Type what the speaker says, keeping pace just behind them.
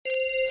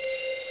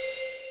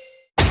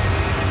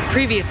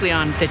Previously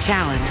on The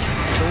Challenge.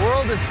 The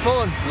world is full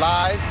of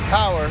lies,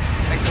 power,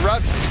 and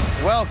corruption.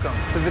 Welcome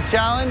to The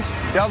Challenge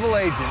Double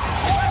Agent.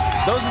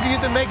 Those of you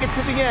that make it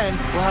to the end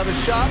will have a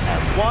shot at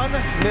 $1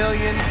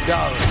 million.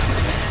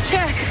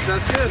 Check.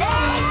 That's good.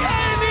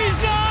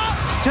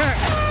 Check.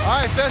 All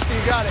right, Fessy,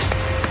 you got it.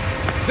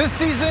 This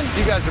season,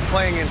 you guys are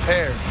playing in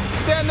pairs.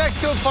 Stand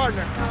next to a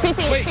partner. CT.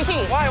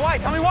 Why?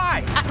 Tell me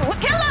why.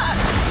 Killer!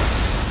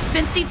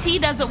 Since CT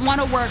doesn't want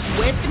to work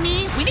with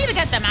me, we need to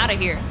get them out of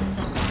here.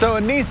 So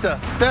Anissa,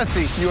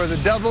 Fessy, you are the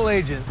double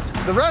agents.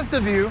 The rest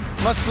of you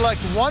must select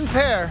one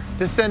pair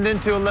to send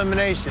into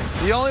elimination.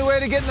 The only way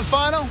to get in the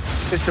final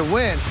is to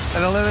win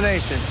an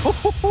elimination.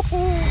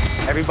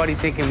 Everybody's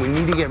thinking we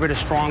need to get rid of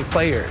strong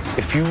players.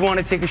 If you want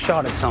to take a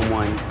shot at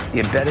someone,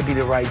 it better be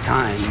the right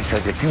time,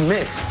 because if you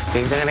miss,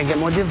 things are going to get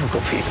more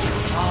difficult for you.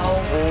 Oh,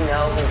 we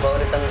know who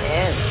voted them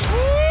in.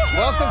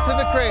 Welcome to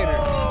the crater.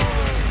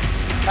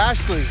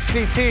 Ashley,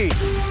 CT,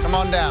 come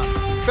on down.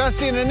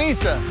 Fessy and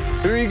Anissa,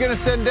 who are you going to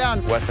send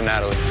down? Wes and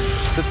Natalie.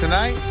 So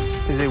tonight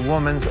is a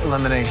woman's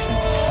elimination.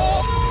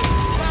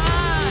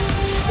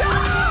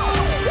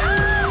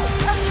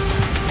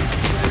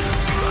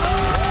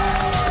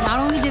 Not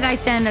only did I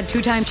send a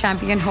two-time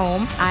champion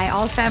home, I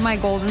also had my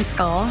golden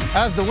skull.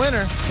 As the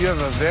winner, you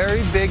have a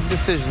very big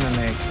decision to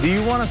make. Do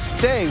you want to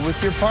stay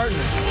with your partner?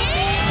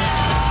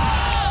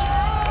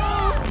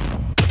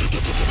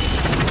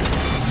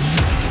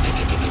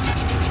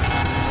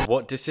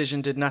 What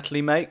decision did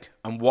Natalie make,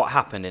 and what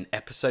happened in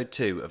episode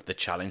 2 of The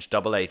Challenge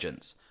Double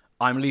Agents?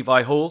 I'm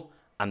Levi Hall,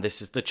 and this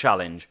is The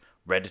Challenge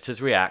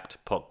Redditors React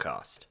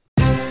podcast.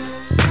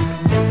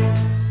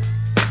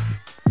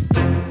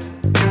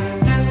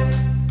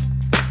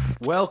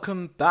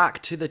 Welcome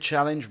back to The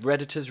Challenge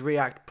Redditors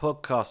React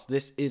podcast.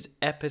 This is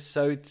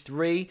episode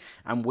 3,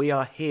 and we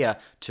are here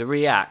to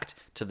react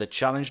to The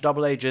Challenge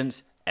Double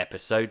Agents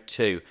episode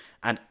 2.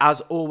 And as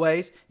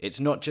always,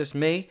 it's not just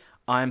me.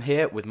 I am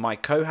here with my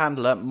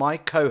co-handler, my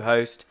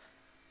co-host.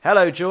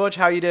 Hello, George.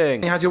 How are you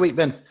doing? How's your week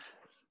been?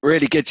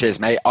 Really good, cheers,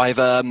 mate. I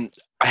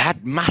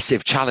had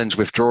massive challenge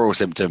withdrawal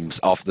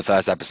symptoms after the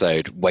first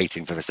episode,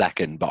 waiting for the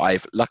second, but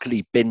I've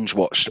luckily binge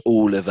watched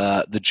all of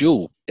The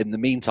Duel in the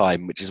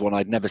meantime, which is one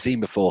I'd never seen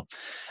before,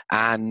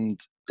 and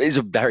it's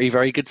a very,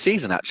 very good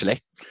season actually.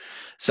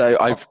 So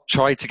I've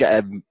tried to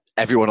get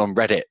everyone on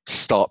Reddit to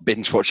start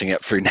binge watching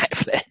it through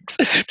Netflix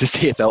to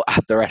see if they'll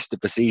add the rest of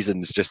the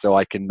seasons, just so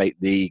I can make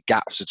the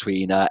gaps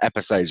between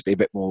episodes be a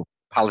bit more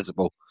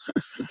palatable.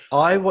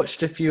 I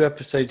watched a few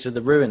episodes of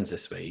The Ruins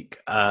this week,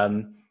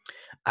 and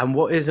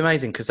what is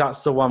amazing, because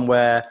that's the one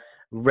where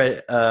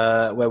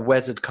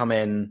Wes had come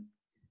in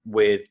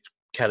with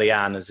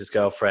Kellyanne as his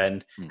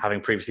girlfriend,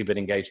 having previously been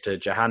engaged to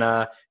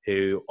Johanna,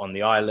 who on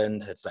the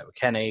island had slept with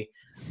Kenny,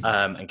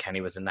 and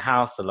Kenny was in the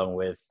house along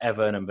with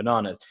Evan and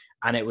Bananas.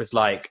 And it was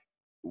like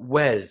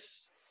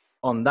Wes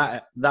on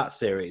that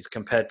series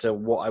compared to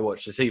what I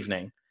watched this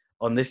evening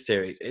on this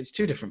series. It's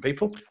two different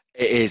people.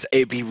 It is.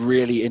 It'd be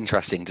really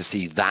interesting to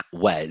see that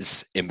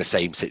Wes in the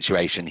same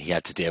situation he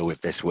had to deal with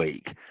this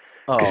week,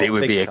 because it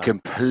would be a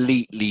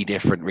completely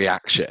different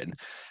reaction.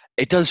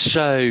 It does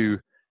show.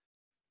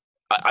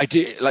 I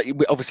do like.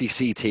 Obviously,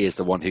 CT is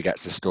the one who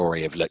gets the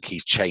story of, look,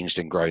 he's changed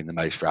and grown the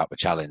most throughout the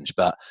challenge.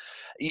 But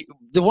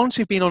the ones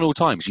who've been on all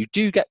times, you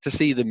do get to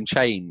see them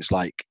change,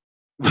 like,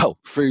 well,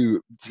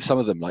 through some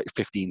of them like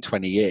 15,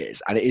 20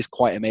 years. And it is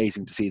quite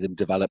amazing to see them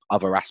develop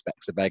other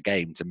aspects of their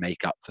game to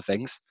make up for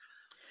things.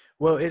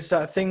 Well, it's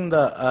that thing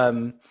that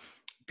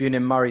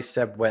Bunin Murray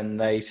said when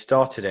they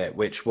started it,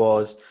 which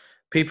was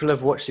people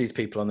have watched these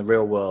people on the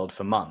real world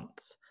for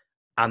months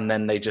and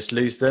then they just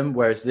lose them.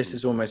 Whereas this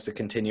is almost a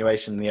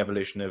continuation and the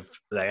evolution of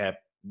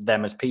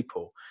them as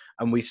people.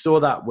 And we saw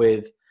that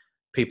with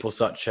people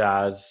such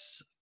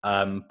as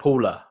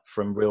Paula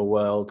from Real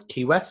World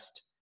Key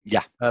West.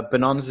 Yeah.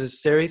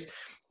 Bananas' series.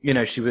 You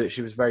know, she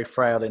was very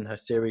frail in her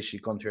series.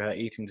 She'd gone through her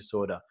eating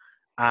disorder.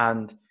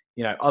 And,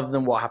 you know, other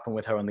than what happened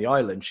with her on the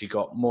island, she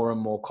got more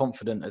and more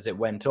confident as it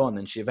went on.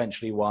 And she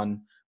eventually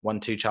won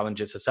 2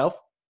 challenges herself.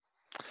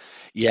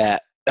 Yeah.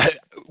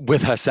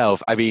 With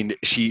herself, I mean,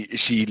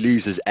 she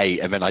loses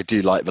 8. And then I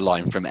do like the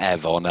line from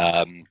Ev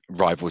on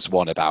Rivals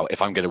 1 about,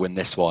 if I'm going to win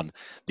this one,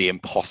 the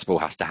impossible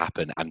has to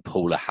happen and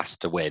Paula has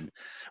to win,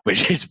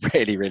 which is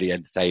really, really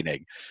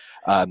entertaining.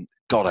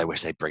 God, I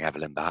wish they'd bring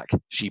Evelyn back.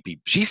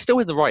 She's still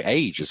in the right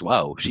age as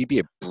well. She'd be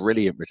a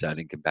brilliant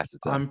returning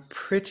competitor. I'm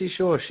pretty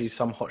sure she's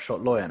some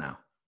hotshot lawyer now.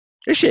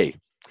 Is she?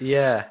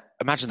 Yeah.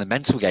 Imagine the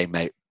mental game,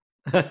 mate.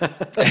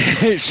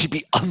 She'd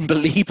be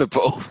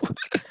unbelievable.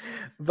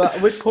 But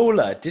with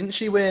Paula, didn't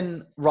she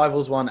win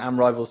Rivals 1 and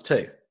Rivals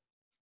 2?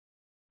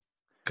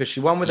 Because she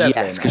won with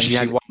Evelyn and she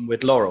won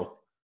with Laurel.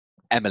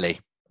 Emily.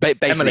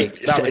 Basically, Emily,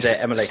 that was it,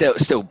 Emily.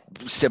 Still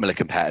similar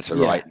competitor,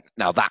 yeah. Right?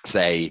 Now that's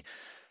a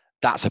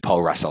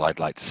pole wrestle I'd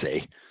like to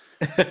see.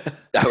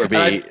 That would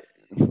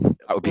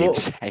be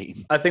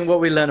insane. I think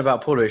what we learned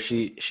about Paula is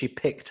she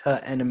picked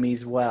her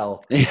enemies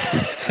well,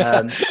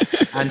 and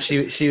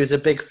she was a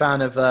big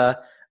fan of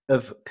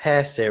of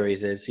pair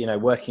series is,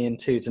 working in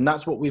twos. And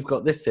that's what we've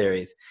got this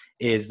series,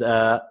 is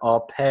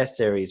our pair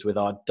series with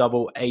our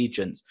double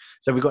agents.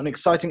 So we've got an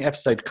exciting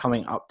episode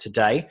coming up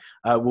today.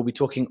 We'll be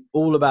talking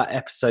all about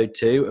episode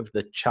 2 of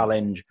the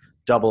challenge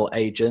double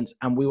agents.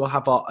 And we will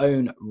have our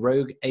own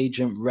rogue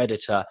agent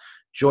Redditor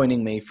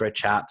joining me for a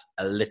chat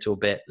a little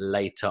bit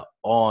later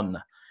on.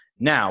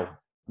 Now,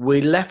 we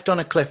left on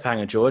a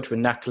cliffhanger, George, with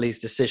Natalie's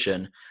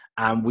decision.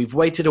 And we've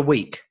waited a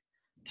week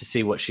to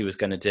see what she was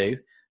going to do.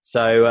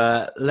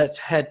 So let's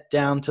head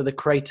down to the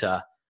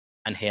crater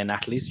and hear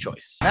Natalie's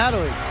choice.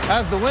 Natalie,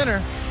 as the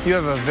winner, you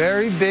have a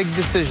very big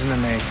decision to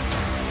make.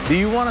 Do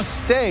you want to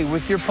stay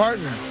with your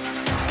partner?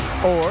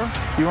 Or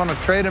do you want to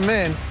trade him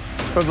in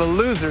for the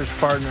loser's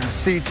partner,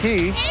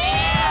 CT?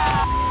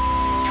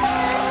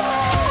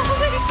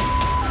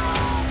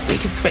 We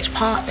could switch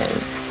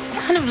partners.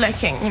 I'm kind of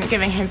looking and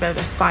giving him a bit of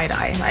a side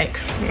eye,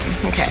 like,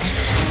 okay.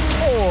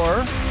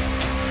 Or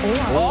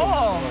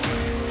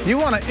you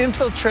want to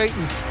infiltrate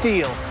and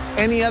steal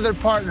any other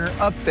partner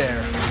up there,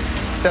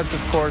 except,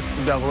 of course,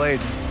 the double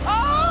agents. Hell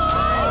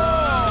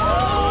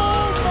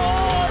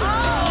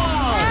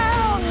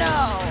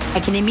no!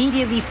 I can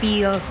immediately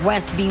feel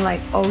Wes being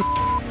like, oh,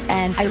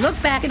 and I look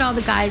back at all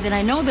the guys, and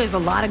I know there's a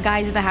lot of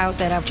guys at the house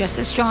that are just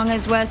as strong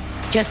as Wes,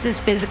 just as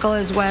physical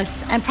as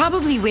Wes, and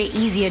probably way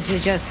easier to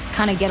just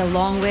kind of get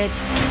along with.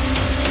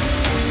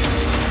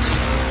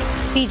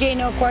 TJ,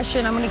 no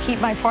question, I'm going to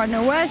keep my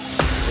partner Wes.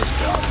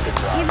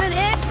 Even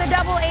if the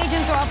double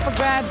agents are up for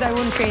grabs, I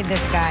wouldn't trade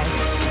this guy.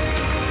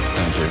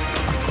 Andrew.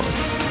 Of course.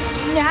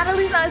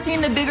 Natalie's not seeing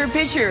the bigger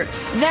picture.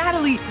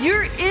 Natalie,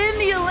 you're in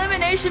the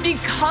elimination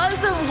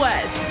because of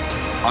Wes.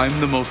 I'm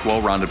the most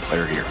well-rounded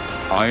player here.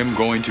 I am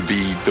going to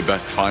be the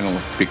best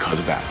finalist because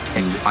of that.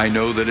 And I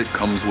know that it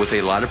comes with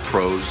a lot of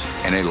pros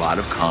and a lot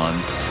of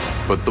cons,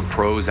 but the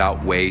pros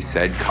outweigh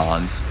said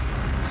cons.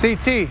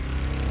 CT,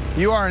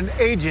 you are an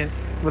agent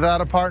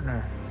without a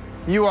partner.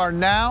 You are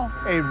now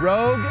a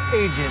rogue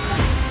agent.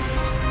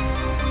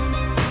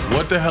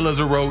 What the hell is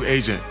a rogue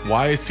agent?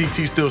 Why is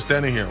CT still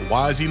standing here?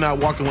 Why is he not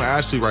walking with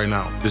Ashley right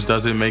now? This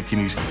doesn't make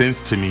any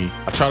sense to me.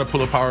 I tried to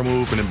pull a power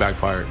move and it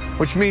backfired.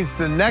 Which means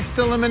the next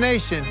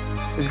elimination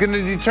is going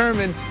to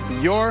determine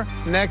your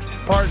next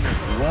partner.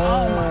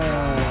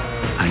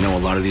 I know a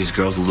lot of these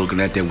girls are looking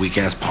at their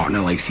weak-ass partner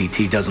like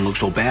CT doesn't look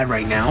so bad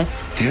right now.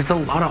 There's a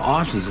lot of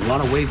options, a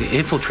lot of ways to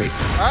infiltrate.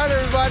 All right,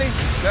 everybody,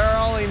 there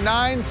are only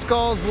 9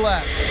 skulls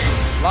left.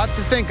 A lot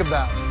to think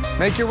about.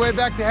 Make your way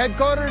back to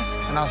headquarters,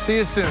 and I'll see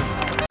you soon.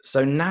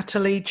 So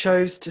Natalie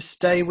chose to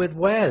stay with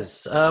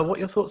Wes. What are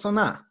your thoughts on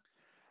that?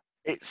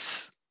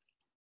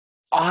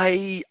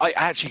 I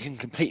actually can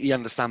completely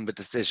understand the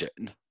decision,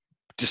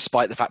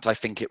 despite the fact I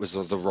think it was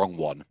the wrong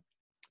one.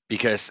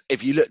 Because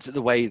if you looked at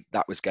the way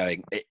that was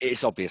going,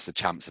 it's obvious the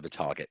champs of a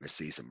target this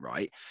season,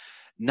 right?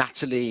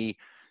 Natalie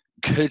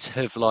could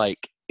have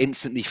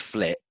instantly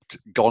flipped,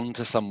 gone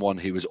to someone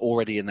who was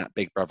already in that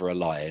Big Brother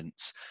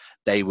alliance.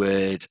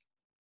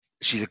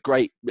 She's a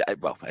great,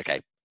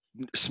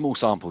 small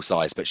sample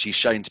size, but she's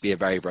shown to be a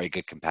very, very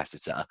good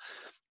competitor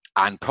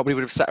and probably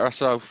would have set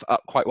herself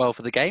up quite well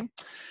for the game.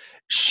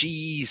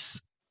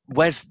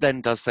 Wes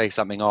then does say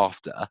something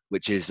after,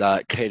 which is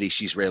clearly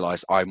she's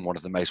realised I'm one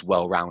of the most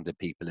well-rounded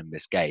people in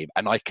this game.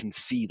 And I can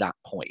see that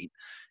point,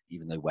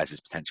 even though Wes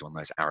is potentially one of the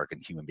most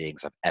arrogant human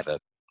beings I've ever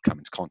come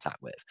into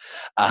contact with.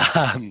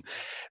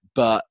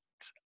 But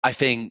I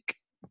think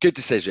good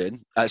decision,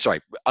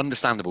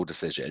 understandable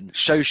decision,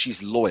 shows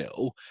she's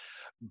loyal,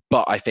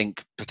 but I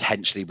think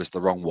potentially was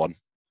the wrong one.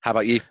 How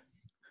about you?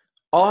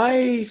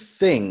 I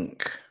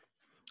think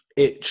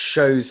it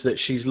shows that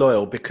she's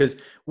loyal because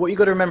what you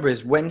got to remember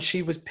is when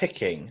she was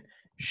picking,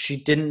 she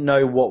didn't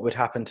know what would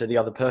happen to the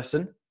other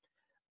person.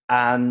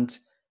 And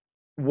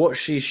what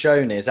she's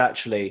shown is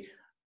actually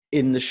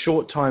in the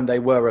short time they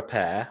were a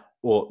pair,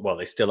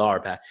 they still are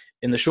a pair,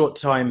 in the short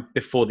time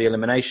before the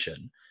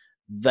elimination,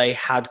 they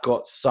had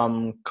got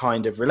some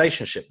kind of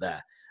relationship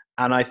there.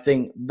 And I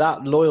think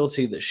that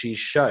loyalty that she's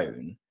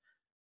shown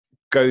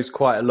goes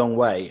quite a long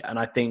way. And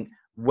I think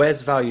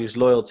Wes values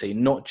loyalty,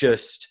 not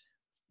just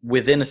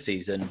within a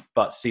season,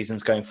 but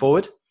seasons going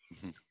forward.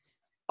 Mm-hmm.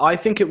 I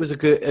think it was a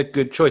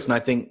good choice. And I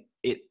think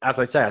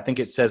I think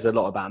it says a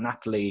lot about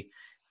Natalie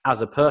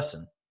as a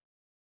person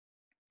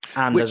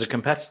and as a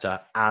competitor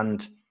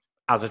and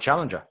as a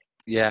challenger.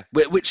 Yeah,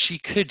 which she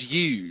could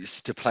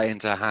use to play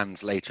into her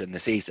hands later in the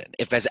season.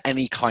 If there's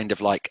any kind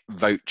of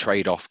vote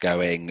trade-off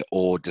going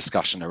or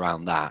discussion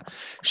around that,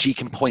 she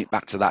can point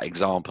back to that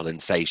example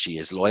and say she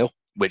is loyal,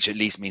 which at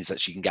least means that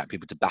she can get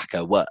people to back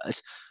her word,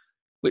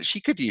 which she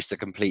could use to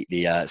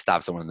completely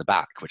stab someone in the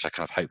back, which I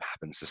kind of hope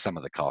happens to some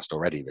of the cast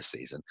already this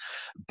season.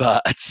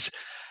 But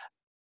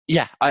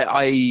yeah,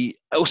 I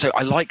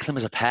like them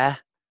as a pair.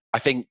 I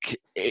think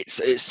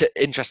it's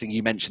interesting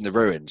you mentioned the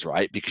ruins,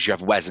 right? Because you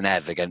have Wes and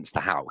Ev against the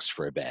house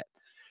for a bit.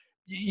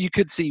 You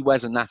could see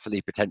Wes and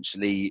Natalie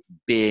potentially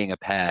being a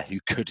pair who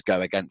could go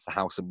against the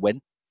house and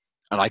win.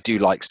 And I do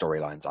like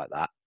storylines like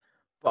that.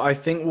 But I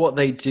think what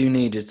they do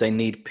need is they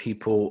need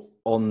people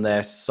on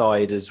their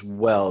side as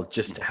well,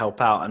 just to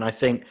help out. And I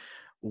think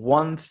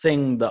one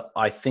thing that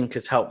I think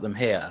has helped them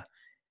here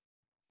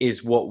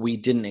is what we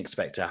didn't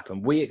expect to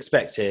happen. We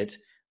expected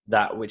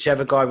that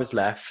whichever guy was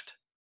left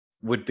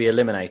would be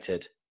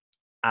eliminated,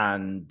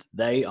 and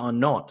they are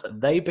not.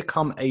 They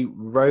become a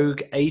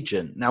rogue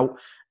agent. Now,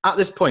 at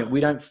this point, we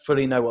don't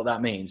fully know what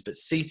that means, but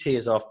CT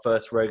is our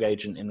first rogue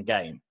agent in the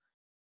game.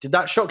 Did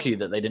that shock you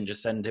that they didn't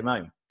just send him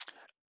home?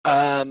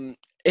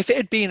 If it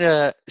had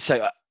been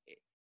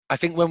I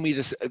think when we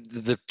just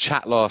the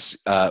chat last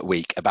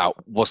week about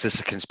was this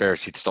a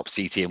conspiracy to stop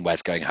CT and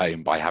Wes going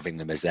home by having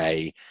them as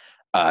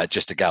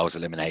just a girls'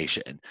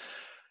 elimination,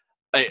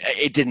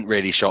 it didn't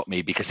really shock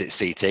me because it's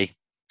CT.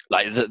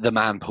 Like the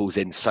man pulls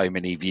in so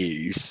many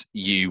views,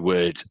 you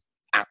would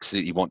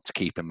absolutely want to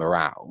keep him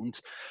around.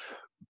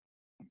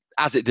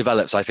 As it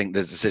develops, I think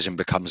the decision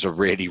becomes a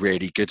really,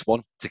 really good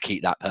one to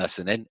keep that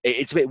person in.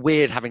 It's a bit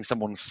weird having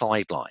someone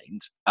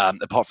sidelined.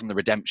 Apart from the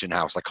Redemption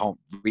House, I can't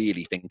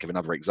really think of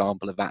another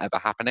example of that ever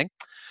happening.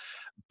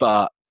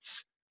 But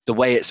the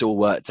way it's all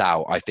worked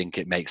out, I think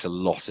it makes a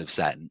lot of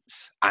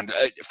sense. And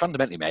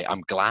fundamentally, mate,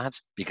 I'm glad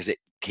because it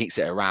keeps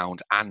it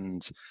around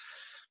and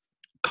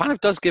kind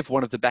of does give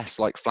one of the best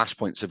like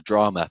flashpoints of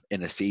drama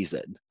in a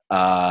season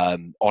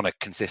on a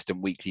consistent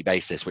weekly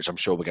basis, which I'm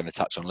sure we're going to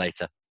touch on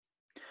later.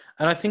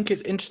 And I think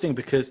it's interesting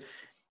because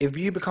if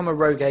you become a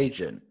rogue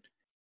agent,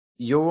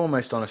 you're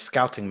almost on a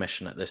scouting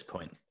mission at this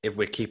point. If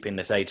we're keeping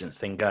this agents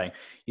thing going,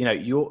 you know,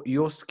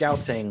 you're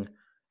scouting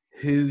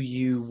who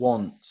you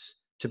want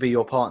to be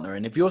your partner.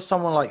 And if you're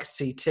someone like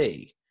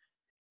CT,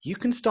 you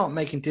can start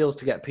making deals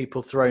to get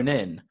people thrown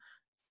in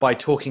by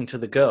talking to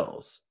the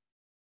girls.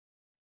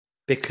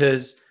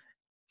 Because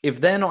if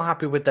they're not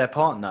happy with their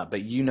partner,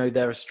 but you know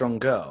they're a strong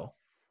girl,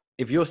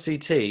 if you're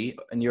CT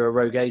and you're a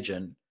rogue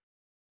agent,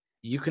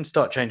 you can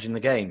start changing the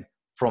game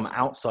from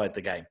outside the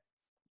game.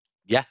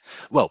 Yeah.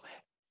 Well,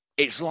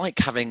 it's like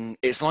having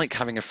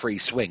a free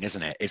swing,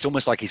 isn't it? It's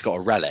almost like he's got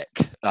a relic,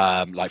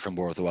 like from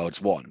War of the Worlds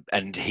 1.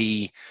 And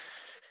he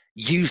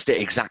used it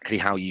exactly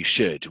how you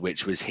should,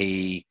 which was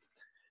he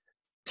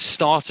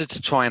started to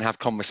try and have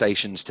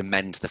conversations to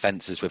mend the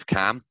fences with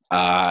Cam.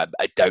 I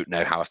don't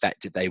know how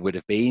effective they would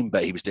have been,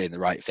 but he was doing the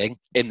right thing.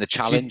 In the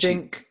challenge...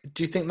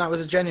 Do you think that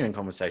was a genuine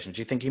conversation? Do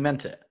you think he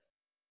meant it?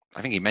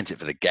 I think he meant it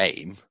for the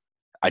game.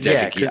 I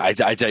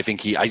don't think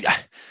he.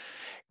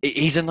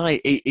 He's a nice.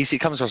 He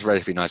comes across a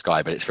relatively nice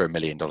guy, but it's for $1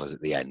 million at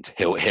the end.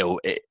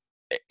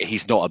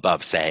 He's not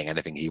above saying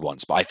anything he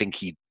wants, but I think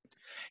he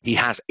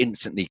has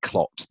instantly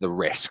clocked the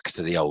risk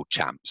to the old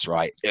champs.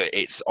 Right?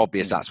 It's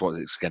obvious that's what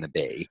it's going to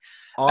be.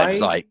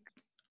 I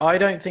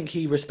don't think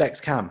he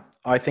respects Cam.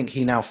 I think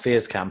he now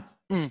fears Cam,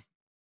 and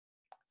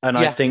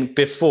I think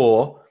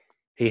before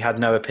he had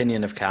no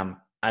opinion of Cam,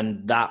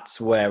 and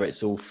that's where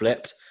it's all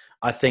flipped.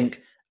 I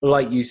think,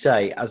 like you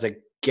say, as a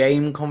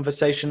game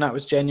conversation that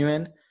was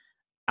genuine,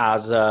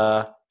 as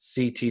a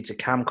CT to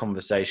Cam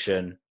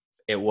conversation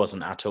it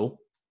wasn't at all.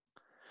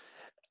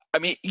 I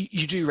mean,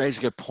 you do raise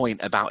a good point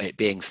about it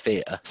being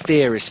fear.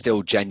 Fear is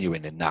still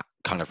genuine in that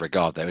kind of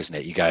regard though, isn't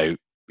it? You go,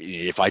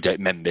 if I don't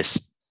mend this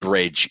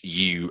bridge,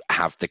 you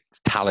have the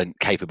talent,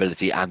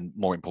 capability and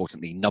more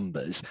importantly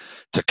numbers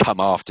to come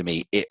after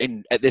me.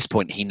 At this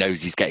point he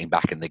knows he's getting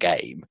back in the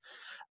game.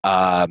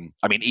 I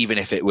mean, even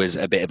if it was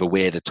a bit of a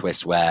weirder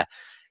twist where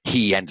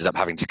he ended up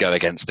having to go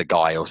against a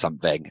guy or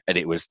something and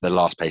it was the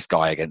last place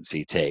guy against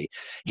CT,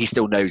 he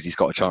still knows he's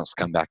got a chance to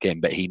come back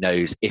in, but he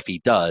knows if he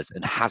does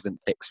and hasn't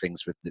fixed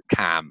things with the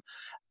Cam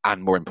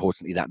and more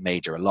importantly that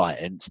major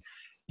alliance,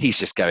 he's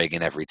just going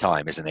in every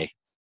time, isn't he?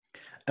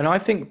 And I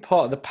think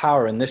part of the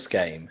power in this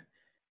game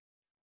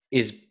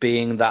is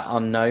being that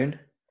unknown.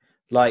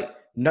 Like,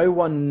 no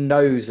one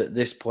knows at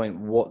this point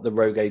what the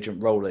rogue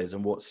agent role is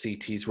and what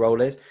CT's role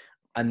is.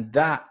 And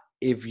that,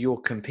 if you're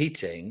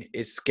competing,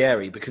 is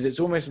scary because it's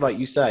almost like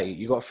you say,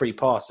 you got a free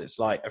pass. It's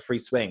like a free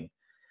swing.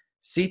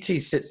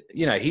 CT sits,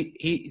 you know,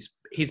 he's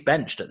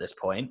benched at this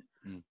point,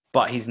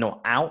 but he's not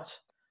out.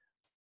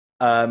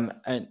 And,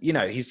 you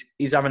know,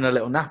 he's having a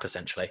little nap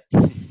essentially.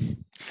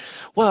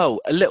 Well,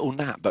 a little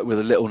nap, but with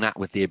a little nap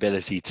with the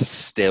ability to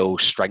still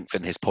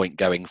strengthen his point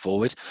going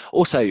forward.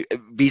 Also,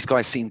 these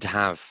guys seem to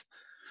have,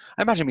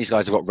 I imagine these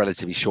guys have got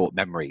relatively short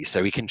memories,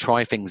 so he can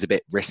try things a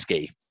bit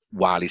risky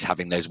while he's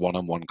having those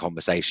one-on-one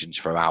conversations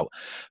throughout.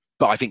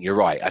 But I think you're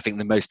right. I think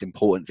the most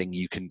important thing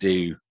you can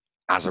do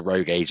as a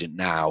rogue agent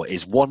now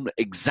is one,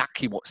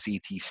 exactly what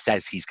CT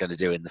says he's going to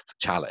do in the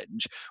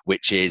challenge,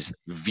 which is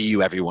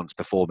view everyone's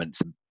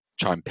performance and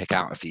try and pick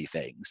out a few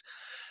things.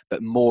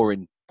 But more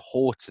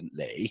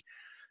importantly,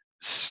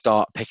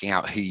 start picking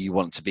out who you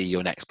want to be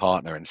your next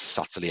partner and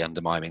subtly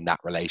undermining that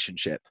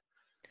relationship.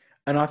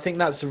 And I think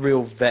that's a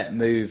real vet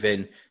move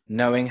in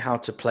knowing how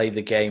to play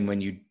the game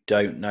when you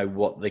don't know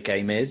what the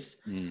game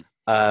is. And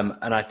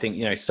I think,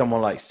 you know,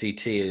 someone like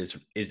CT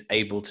is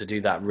able to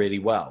do that really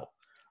well.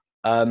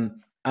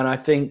 And I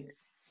think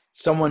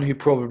someone who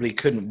probably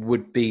couldn't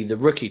would be the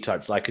rookie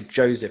types, like a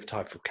Joseph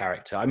type of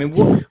character. I mean,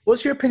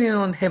 what's your opinion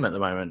on him at the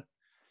moment?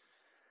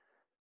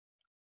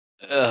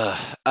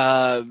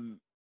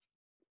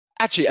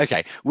 Actually,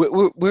 okay,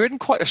 we're in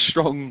quite a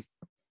strong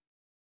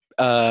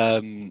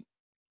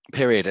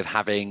period of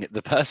having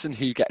the person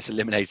who gets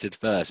eliminated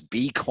first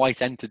be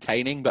quite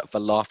entertaining, but for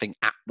laughing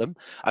at them.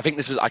 I think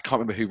this was, I can't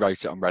remember who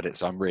wrote it on Reddit,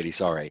 so I'm really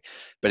sorry.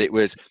 But it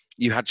was,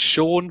 you had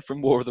Sean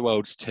from War of the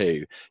Worlds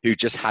 2, who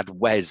just had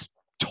Wes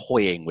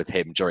toying with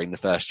him during the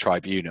first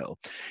tribunal.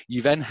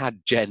 You then had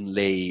Jen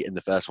Lee in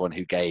the first one,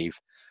 who gave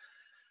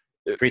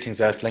Greetings,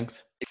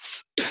 Earthlings.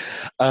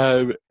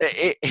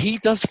 He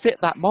does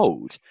fit that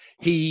mold.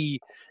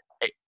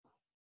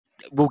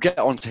 We'll get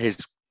on to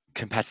his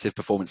competitive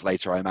performance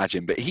later, I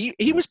imagine, but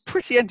he was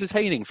pretty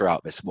entertaining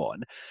throughout this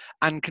one.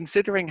 And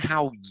considering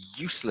how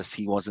useless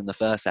he was in the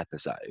first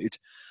episode,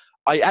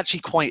 I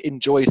actually quite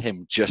enjoyed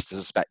him just as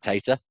a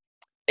spectator.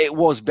 It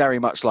was very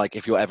much like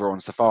if you're ever on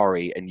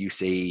safari and you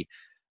see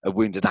a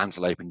wounded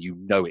antelope and you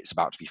know it's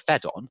about to be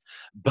fed on,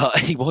 but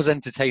he was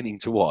entertaining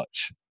to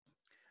watch.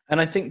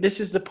 And I think this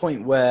is the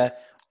point where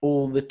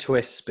all the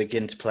twists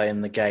begin to play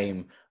in the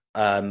game,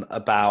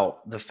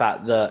 about the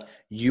fact that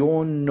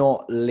you're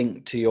not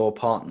linked to your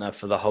partner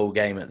for the whole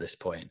game at this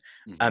point.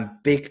 And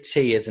Big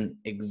T isn't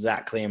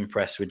exactly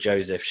impressed with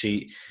Joseph.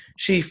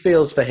 She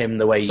feels for him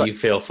the way you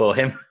feel for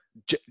him.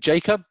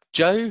 Jacob?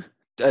 Joe?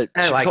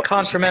 I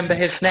can't remember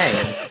his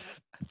name.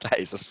 That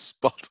is a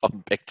spot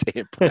on Big T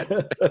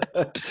impression.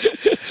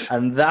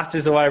 And that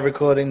is why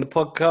recording the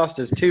podcast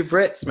as two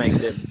Brits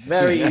makes it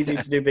very easy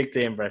to do Big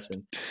T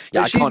impression.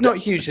 Yeah, she's not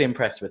hugely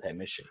impressed with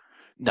him, is she?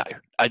 No,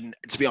 and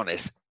to be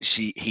honest,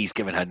 he's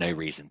given her no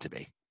reason to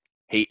be.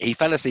 He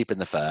fell asleep in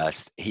the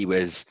first. He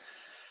was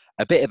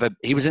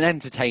he was an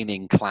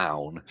entertaining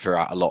clown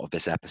throughout a lot of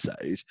this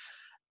episode,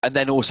 and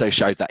then also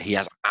showed that he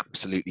has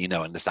absolutely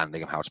no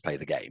understanding of how to play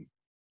the game.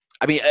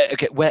 I mean,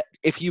 okay,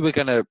 if you were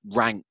going to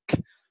rank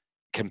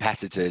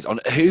competitors on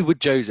who would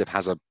Joseph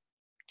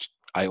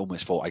I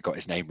almost thought I got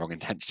his name wrong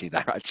intentionally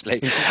there,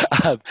 actually.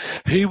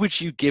 Who would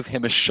you give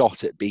him a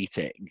shot at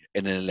beating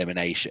in an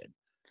elimination?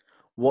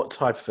 What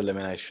type of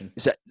elimination?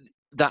 So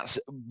that's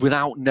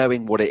without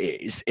knowing what it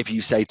is. If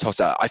you say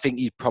tosser, I think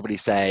you'd probably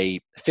say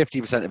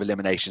 50% of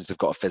eliminations have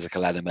got a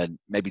physical element,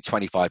 maybe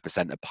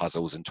 25% of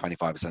puzzles and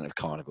 25% of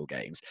carnival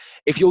games.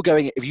 If you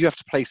have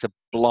to place a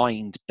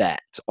blind bet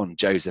on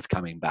Joseph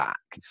coming back,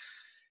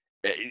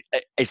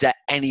 is there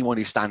anyone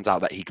who stands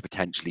out that he could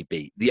potentially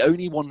beat? The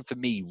only one for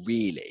me,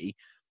 really,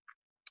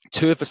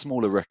 two of the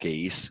smaller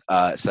rookies.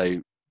 So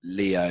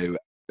Leo.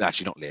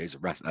 Actually, not Leo's a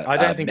wrestler. I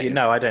don't think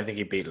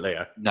he beat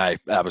Leo. No,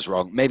 that was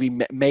wrong. Maybe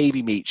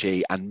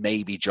Michi and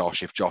maybe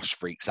Josh if Josh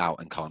freaks out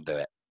and can't do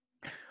it.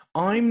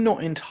 I'm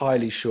not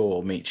entirely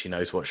sure Michi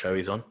knows what show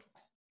he's on.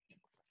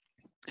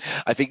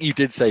 I think you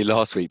did say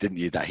last week, didn't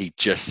you, that he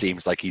just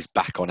seems like he's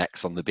back on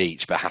X on the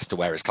beach, but has to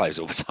wear his clothes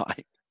all the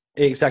time.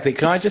 Exactly.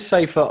 Can I just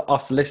say for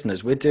us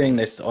listeners, we're doing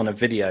this on a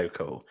video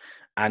call,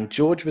 and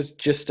George was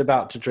just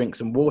about to drink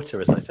some water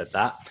as I said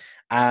that.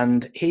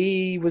 And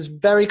he was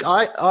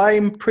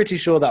I'm pretty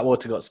sure that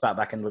water got spat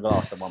back in the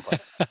glass at one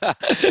point.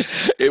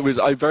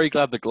 I'm very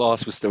glad the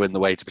glass was still in the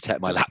way to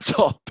protect my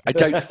laptop. I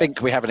don't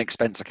think we have an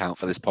expense account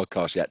for this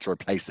podcast yet to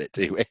replace it,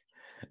 do we?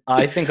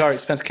 I think our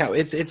expense account,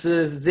 it's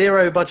a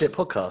zero budget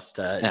podcast,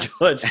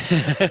 George,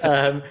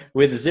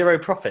 with zero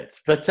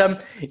profits. But,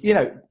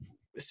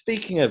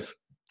 speaking of,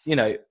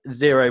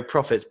 zero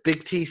profits,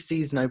 Big T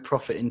sees no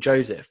profit in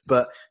Joseph,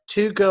 but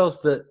two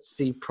girls that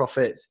see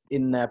profits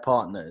in their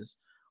partners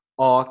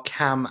are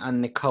Cam and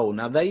Nicole.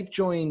 Now, they've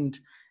joined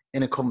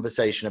in a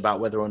conversation about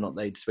whether or not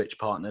they'd switch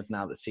partners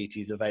now that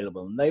CT's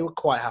available, and they were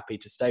quite happy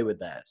to stay with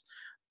theirs.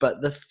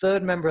 But the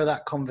third member of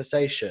that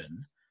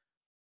conversation,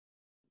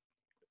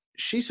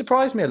 she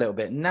surprised me a little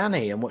bit,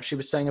 Nanny, and what she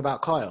was saying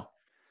about Kyle.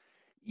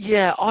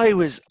 Yeah,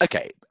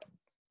 okay.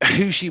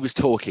 Who she was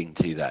talking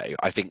to, though,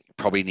 I think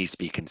probably needs to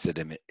be considered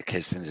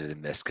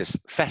in this, because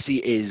Fessy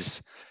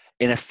is,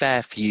 in a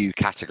fair few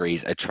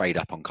categories, a trade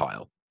up on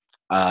Kyle.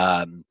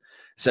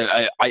 So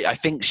I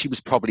think she was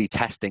probably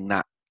testing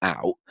that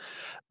out.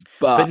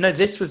 But no,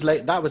 this was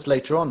late. That was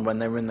later on when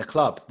they were in the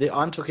club.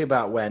 I'm talking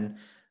about when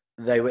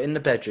they were in the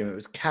bedroom. It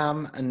was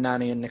Cam and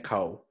Nanny and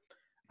Nicole.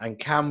 And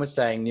Cam was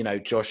saying,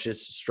 Josh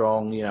is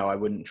strong. I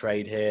wouldn't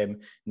trade him.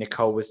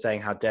 Nicole was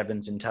saying how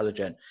Devon's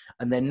intelligent.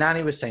 And then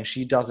Nanny was saying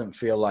she doesn't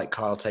feel like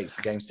Kyle takes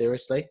the game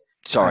seriously.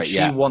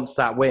 She wants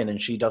that win,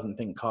 and she doesn't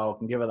think Kyle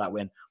can give her that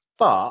win.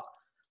 But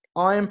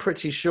I am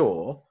pretty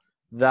sure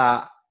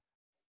that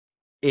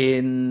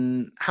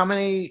in how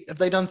many have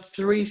they done?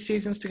 3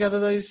 seasons together?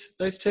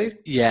 Those two.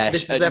 Yeah,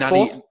 this is their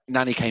fourth.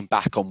 Nanny came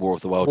back on War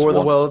of the Worlds. War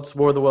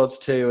of the Worlds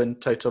 2,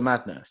 and Total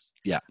Madness.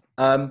 Yeah.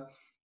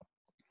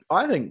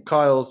 I think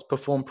Kyle's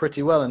performed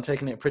pretty well and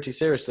taken it pretty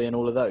seriously in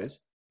all of those.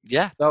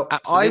 Yeah, so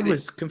absolutely. I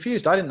was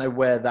confused. I didn't know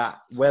where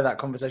that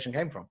conversation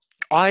came from.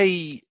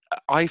 I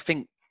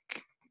think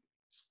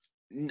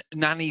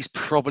Nanny's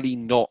probably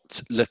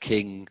not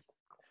looking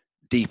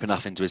deep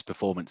enough into his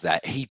performance there.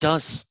 He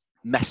does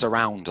mess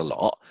around a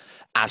lot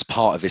as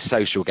part of his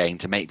social game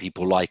to make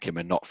people like him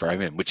and not throw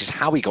him in, which is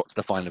how he got to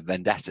the final of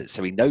Vendettas.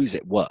 So he knows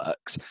it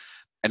works.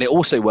 And it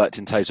also worked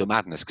in Total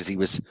Madness because he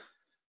was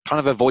kind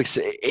of a voice.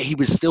 He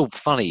was still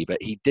funny, but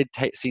he did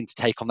seem to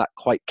take on that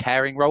quite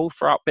caring role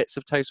throughout bits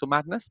of Total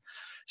Madness.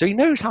 So he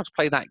knows how to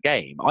play that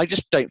game. I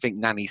just don't think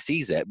Nani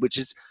sees it, which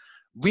is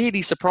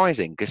really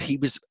surprising because he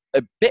was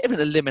a bit of an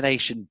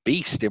elimination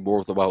beast in War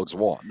of the Worlds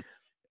 1.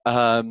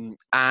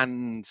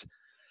 And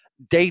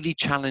daily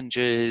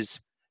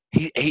challenges,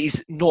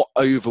 he's not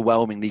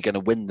overwhelmingly going to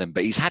win them,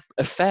 but he's had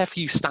a fair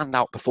few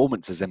standout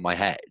performances in my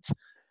head.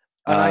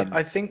 And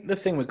I think the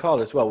thing with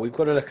Carl as well, we've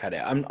got to look at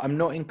it. I'm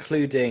not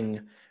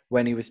including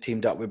when he was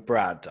teamed up with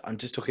Brad. I'm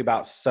just talking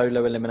about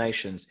solo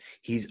eliminations.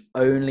 He's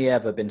only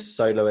ever been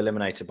solo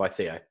eliminated by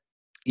Theo.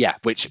 Yeah,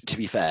 which, to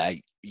be fair,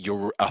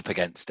 you're up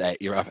against it.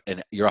 You're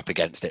up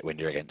against it when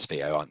you're against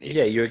Theo, aren't you?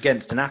 Yeah, you're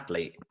against an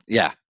athlete.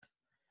 Yeah,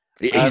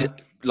 he's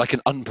like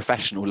an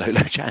unprofessional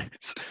Lolo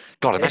Jones.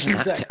 God,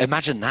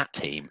 imagine that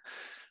team.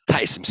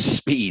 That is some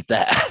speed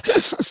there.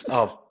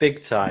 Oh,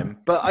 big time.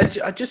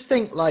 But I just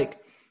think, like,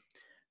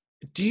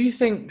 do you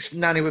think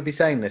Nani would be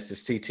saying this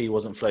if CT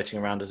wasn't floating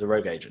around as a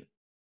rogue agent?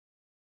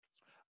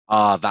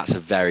 That's a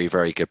very,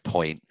 very good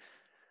point.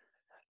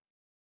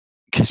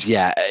 Because,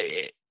 yeah,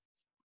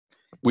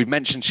 we've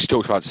mentioned she's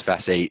talked about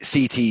Tefesi.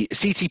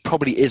 CT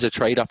probably is a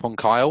trade up on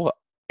Kyle.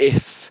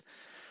 If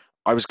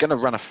I was going to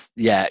run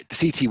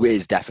CT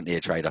is definitely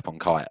a trade up on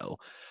Kyle.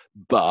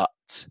 But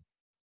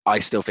I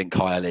still think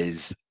Kyle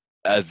is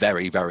a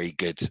very, very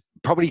good,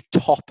 probably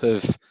top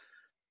of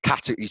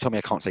category. You told me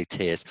I can't say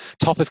tiers.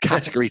 Top of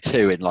category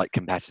 2 in like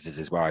competitors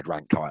is where I'd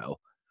rank Kyle.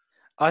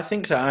 I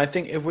think so. And I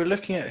think if we're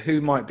looking at who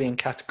might be in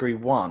category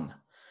 1,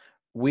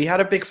 we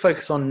had a big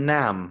focus on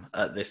Nam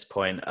at this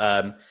point.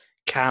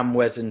 Cam,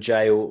 Wes and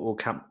Jay all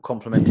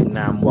complimenting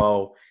Nam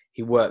while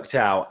he worked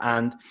out.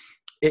 And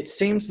it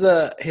seems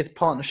that his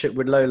partnership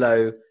with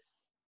Lolo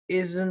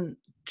isn't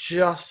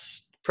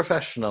just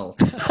professional.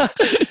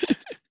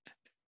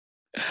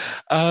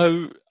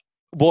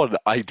 One,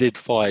 I did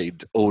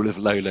find all of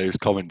Lolo's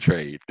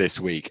commentary this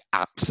week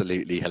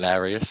absolutely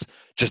hilarious.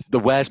 Just the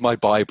 "Where's my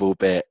Bible"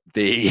 bit,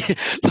 the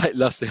like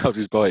lusting after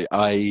his boy.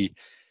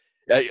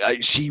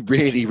 She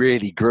really,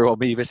 really grew on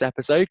me this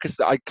episode because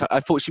I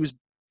thought she was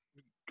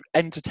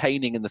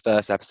entertaining in the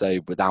first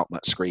episode without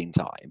much screen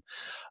time.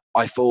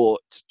 I thought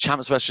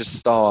Champs vs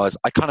Stars,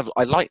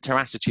 I liked her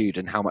attitude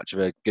and how much of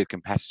a good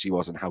competitor she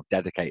was and how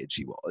dedicated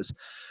she was.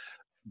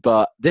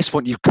 But this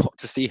one, you got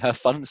to see her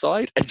fun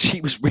side, and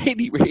she was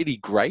really, really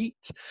great.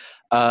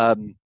 But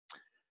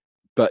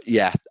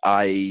yeah,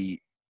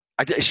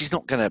 she's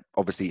not going to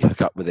obviously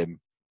hook up with him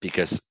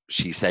because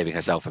she's saving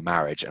herself for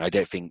marriage. And I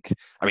don't think,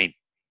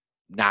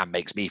 Nam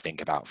makes me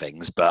think about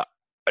things, but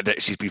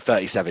she's been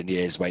 37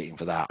 years waiting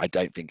for that. I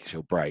don't think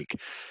she'll break.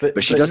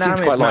 But she does Nam seem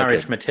to quite is like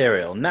marriage him.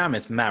 material. Nam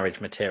is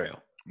marriage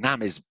material.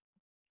 Nam is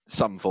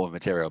some form of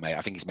material, mate.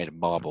 I think he's made of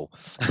marble.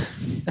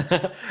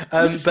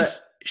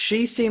 But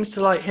she seems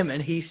to like him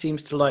and he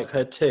seems to like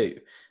her too.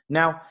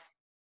 Now,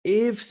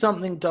 if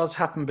something does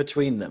happen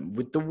between them,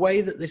 with the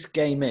way that this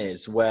game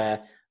is,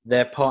 where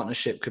their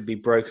partnership could be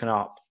broken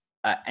up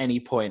at any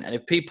point, and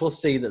if people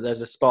see that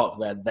there's a spark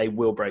there, they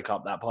will break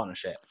up that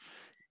partnership.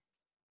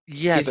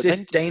 Yeah, is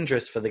this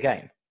dangerous for the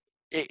game?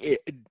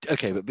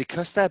 Okay, but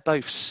because they're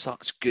both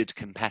such good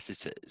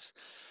competitors,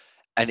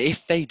 and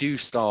if they do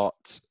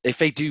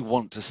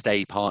want to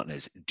stay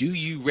partners, do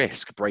you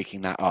risk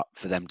breaking that up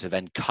for them to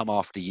then come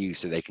after you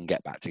so they can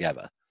get back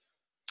together?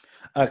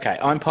 Okay,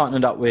 I'm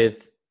partnered up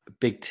with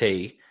Big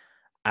T,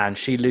 and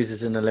she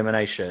loses an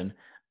elimination,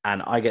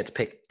 and I get to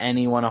pick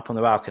anyone up on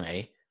the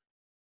balcony.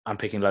 I'm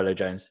picking Lolo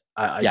Jones.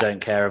 I don't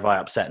care if I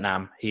upset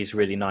Nam. He's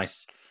really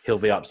nice. He'll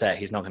be upset.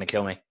 He's not going to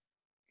kill me.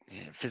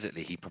 Yeah,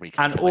 physically, he probably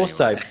can. And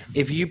also,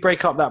 if you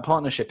break up that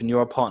partnership and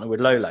you're a partner with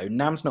Lolo,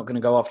 Nam's not going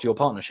to go after your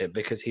partnership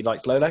because he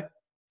likes Lolo.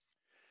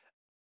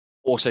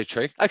 Also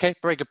true. Okay,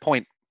 very good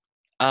point.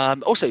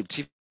 Also,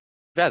 to be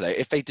fair though,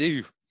 if they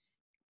do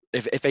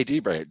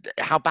break it,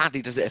 how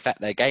badly does it affect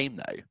their game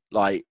though?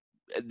 Like,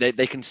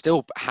 they can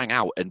still hang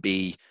out and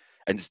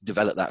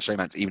develop that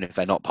showmance even if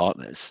they're not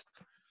partners.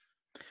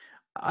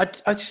 I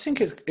just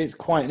think it's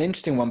quite an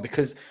interesting one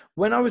because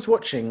when I was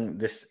watching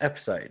this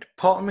episode,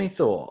 part of me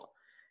thought,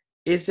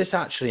 is this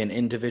actually an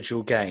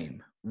individual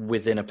game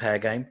within a pair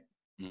game?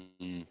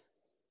 Mm-hmm.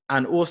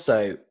 And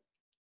also,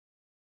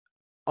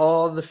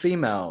 are the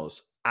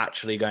females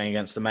actually going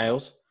against the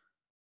males?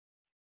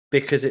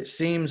 Because it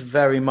seems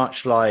very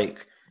much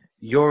like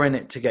you're in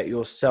it to get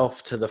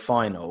yourself to the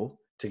final,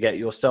 to get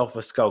yourself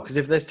a skull. Because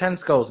if there's 10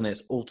 skulls and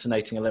it's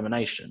alternating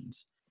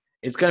eliminations,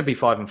 it's going to be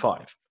 5 and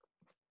 5.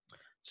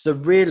 So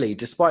really,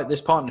 despite this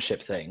partnership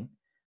thing,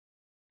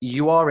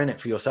 you are in it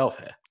for yourself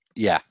here.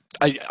 Yeah.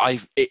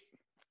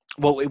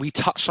 Well, we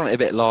touched on it a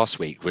bit last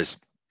week, I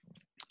think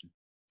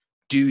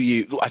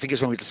it's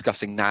when we were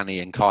discussing Nani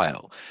and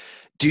Kyle,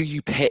 do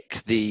you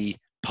pick the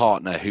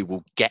partner who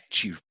will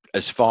get you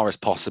as far as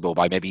possible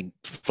by maybe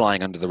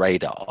flying under the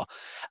radar,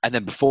 and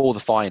then before the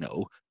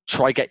final,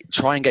 try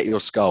and get your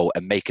skull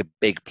and make a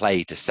big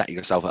play to set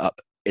yourself up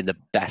in the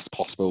best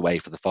possible way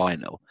for the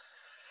final?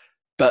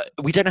 But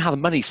we don't know how the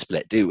money's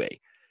split, do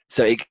we?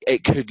 So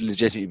it could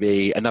legitimately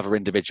be another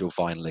individual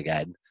final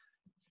again.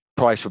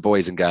 Prize for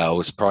boys and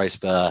girls, prize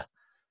for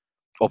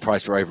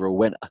overall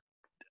winner.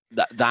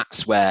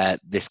 that's where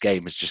this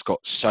game has just got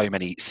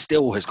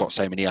still has got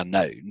so many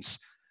unknowns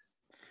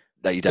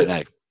that you don't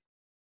know.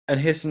 And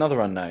here's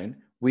another unknown.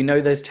 We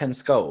know there's 10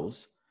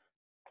 skulls,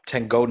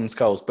 10 golden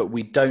skulls, but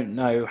we don't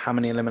know how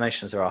many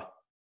eliminations there are.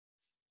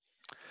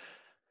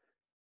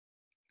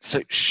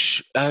 So,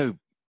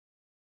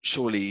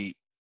 surely,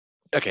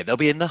 okay, there'll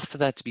be enough for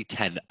there to be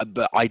 10,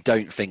 but I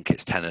don't think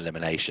it's 10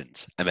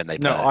 eliminations. And then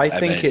I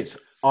think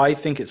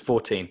it's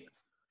 14.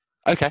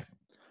 Okay.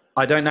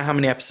 I don't know how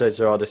many episodes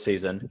there are this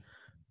season,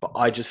 but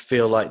I just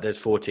feel like there's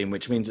 14,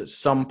 which means at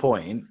some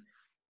point,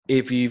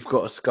 if you've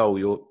got a skull,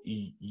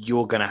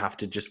 you're going to have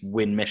to just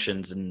win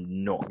missions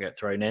and not get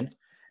thrown in.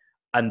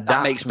 And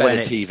that makes better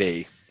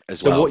TV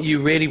as well. So what you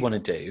really want to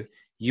do,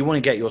 you want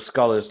to get your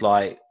skull as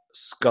like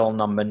skull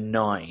number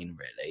 9,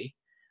 really.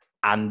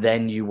 And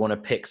then you want to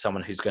pick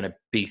someone who's going to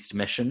beast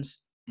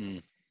missions.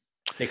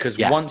 Because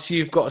once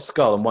you've got a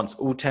skull and once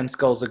all 10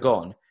 skulls are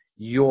gone,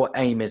 your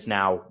aim is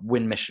now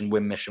win mission,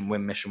 win mission,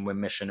 win mission, win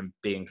mission, and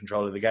be in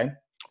control of the game.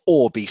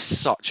 Or be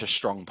such a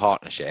strong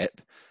partnership,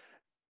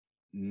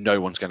 no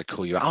one's going to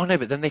call you out. Oh, no,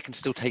 but then they can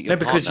still take your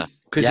partner.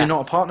 Because you're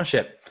not a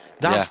partnership.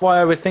 That's why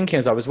I was thinking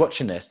as I was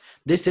watching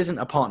this isn't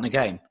a partner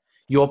game.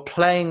 You're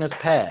playing as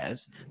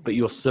pairs, but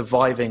you're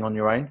surviving on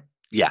your own.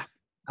 Yeah.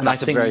 And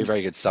that's a very,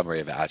 very good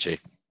summary of it, actually.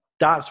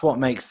 That's what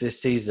makes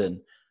this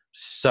season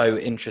so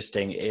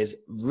interesting is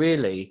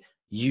really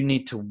you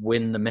need to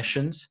win the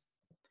missions.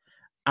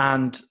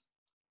 And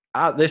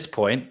at this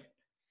point,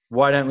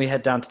 why don't we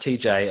head down to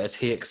TJ as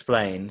he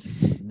explains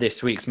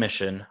this week's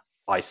mission,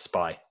 I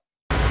Spy.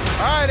 All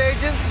right,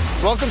 agents,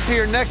 welcome to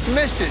your next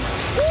mission.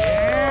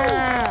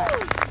 Yeah.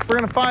 We're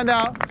going to find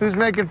out who's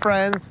making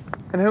friends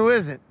and who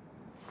isn't.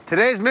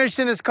 Today's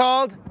mission is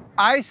called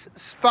Ice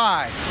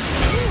Spy.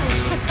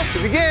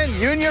 To begin,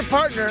 you and your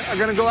partner are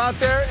going to go out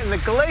there in the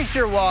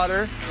glacier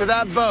water to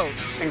that boat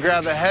and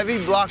grab a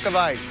heavy block of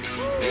ice.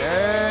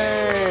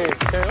 Yay!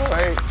 Can't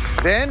wait.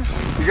 Then,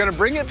 you're going to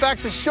bring it back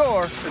to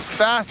shore as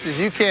fast as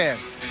you can.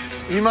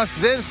 You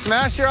must then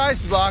smash your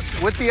ice block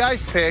with the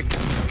ice pick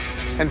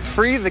and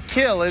free the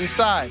kill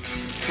inside.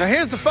 Now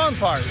here's the fun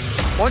part.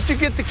 Once you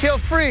get the kill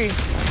free,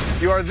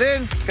 you are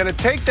then going to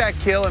take that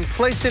kill and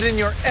place it in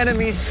your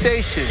enemy's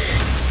station.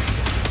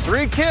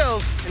 3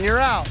 kills and you're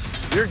out.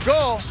 Your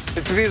goal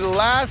is to be the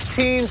last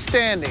team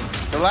standing.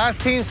 The last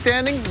team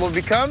standing will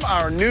become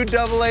our new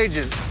double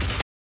agent.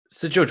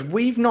 So, George,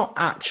 we've not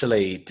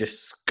actually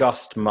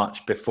discussed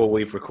much before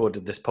we've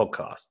recorded this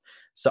podcast.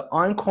 So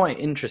I'm quite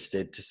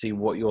interested to see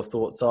what your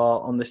thoughts are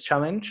on this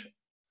challenge.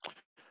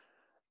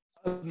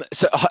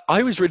 So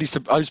I was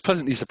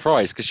pleasantly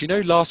surprised because,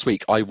 last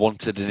week I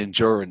wanted an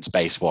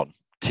endurance-based one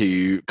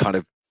to kind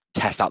of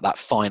test out that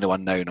final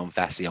unknown on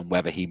Vesey on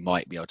whether he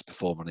might be able to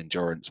perform on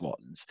endurance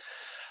ones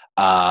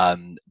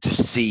to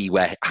see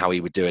how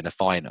he would do in a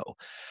final.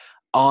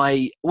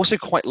 I also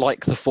quite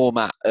like the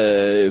format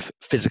of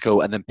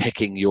physical and then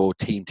picking your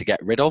team to get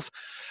rid of.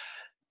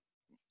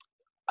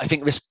 I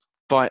think this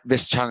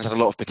challenge had a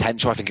lot of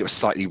potential. I think it was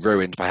slightly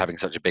ruined by having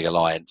such a big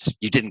alliance.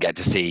 You didn't get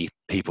to see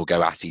people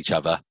go at each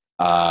other.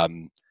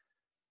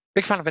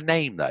 Big fan of a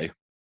name, though.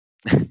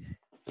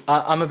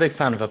 I'm a big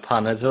fan of a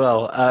pun as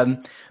well.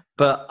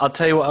 But I'll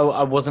tell you what,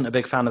 I wasn't a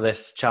big fan of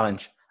this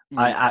challenge.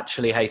 I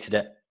actually hated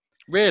it.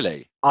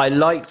 Really? I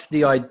liked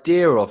the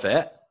idea of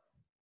it.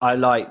 I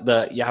like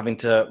that you're having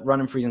to run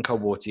in freezing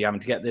cold water. You're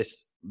having to get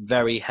this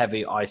very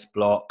heavy ice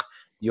block.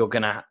 You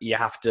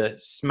have to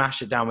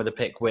smash it down with a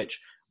pick, which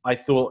I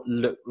thought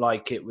looked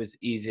like it was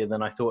easier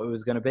than I thought it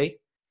was going to be.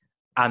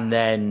 And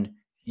then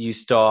you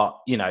start,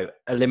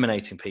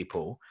 eliminating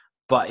people.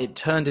 But it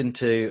turned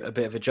into a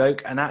bit of a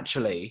joke. And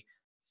actually,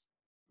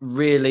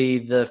 really,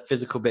 the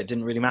physical bit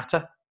didn't really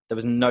matter. There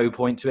was no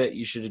point to it.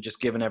 You should have just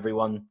given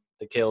everyone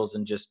the kills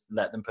and just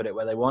let them put it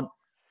where they want.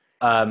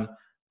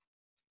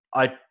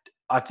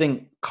 I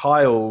think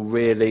Kyle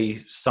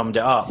really summed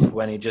it up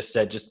when he just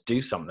said, just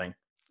do something.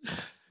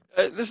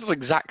 This is not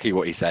exactly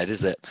what he said,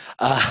 is it?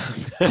 I'm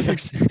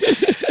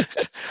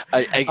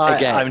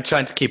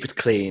trying to keep it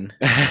clean.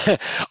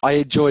 I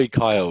enjoy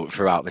Kyle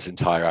throughout this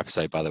entire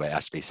episode, by the way,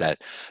 has to be said.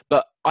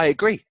 But I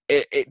agree.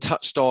 It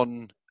touched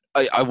on...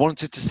 I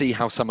wanted to see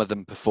how some of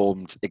them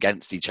performed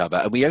against each other.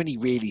 And we only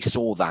really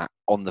saw that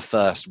on the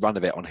first run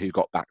of it on who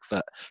got back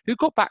first. Who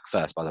got back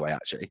first, by the way,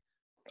 actually?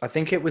 I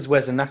think it was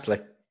Wes and Natalie.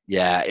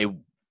 Yeah,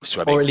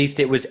 or at least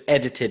it was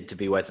edited to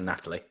be Wes and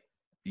Natalie.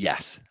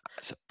 Yes,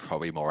 that's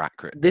probably more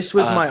accurate. This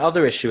was my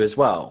other issue as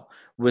well,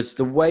 was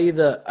the way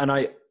that, and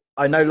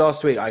I know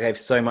last week I gave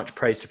so much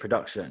praise to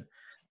production.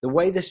 The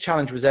way this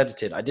challenge was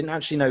edited, I didn't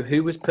actually know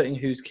who was putting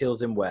whose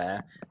kills in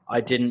where.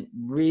 I didn't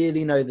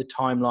really know the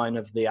timeline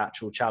of the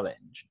actual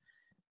challenge.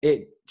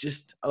 It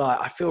just,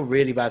 I feel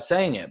really bad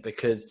saying it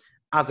because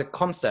as a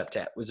concept,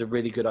 it was a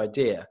really good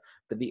idea.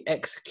 But the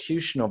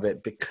execution of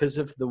it, because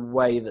of the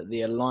way that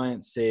the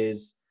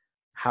alliances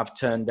have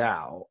turned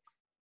out,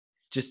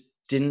 just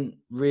didn't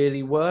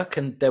really work.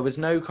 And there was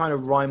no kind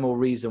of rhyme or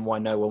reason why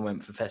no one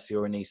went for Fessy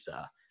or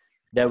Anissa.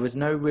 There was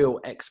no real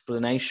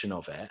explanation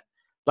of it.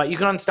 Like, you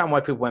can understand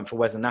why people went for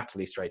Wes and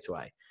Natalie straight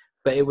away.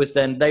 But it was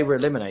then they were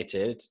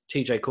eliminated.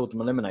 TJ called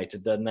them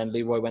eliminated. And then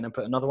Leroy went and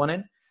put another one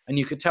in. And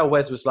you could tell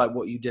Wes was like,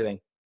 what are you doing?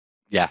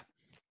 Yeah.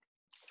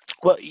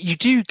 Well, you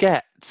do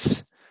get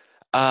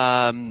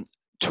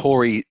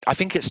Tori. I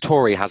think it's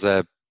Tori has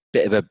a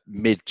bit of a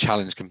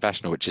mid-challenge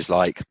confessional, which is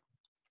like,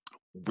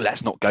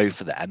 let's not go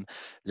for them.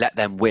 Let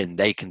them win.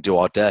 They can do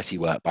our dirty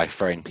work by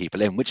throwing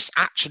people in, which is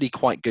actually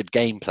quite good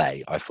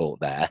gameplay, I thought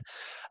there.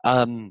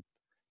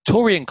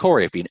 Tori and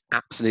Corey have been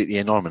absolutely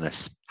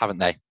anonymous, haven't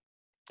they?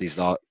 These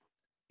lot.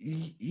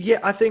 Yeah,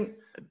 I think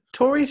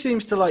Tori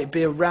seems to like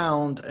be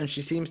around and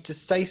she seems to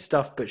say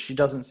stuff, but she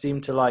doesn't seem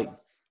to like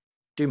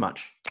do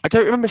much. I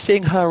don't remember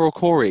seeing her or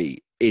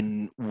Corey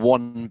in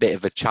one bit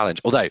of a challenge.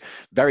 Although,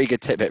 very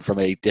good tidbit from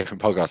a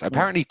different podcast.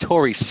 Apparently,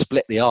 Tori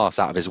split the arse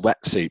out of his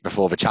wetsuit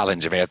before the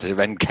challenge and we had to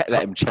then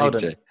let him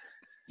change it.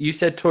 You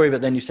said Tori,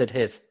 but then you said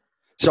his.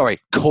 Sorry,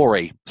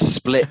 Corey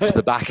split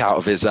the back out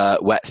of his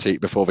wetsuit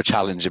before the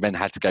challenge and then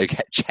had to go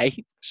get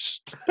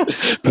changed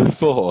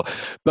before.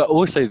 But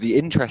also the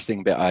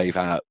interesting bit I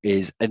found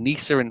is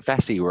Anissa and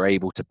Fessy were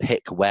able to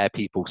pick where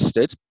people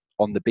stood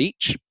on the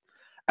beach.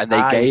 And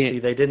they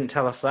didn't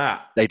tell us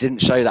that. They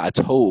didn't show that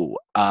at all.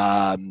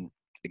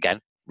 Again,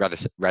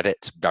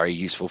 Reddit very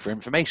useful for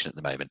information at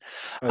the moment.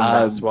 And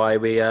that's why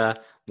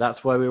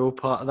we're all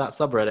part of that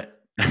subreddit.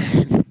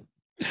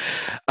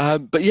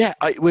 But yeah,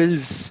 it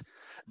was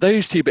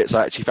those two bits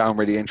I actually found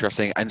really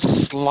interesting and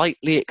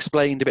slightly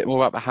explained a bit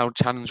more about how the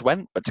challenge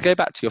went. But to go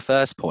back to your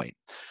first point,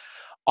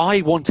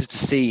 I wanted to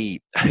see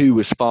who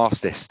was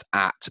fastest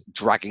at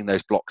dragging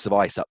those blocks of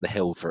ice up the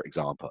hill, for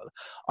example.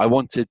 I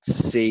wanted to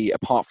see,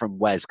 apart from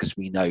Wes, because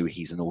we know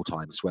he's an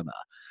all-time swimmer,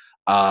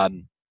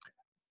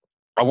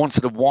 I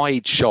wanted a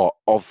wide shot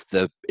of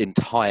the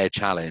entire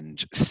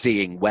challenge,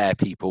 seeing where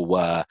people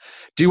were,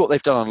 do what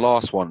they've done on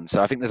last one.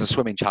 So I think there's a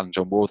swimming challenge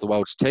on War of the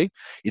Worlds too.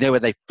 You know, where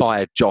they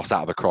fired Joss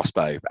out of a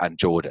crossbow and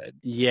Jordan?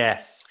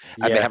 Yes.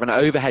 And they have an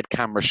overhead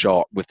camera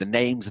shot with the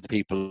names of the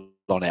people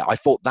on it. I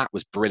thought that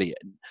was brilliant.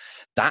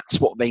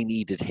 That's what they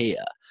needed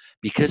here.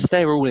 Because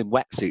they're all in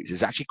wetsuits,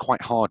 it's actually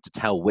quite hard to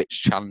tell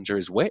which challenger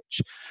is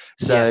which.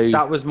 So yes,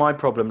 that was my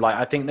problem. Like,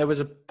 I think there was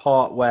a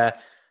part where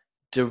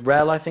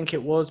Darrell, I think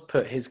it was,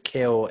 put his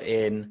kill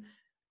in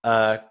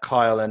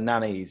Kyle and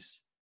Nanny's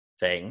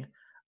thing,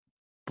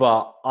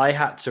 but I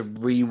had to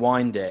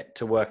rewind it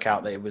to work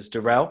out that it was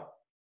Darrell.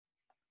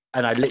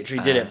 And I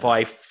literally did it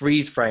by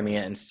freeze framing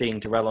it and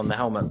seeing Darrell on the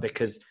helmet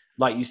because,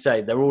 like you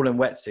say, they're all in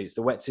wetsuits.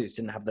 The wetsuits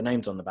didn't have the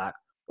names on the back,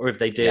 or if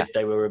they did,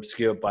 they were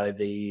obscured by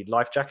the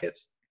life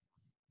jackets.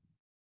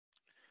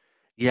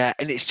 Yeah,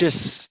 and it's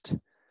just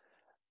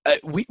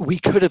we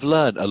could have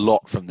learned a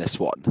lot from this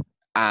one.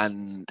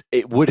 And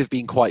it would have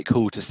been quite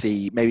cool to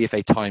see, maybe if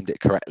they timed it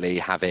correctly,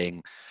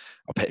 having,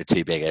 I'll pick the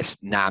two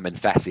biggest, Nam and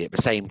Fessy at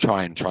the same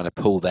time trying to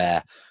pull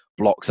their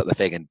blocks at the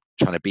thing and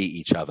trying to beat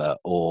each other,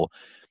 or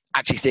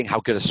actually seeing how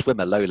good a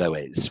swimmer Lolo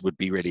is would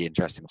be really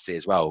interesting to see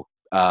as well.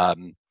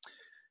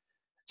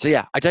 So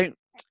yeah,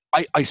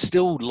 I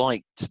still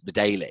liked the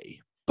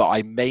daily, but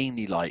I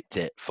mainly liked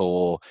it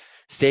for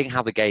seeing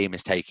how the game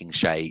is taking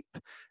shape,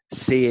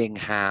 seeing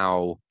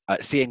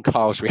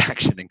Carl's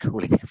reaction and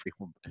calling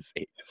everyone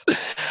pussies.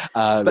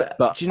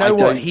 But do you know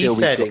what? He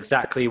said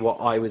exactly what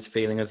I was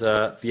feeling as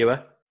a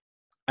viewer.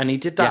 And he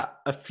did that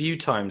a few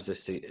times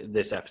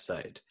this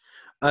episode.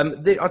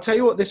 I'll tell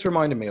you what this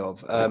reminded me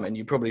of. And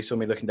you probably saw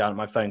me looking down at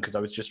my phone because I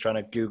was just trying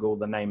to Google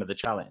the name of the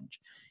challenge.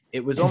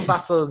 It was on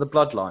Battle of the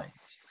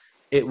Bloodlines.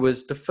 It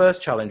was the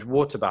first challenge,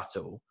 Water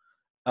Battle,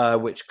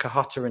 which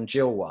Kahata and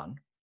Jill won,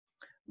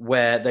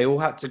 where they all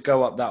had to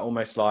go up that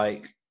almost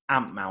like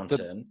Ant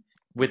Mountain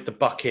with the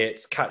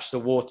buckets, catch the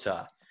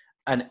water,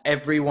 and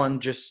everyone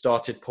just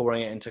started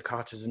pouring it into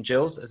Carter's and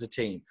Jill's as a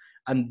team.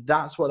 And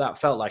that's what that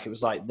felt like. It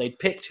was like they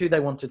picked who they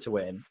wanted to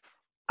win,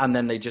 and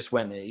then they just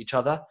went at each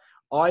other.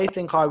 I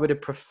think I would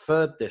have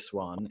preferred this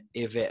one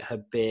if it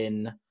had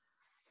been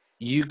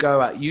you go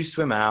out, you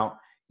swim out,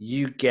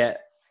 you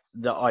get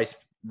the ice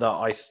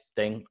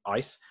thing,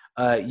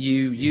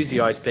 you use the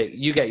ice pick,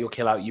 you get your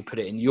kill out, you put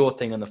it in your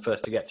thing, and the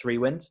first to get 3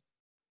 wins.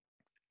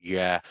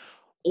 Yeah.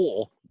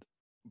 Or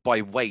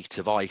by weight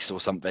of ice or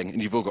something,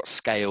 and you've all got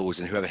scales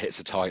and whoever hits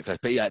the target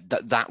first. But yeah,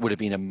 that would have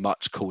been a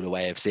much cooler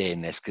way of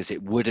seeing this because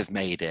it would have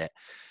made it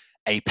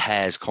a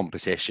pairs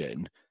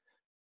competition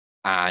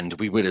and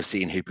we would have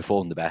seen who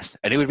performed the best.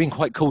 And it would have been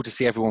quite cool to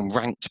see everyone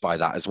ranked by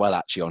that as well,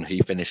 actually, on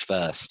who finished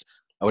first.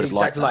 I would have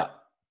liked that.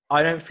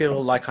 I don't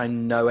feel like I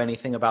know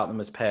anything about them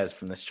as pairs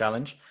from this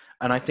challenge.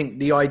 And I think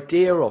the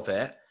idea of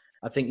it,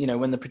 I think, you know,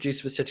 when the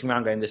producer was sitting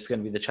around going, this is going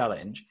to be the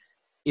challenge,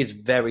 is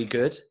very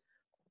good.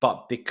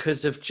 But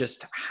because of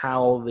just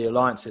how the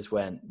alliances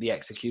went, the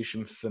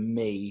execution for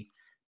me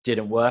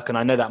didn't work. And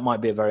I know that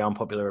might be a very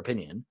unpopular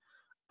opinion,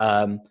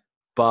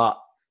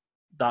 but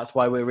that's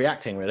why we're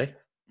reacting, really.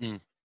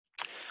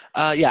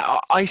 Yeah,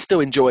 I still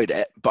enjoyed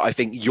it, but I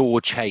think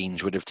your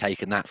change would have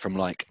taken that from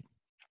like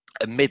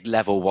a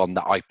mid-level one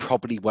that I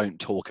probably won't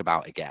talk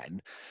about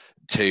again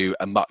to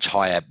a much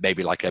higher,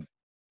 maybe like a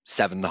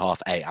 7.5,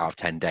 8 out of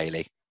 10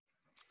 daily.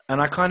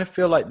 And I kind of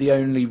feel like the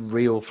only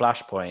real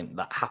flashpoint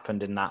that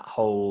happened in that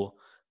whole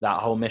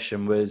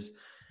mission was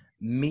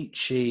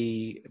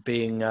Michi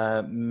being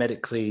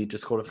medically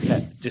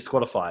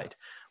disqualified.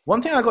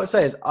 One thing I got to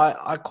say is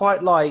I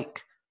quite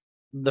like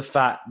the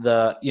fact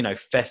that, you know,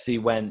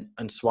 Fessy went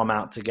and swam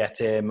out to get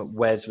him.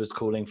 Wes was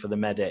calling for the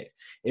medic.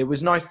 It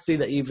was nice to see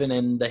that even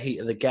in the heat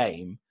of the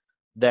game,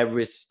 there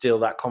is still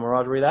that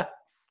camaraderie there.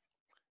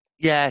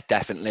 Yeah,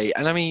 definitely.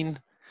 And I mean,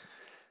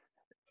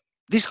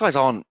 these guys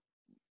aren't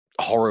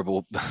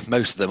horrible.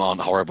 Most of them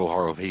aren't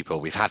horrible people.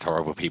 We've had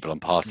horrible people on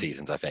past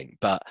seasons, I think.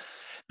 But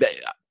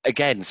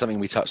again, something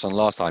we touched on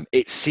last time,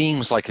 it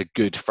seems like a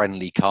good,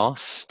 friendly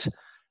cast.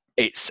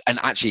 And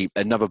actually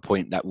another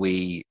point that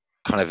we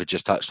kind of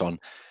just touched on,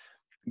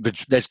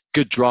 but there's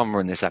good drama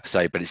in this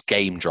episode, but it's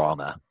game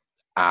drama.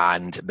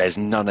 And there's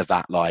none of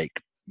that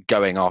like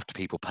going after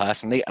people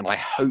personally. And I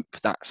hope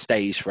that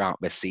stays throughout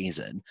this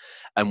season.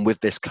 And with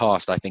this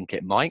cast, I think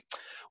it might.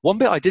 One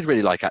bit I did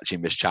really like actually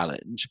in this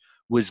challenge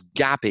was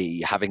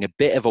Gabby having a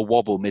bit of a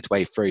wobble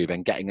midway through,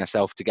 then getting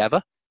herself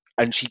together.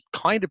 And she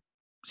kind of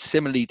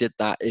similarly did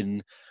that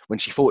when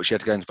she thought she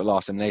had to go into the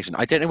last elimination.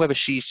 I don't know whether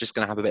she's just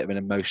going to have a bit of an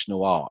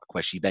emotional arc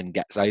where she then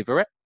gets over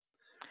it.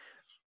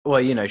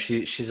 Well, you know,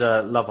 she's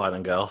a Love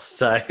Island girl,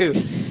 so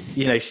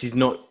you know she's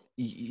not.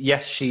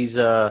 Yes, she's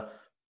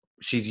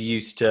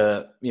used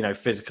to, you know,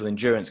 physical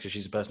endurance because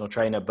she's a personal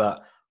trainer,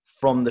 but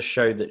from the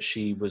show that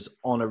she was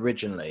on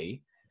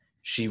originally,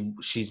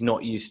 she's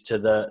not used to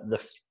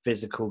the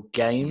physical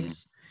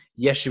games.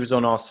 Yes, she was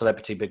on our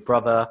Celebrity Big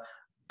Brother,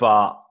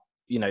 but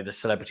you know, the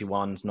celebrity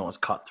one's not as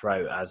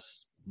cutthroat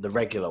as the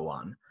regular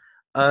one.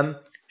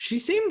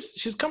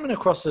 She's coming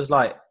across as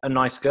like a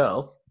nice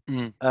girl.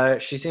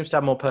 She seems to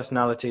have more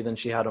personality than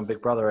she had on Big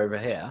Brother over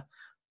here.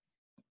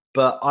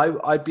 But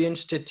I'd be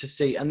interested to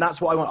see, and that's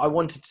what I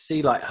wanted to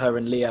see, like her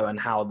and Leo and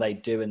how they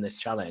do in this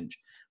challenge.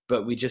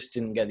 But we just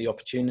didn't get the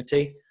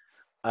opportunity.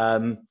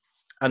 And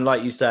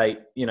like you say,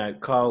 you know,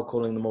 Kyle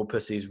calling them all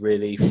pussies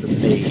really, for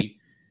me,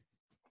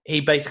 he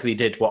basically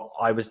did what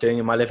I was doing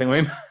in my living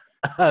room.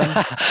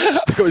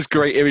 I've got this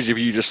great image of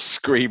you just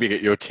screaming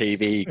at your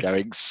TV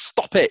going,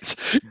 stop it,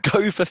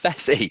 go for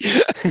Fessy.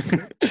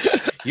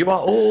 You are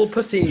all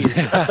pussies.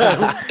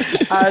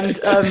 And,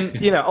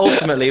 you know,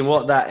 ultimately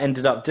what that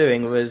ended up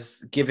doing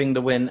was giving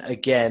the win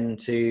again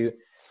to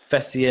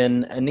Fessy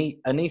and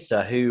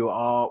Anissa, who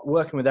are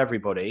working with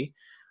everybody.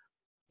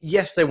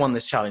 Yes, they won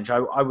this challenge.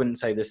 I wouldn't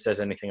say this says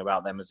anything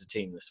about them as a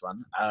team, this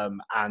one.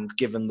 And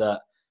given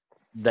that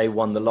they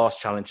won the last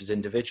challenge as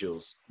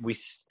individuals, we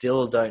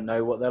still don't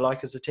know what they're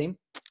like as a team.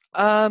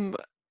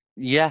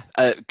 Yeah,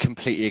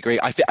 completely agree.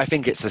 I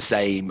think it's the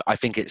same. I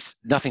think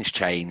nothing's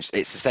changed.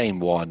 It's the same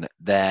one.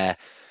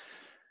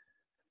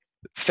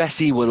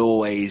 Fessy will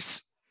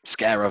always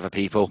scare other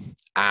people,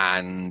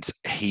 and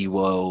he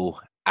will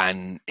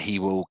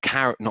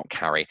not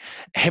carry.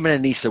 Him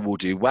and Anissa will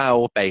do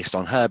well based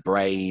on her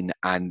brain,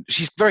 and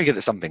she's very good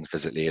at some things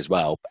physically as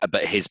well,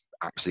 but his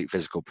absolute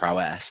physical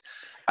prowess.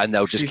 And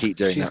they'll just keep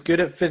doing that. She's good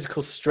at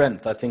physical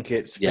strength. I think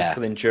it's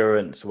physical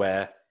endurance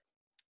where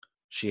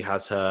she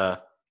has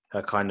her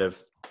kind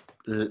of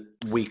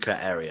weaker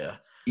area.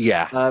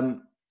 Yeah.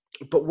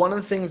 But one of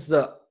the things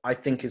that I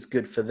think is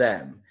good for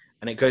them,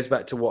 and it goes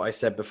back to what I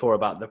said before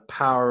about the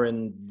power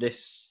in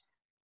this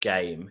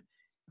game,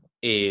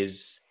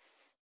 is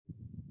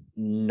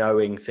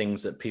knowing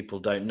things that people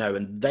don't know.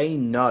 And they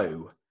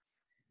know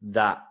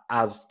that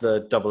as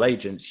the double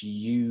agents,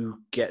 you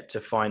get to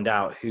find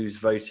out who's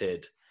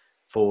voted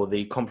for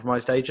the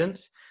compromised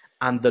agents.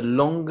 And the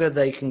longer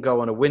they can go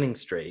on a winning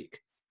streak,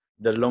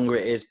 the longer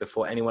it is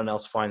before anyone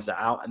else finds that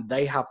out. And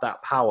they have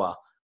that power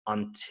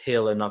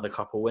until another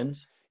couple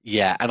wins.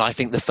 Yeah, and I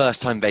think the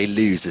first time they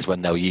lose is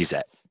when they'll use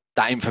it.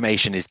 That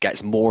information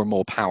gets more and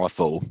more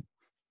powerful.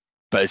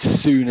 But as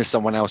soon as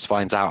someone else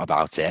finds out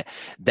about it,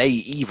 they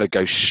either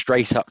go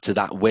straight up to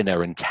that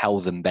winner and tell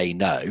them they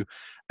know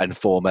and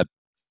form a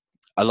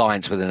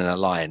alliance within an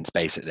alliance,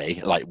 basically.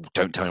 Like,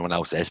 don't tell anyone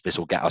else this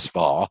will get us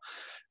far.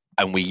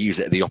 And we use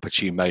it at the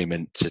opportune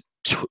moment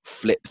to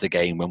flip the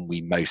game when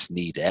we most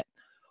need it.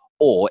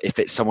 Or if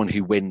it's someone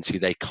who wins who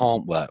they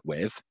can't work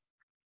with,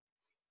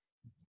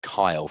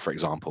 Kyle, for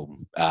example,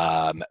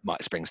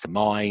 springs to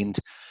mind.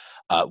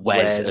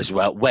 Wes as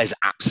well. Wes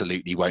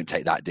absolutely won't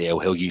take that deal.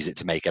 He'll use it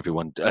to make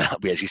everyone.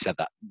 We actually said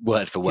that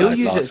word for word. He'll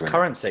use it as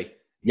currency.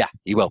 Yeah,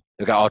 he will.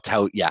 I'll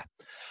tell. Yeah,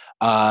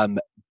 that'll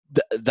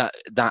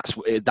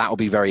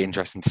be very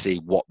interesting to see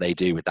what they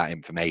do with that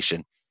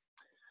information.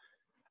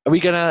 Are we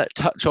going to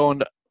touch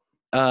on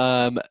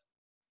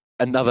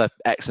another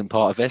excellent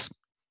part of this?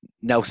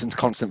 Nelson's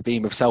constant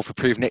theme of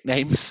self-approved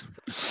nicknames.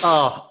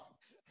 Oh,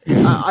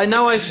 I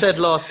know I said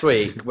last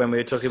week when we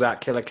were talking about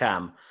Killer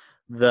Cam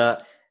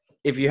that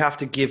if you have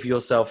to give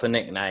yourself a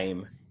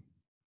nickname,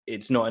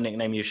 it's not a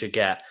nickname you should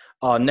get.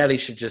 Oh, Nelly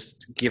should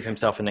just give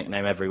himself a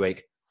nickname every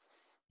week.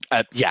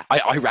 Yeah,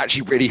 I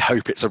actually really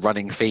hope it's a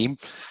running theme.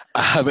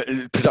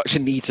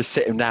 Production need to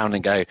sit him down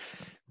and go,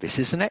 this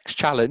is the next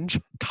challenge.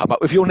 Come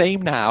up with your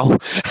name now.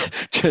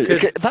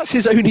 That's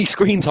his only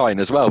screen time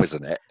as well,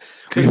 isn't it?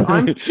 Because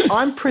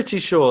I'm pretty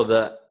sure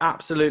that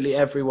absolutely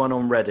everyone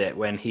on Reddit,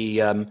 when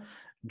he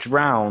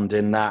drowned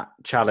in that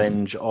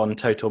challenge on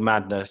Total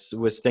Madness,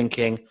 was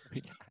thinking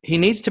he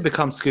needs to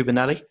become Scuba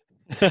Nelly.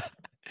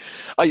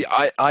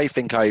 I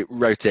think I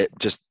wrote it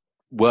just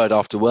word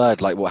after word,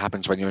 like what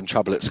happens when you're in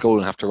trouble at school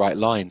and have to write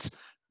lines.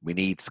 We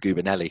need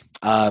Scuba Nelly.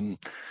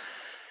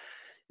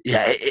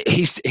 Yeah,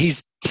 he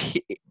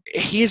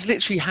has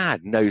literally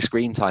had no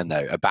screen time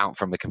though.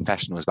 From the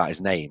confessionals about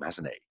his name,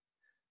 hasn't he?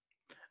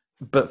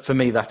 But for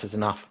me, that is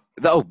enough.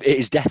 Oh, it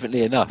is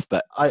definitely enough.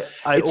 But I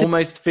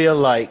almost feel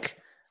like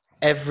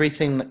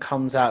everything that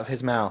comes out of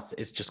his mouth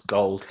is just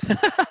gold.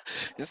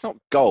 It's not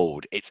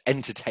gold. It's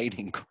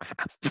entertaining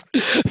crap.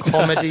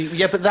 Comedy.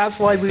 Yeah, but that's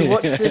why we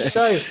watch this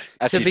show,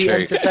 to be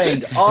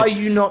entertained. Are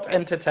you not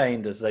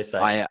entertained, as they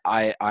say?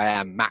 I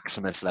am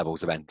Maximus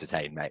levels of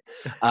entertained, mate.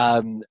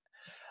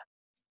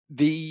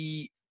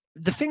 The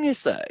thing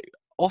is, though,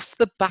 off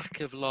the back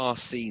of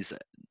last season,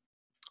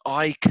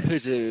 I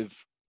could have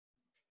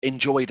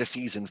enjoyed a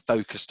season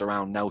focused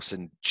around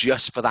Nelson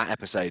just for that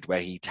episode where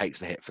he takes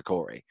the hit for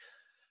Corey.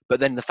 But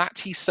then the fact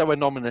he's so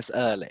anonymous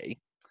early,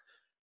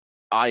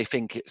 I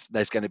think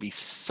there's going to be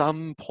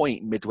some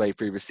point midway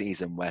through the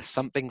season where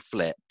something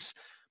flips.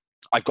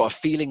 I've got a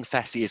feeling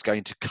Fessy is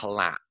going to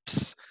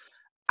collapse,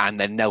 and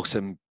then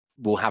Nelson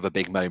will have a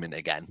big moment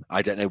again.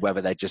 I don't know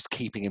whether they're just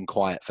keeping him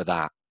quiet for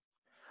that.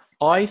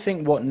 I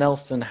think what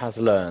Nelson has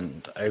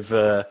learned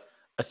over,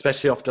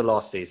 especially after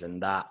last season,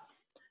 that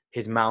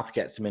his mouth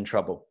gets him in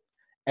trouble.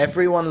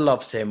 Everyone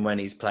loves him when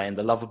he's playing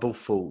the lovable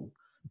fool,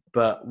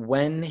 but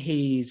when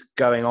he's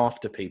going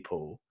after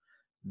people,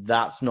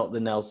 that's not the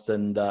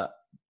Nelson that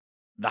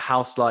the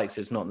house likes.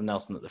 It's not the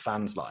Nelson that the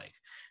fans like.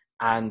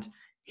 And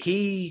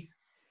he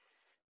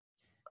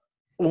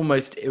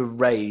almost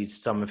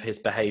erased some of his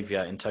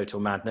behavior in Total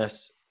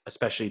Madness,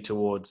 especially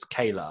towards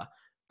Kayla,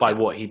 by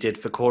what he did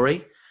for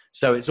Corey.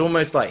 So it's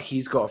almost like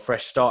he's got a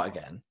fresh start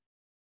again.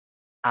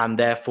 And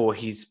therefore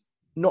he's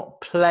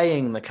not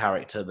playing the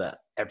character that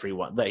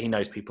he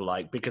knows people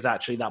like, because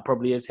actually that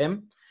probably is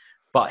him.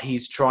 But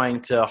he's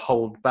trying to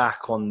hold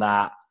back on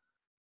that.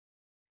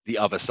 The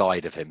other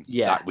side of him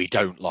that we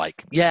don't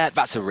like. Yeah,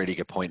 that's a really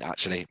good point,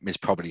 actually. Is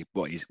probably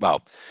what he's... Well,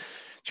 do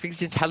you think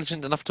he's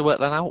intelligent enough to work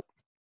that out?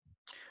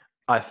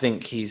 I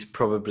think he's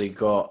probably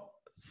got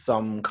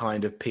some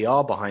kind of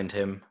PR behind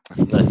him.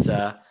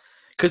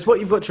 Because what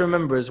you've got to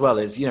remember as well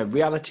is,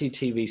 reality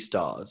TV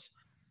stars,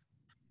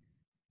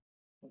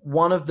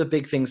 one of the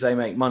big things they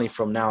make money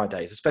from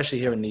nowadays, especially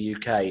here in the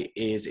UK,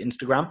 is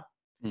Instagram.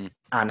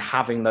 And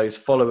having those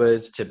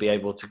followers to be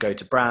able to go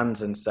to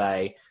brands and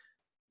say,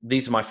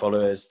 these are my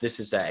followers, this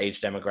is their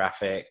age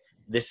demographic,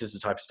 this is the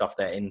type of stuff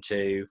they're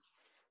into,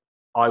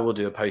 I will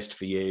do a post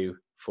for you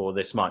for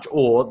this much.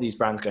 Or these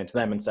brands going to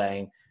them and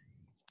saying,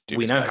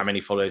 we know how many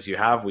followers you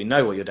have, we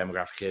know what your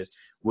demographic is,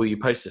 will you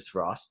post this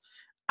for us?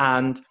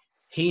 And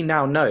he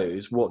now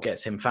knows what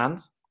gets him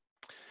fans.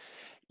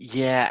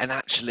 Yeah, and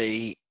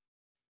actually,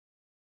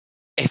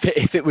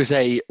 if it was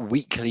a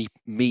weekly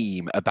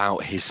meme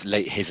about his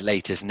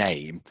latest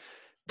name,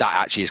 that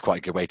actually is quite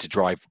a good way to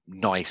drive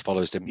nice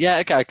followers to him. Yeah,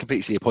 okay, I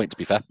completely see your point, to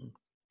be fair.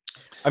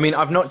 I mean,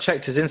 I've not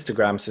checked his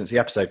Instagram since the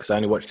episode because I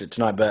only watched it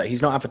tonight, but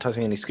he's not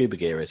advertising any scuba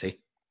gear, is he?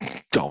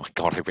 Oh, my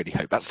God, I really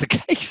hope that's the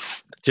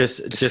case.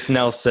 Just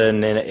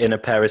Nelson in a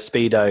pair of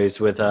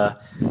Speedos with a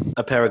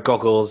pair of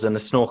goggles and a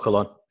snorkel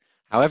on.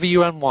 However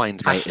you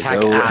unwind, mate.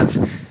 Ad.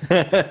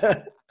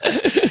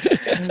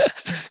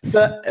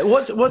 But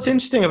what's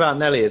interesting about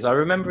Nelly is I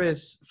remember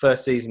his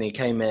first season, he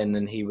came in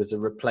and he was a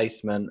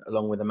replacement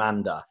along with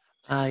Amanda.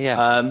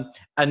 Yeah.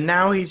 And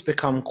now he's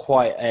become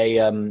quite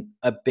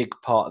a big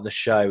part of the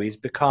show. He's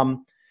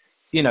become,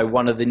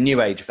 one of the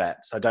new age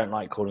vets. I don't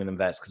like calling them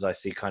vets because I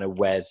see kind of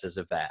Wes as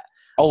a vet.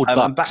 Old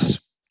Bucks.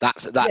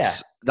 That's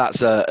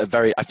a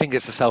very, I think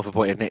it's a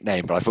self-appointed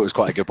nickname, but I thought it was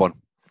quite a good one.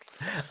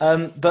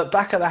 But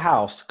back at the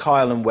house,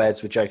 Kyle and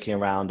Wes were joking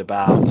around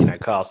about,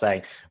 Kyle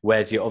saying,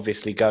 Wes, you're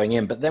obviously going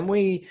in. But then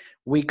we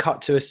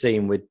cut to a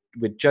scene with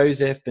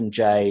Joseph and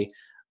Jay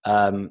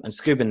and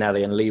Scuba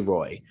Nelly and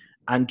Leroy.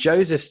 And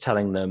Joseph's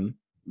telling them,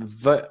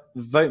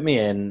 vote me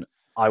in.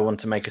 I want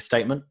to make a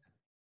statement.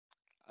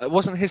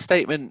 Wasn't his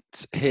statement,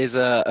 here's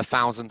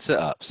 1,000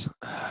 sit-ups?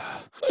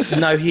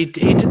 No, he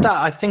did that,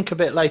 I think, a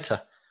bit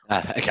later.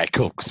 Okay,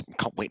 cool.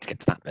 Can't wait to get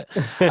to that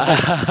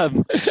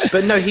bit.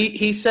 But no,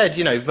 he said,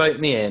 vote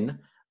me in.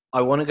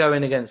 I want to go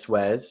in against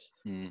Wes.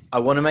 I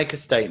want to make a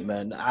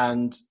statement.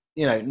 And,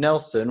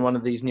 Nelson, one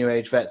of these new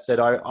age vets, said,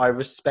 I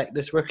respect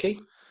this rookie.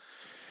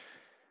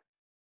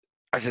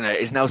 I don't know.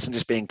 Is Nelson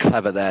just being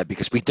clever there?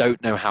 Because we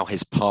don't know how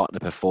his partner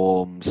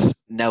performs.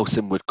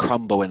 Nelson would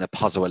crumble in a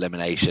puzzle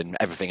elimination.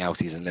 Everything else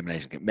he's an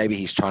elimination. Maybe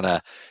he's trying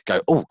to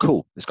go, oh,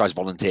 cool. This guy's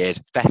volunteered.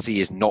 Fessy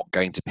is not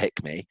going to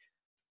pick me.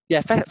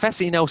 Yeah,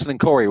 Fessy, Nelson and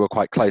Corey were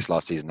quite close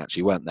last season,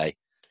 actually, weren't they?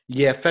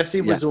 Yeah,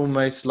 Fessy was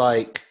almost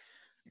like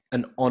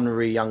an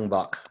honorary young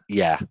buck.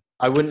 Yeah.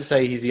 I wouldn't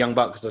say he's a young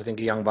buck because I think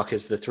a young buck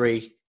is the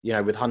 3.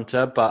 with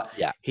Hunter, but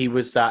he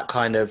was that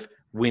kind of,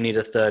 we need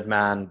a third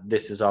man,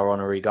 this is our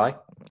honorary guy.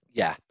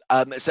 Yeah.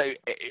 So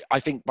I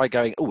think by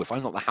going, if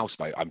I'm not the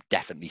houseboat, I'm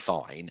definitely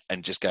fine,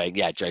 and just going,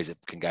 Joseph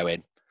can go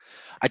in.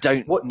 I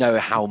don't know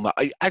how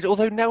much.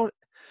 Although now,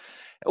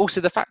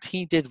 also the fact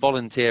he did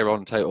volunteer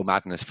on Total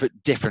Madness for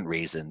different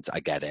reasons, I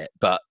get it.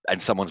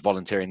 And someone's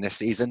volunteering this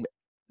season,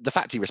 the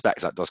fact he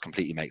respects that does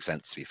completely make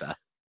sense, to be fair.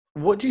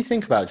 What do you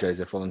think about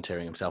Joseph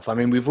volunteering himself? I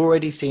mean, we've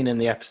already seen in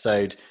the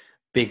episode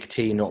Big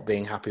T not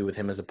being happy with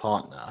him as a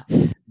partner.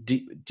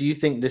 Do you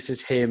think this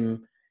is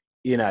him,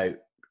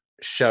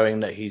 showing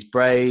that he's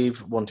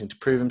brave, wanting to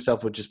prove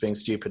himself, or just being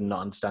stupid and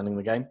not understanding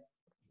the game?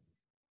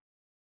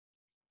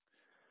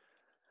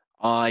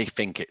 I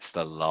think it's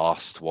the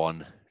last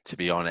one, to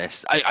be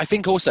honest. I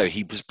think also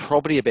he was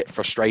probably a bit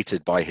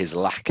frustrated by his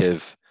lack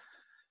of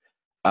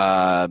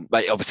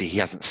obviously he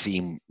hasn't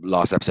seen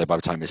last episode by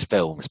the time his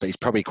films, but he's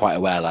probably quite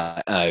aware,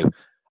 like, I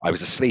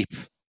was asleep,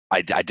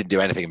 I didn't do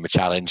anything in the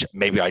challenge,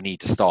 maybe I need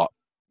to start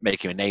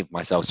making a name for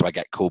myself so I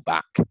get called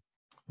back.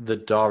 The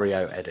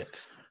Dario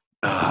edit.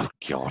 Oh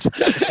God.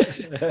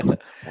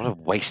 What a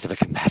waste of a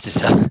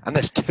competitor. And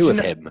there's two of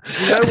him.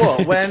 Do you know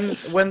what?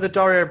 When the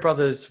Dario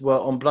brothers were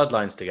on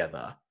Bloodlines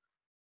together,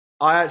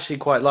 I actually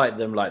quite liked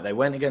them. Like, they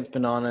went against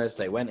Bananas,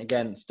 they went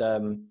against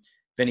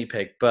Vinny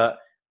Pig, but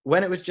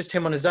when it was just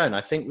him on his own,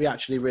 I think we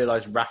actually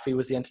realised Raffi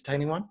was the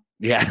entertaining one.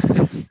 Yeah.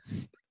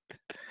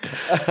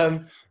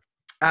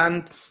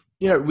 And,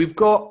 we've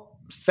got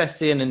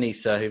Fessy and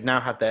Anissa, who've now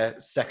had their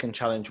second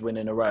challenge win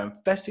in a row. And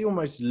Fessy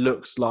almost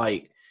looks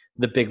like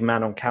the big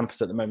man on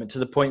campus at the moment, to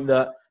the point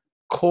that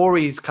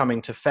Corey's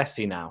coming to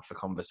Fessy now for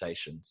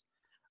conversations.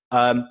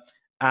 And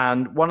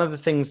one of the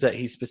things that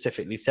he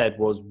specifically said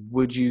was,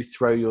 would you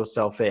throw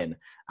yourself in?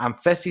 And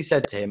Fessy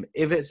said to him,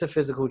 if it's a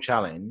physical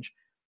challenge,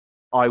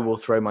 I will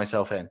throw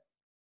myself in.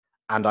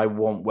 And I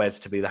want Wes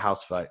to be the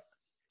house vote.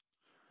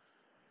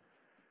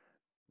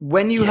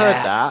 When you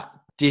heard that,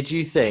 did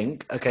you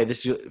think, okay,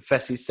 this is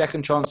Fessy's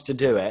second chance to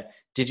do it?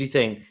 Did you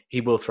think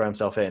he will throw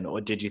himself in? Or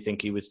did you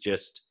think he was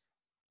just,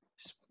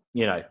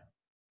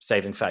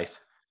 saving face?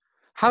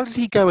 How did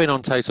he go in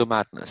on Total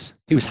Madness?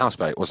 He was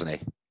houseboat, wasn't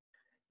he?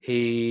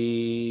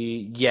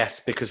 Yes,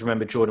 because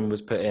remember, Jordan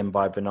was put in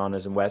by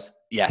Bananas and Wes.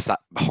 Yes,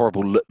 that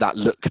horrible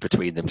look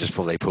between them just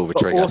before they pull the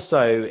trigger.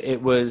 Also, it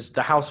was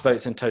the house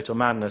votes in Total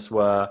Madness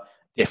were,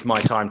 it's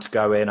my time to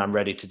go in, I'm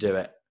ready to do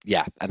it.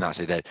 Yeah, and that's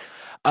what he did.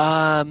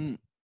 I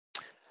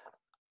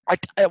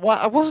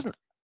wasn't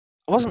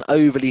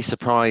overly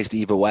surprised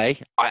either way.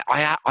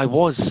 I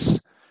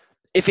was.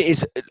 If it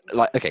is,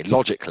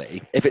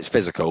 logically, if it's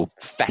physical,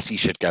 Fessy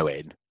should go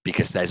in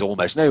because there's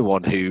almost no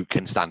one who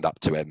can stand up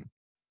to him,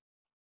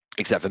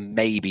 except for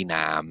maybe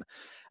Nam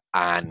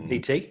and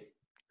PT.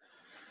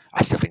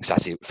 I still think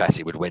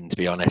Fessy would win, to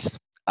be honest.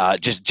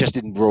 Just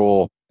in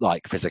raw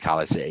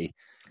physicality.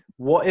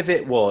 What if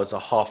it was a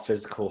half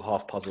physical,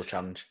 half puzzle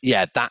challenge?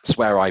 Yeah, that's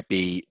where I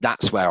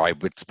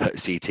would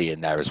put CT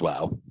in there as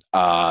well.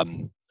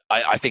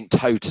 I think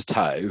toe to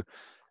toe,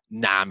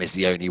 Nam is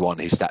the only one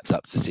who steps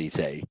up to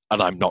CT, and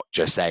I'm not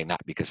just saying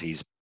that because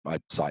I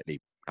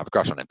slightly have a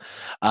crush on him.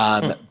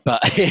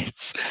 But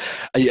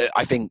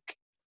I think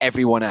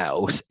everyone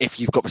else, if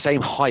you've got the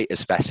same height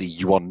as Fessy,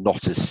 you are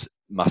not as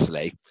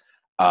muscly.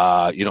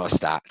 You're not as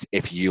stacked.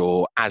 If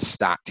you're as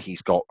stacked,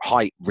 he's got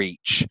height,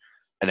 reach,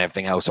 and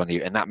everything else on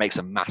you, and that makes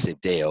a massive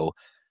deal.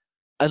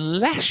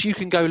 Unless you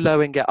can go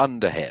low and get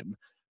under him,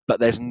 but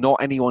there's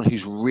not anyone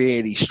who's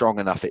really strong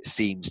enough, it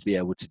seems, to be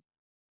able to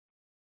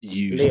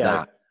use Leo.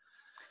 that.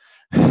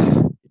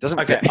 It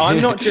doesn't fit.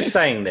 I'm not just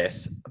saying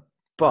this,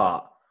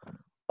 but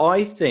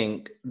I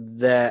think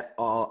there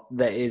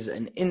is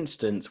an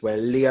instance where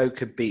Leo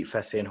could beat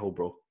Fessy and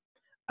Hallbrawl.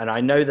 And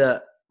I know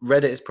that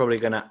Reddit is probably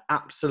going to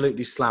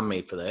absolutely slam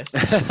me for this,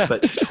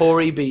 but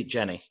Tori beat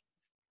Jenny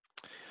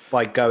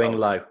by going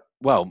low.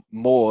 Well,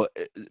 more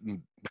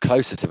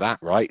closer to that,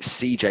 right?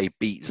 CJ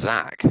beat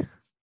Zach.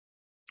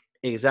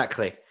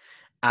 Exactly.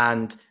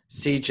 And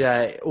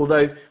CJ,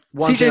 although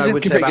one CJ's thing I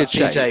would say about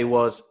CJ shape.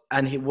 was,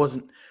 and he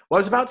wasn't, well, I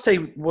was about to say,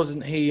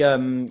 wasn't he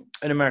an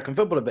American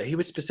footballer, but he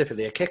was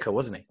specifically a kicker,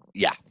 wasn't he?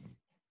 Yeah.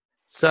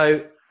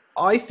 So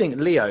I think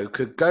Leo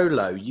could go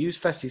low, use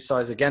Fessy's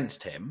size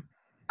against him,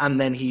 and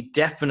then he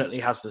definitely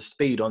has the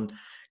speed on,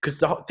 because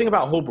the thing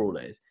about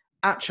Hallbrawl is,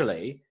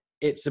 actually,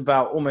 it's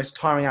about almost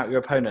tiring out your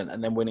opponent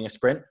and then winning a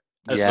sprint,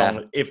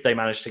 if they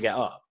manage to get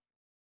up.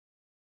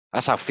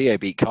 That's how Theo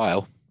beat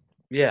Kyle.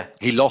 Yeah.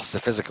 He lost the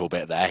physical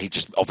bit there.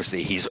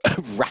 He's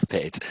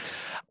rapid.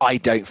 I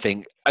don't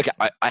think,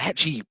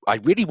 I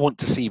really want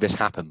to see this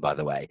happen, by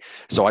the way.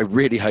 So I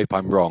really hope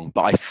I'm wrong,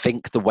 but I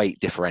think the weight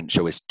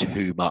differential is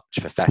too much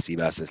for Fessy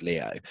versus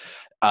Leo.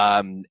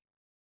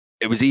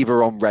 It was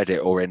either on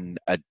Reddit or in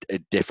a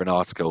different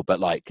article, but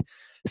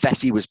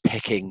Fessy was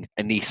picking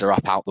Anissa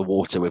up out the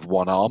water with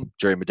one arm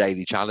during the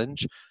daily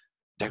challenge.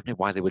 Don't know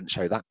why they wouldn't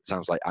show that.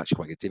 Sounds like actually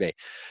quite good TV.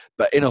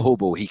 But in a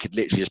Hallbrawl, he could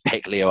literally just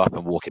pick Leo up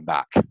and walk him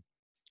back.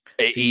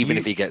 Even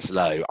if he gets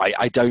low.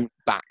 I don't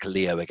back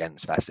Leo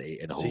against Fessy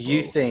in a Hallbrawl. So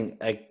you think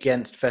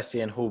against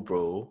Fessy and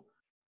Hallbrawl,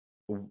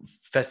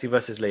 Fessy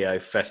versus Leo,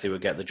 Fessy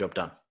would get the job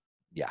done.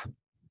 Yeah.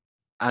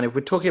 And if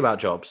we're talking about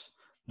jobs,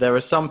 there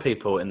are some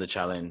people in the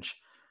challenge,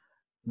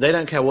 they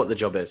don't care what the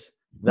job is.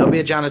 There'll be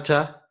a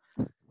janitor,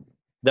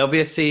 there'll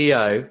be a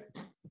CEO.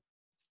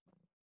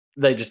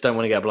 They just don't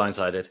want to get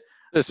blindsided.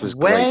 This was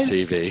great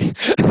TV.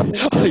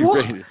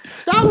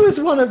 That was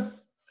one of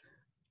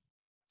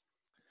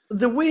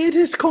the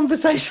weirdest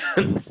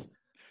conversations.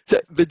 So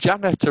the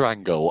janitor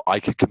angle, I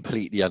could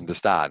completely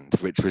understand,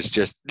 which was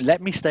just, let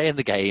me stay in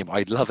the game.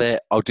 I'd love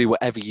it. I'll do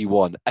whatever you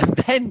want. And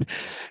then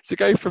to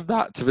go from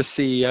that to the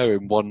CEO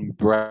in one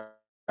breath,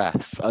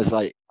 I was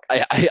like,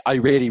 I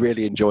really,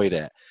 really enjoyed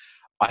it.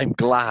 I'm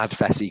glad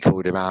Fessy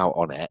called him out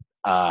on it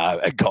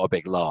and got a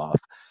big laugh.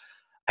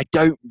 I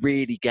don't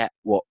really get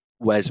what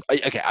Wes...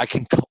 Okay, I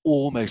can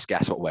almost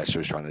guess what Wes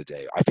was trying to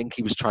do. I think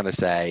he was trying to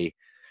say...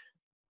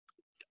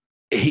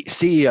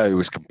 CEO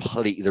was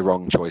completely the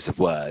wrong choice of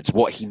words.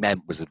 What he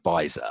meant was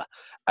advisor,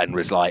 and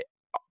was like,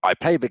 I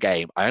play the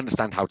game. I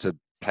understand how to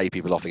play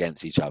people off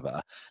against each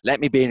other. Let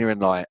me be in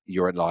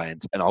your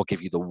alliance, and I'll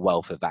give you the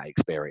wealth of that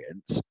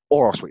experience,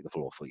 or I'll sweep the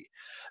floor for you.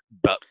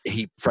 But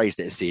he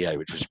phrased it as CEO,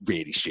 which was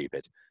really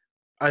stupid.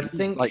 I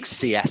think like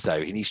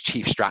CSO, he needs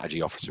Chief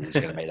Strategy Officer who's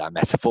going to make that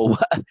metaphor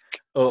work.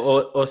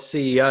 Or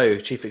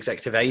CEO, Chief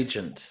Executive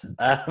Agent.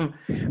 But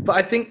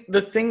I think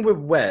the thing with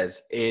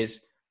Wes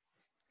is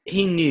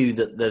he knew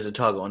that there's a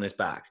target on his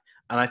back.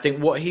 And I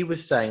think what he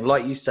was saying,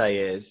 like you say,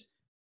 is,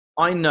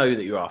 I know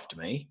that you're after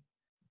me,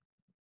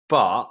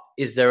 but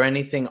is there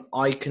anything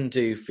I can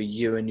do for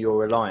you and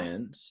your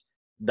alliance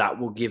that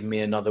will give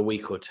me another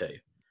week or two?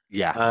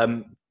 Yeah.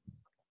 And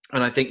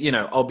I think,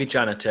 I'll be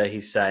janitor,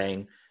 he's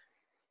saying,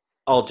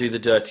 I'll do the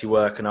dirty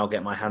work and I'll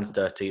get my hands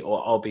dirty,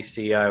 or I'll be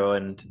CEO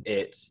and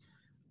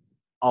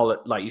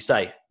like you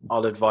say,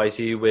 I'll advise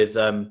you with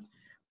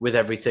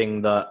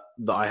everything that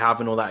I have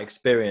and all that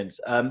experience.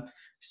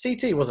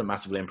 CT wasn't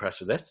massively impressed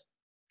with this.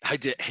 I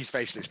did. His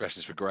facial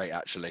expressions were great,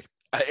 actually.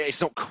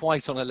 It's not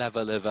quite on a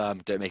level of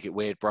don't make it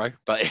weird, bro.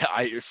 But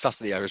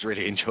subtly, I was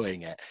really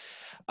enjoying it.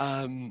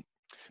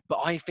 But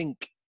I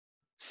think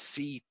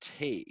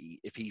CT,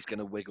 if he's going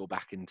to wiggle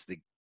back into the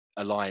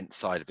alliance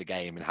side of the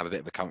game and have a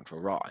bit of a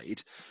comfortable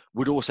ride,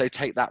 would also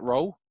take that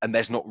role. And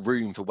there's not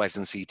room for Wes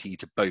and CT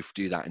to both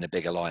do that in a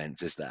big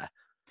alliance, is there?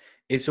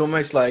 It's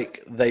almost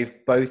like they've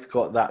both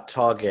got that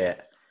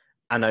target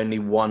and only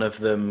one of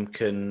them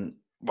can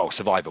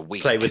survive a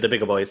week. Play with the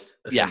bigger boys,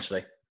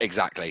 essentially. Yeah,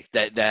 exactly.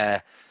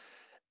 They're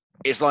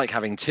it's like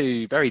having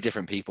two very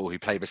different people who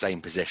play the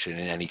same position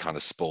in any kind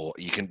of sport.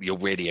 You'll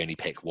really only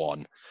pick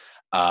one.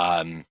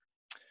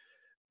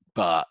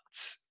 But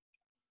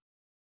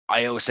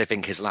I also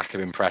think his lack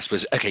of impress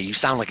was, okay, you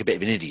sound like a bit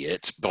of an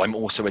idiot, but I'm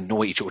also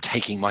annoyed you're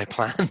taking my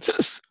plan.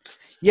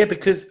 Yeah,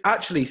 because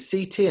actually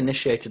CT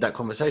initiated that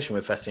conversation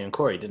with Fessy and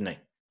Corey, didn't he?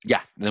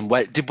 Yeah. And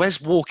then did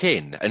Wes walk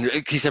in? And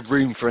he said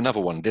room for another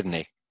one, didn't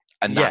he?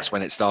 And that's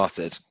when it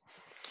started.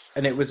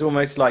 And it was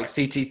almost like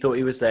CT thought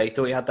he was there. He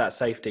thought he had that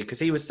safety because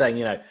he was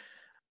saying,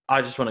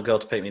 I just want a girl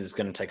to pick me that's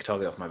going to take a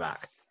target off my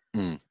back.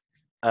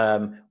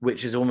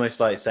 Which is almost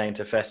like saying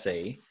to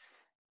Fessy,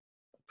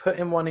 put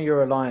in one of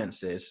your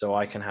alliances so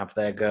I can have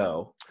their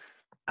girl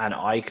and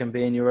I can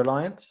be in your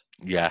alliance.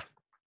 Yeah.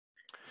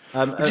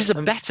 Which is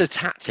a better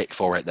tactic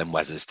for it than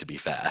Wes's, to be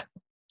fair.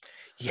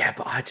 Yeah,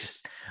 but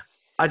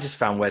I just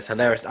found Wes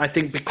hilarious. I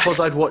think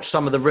because I'd watched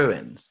some of the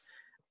ruins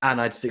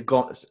and I'd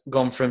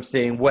gone from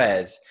seeing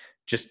Wes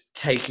just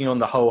taking on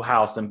the whole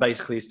house and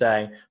basically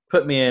saying,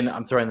 put me in,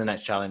 I'm throwing the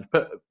next challenge.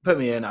 Put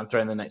me in, I'm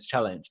throwing the next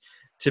challenge.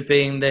 To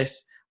being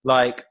this,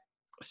 like,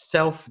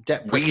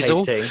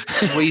 self-deprecating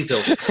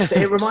weasel.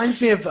 It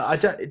reminds me of,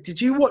 did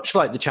you watch,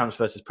 like, the Champs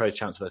versus Pros,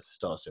 Champs versus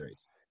Stars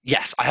series?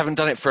 Yes, I haven't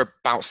done it for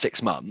about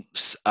 6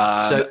 months.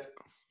 So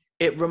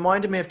it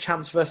reminded me of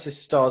Champs versus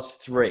Stars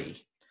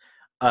 3.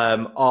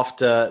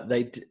 After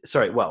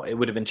it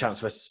would have been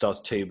Champs versus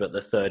Stars 2, but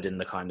the third in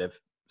the kind of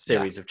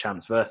series of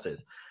Champs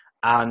versus.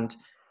 And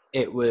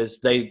it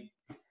was they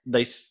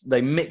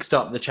mixed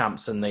up the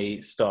Champs and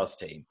the Stars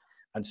team,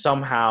 and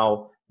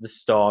somehow the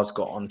Stars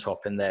got on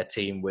top in their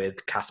team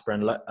with Casper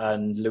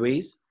and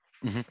Louise.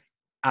 Mm-hmm.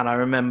 And I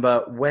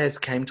remember Wes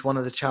came to one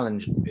of the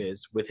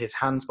challenges with his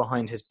hands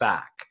behind his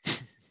back,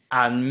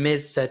 and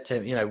Miz said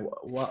to him,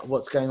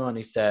 what's going on?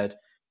 He said,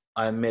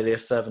 I'm merely a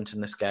servant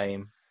in this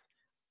game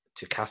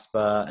to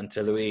Casper and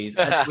to Louise.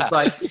 And it was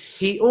like,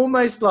 he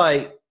almost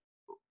like,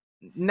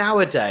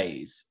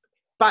 nowadays,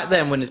 back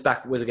then when his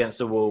back was against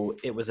the wall,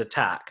 it was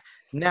attack.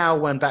 Now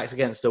when back's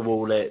against the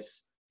wall,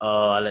 it's,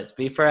 let's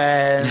be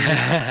friends.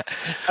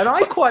 And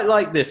I quite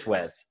like this,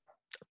 Wes.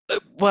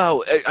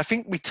 Well, I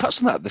think we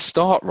touched on that at the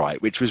start, right?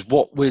 Which was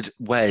what would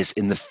Wes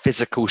in the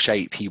physical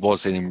shape he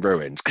was in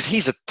Ruins, because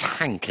he's a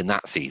tank in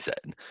that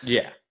season.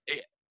 Yeah,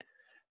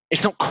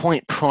 it's not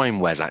quite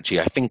prime Wes actually.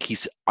 I think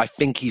he's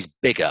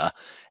bigger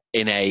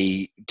in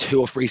a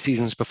 2 or 3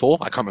 seasons before.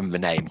 I can't remember the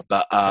name,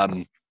 but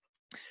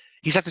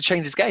he's had to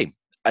change his game,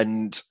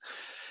 and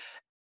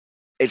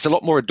it's a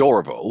lot more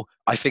adorable.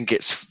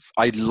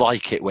 I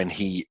like it when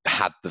he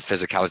had the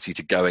physicality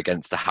to go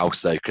against the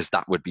house, though, because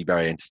that would be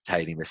very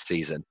entertaining this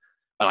season.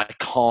 and I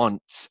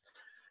can't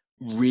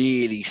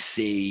really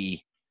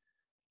see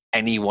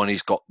anyone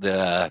who's got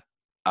the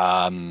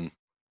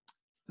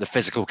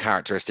physical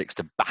characteristics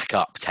to back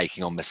up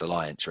taking on Miss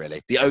Alliance.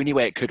 Really, the only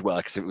way it could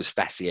work is if it was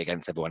Fessy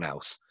against everyone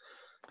else.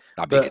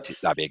 That'd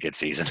be a good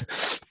season.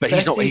 But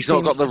he's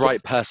not got the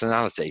right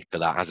personality for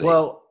that, has he?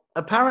 Well,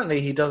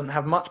 apparently he doesn't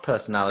have much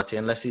personality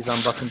unless he's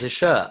unbuttoned his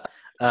shirt,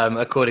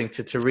 according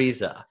to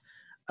Teresa.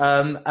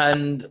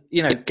 And,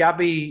 you know,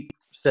 Gabby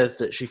says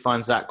that she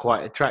finds that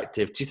quite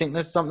attractive. Do you think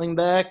there's something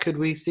there? Could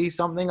we see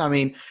something? I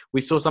mean, we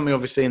saw something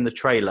obviously in the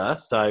trailer,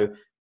 so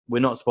we're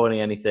not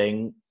spoiling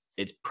anything.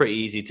 It's pretty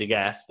easy to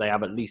guess. They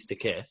have at least a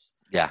kiss.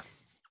 Yeah.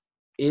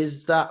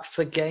 Is that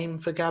for game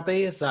for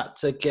Gabby? Is that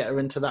to get her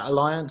into that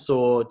alliance?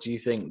 Or do you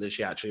think that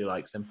she actually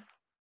likes him?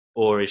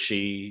 Or is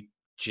she's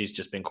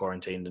just been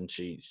quarantined and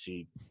she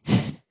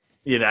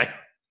you know,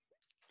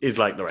 is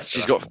like the rest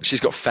of us? She's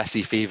got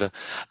Fessy fever.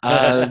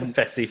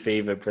 Fessy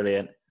fever,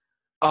 brilliant.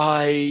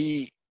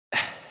 I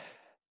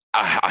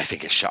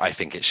think it's show. I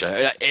think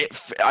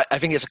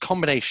it's a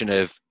combination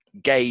of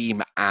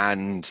game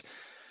and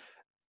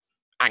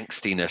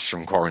angstiness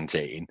from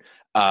quarantine.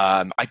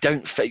 I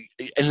don't think,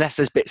 unless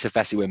there's bits of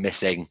Fessy we're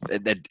missing.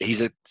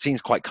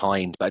 Seems quite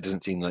kind, but it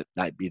doesn't seem like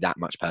there'd be that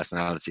much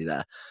personality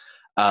there.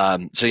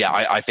 So yeah,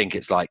 I think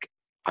it's like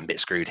I'm a bit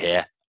screwed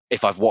here.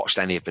 If I've watched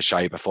any of the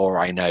show before,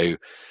 I know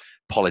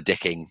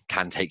politicking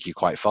can take you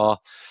quite far.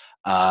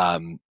 I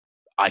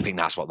think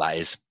that's what that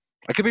is.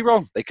 I could be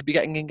wrong. They could be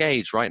getting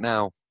engaged right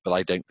now, but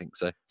I don't think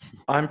so.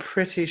 I'm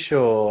pretty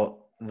sure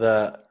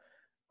that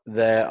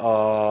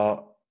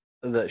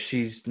that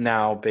she's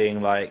now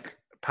being like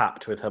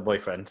papped with her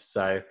boyfriend,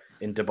 so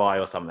in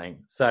Dubai or something.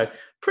 So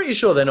pretty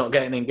sure they're not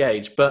getting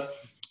engaged. But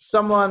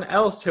someone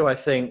else who I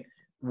think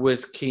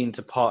was keen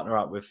to partner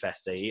up with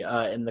Fessy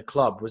in the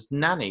club was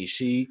Nanny.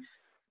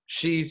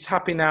 She's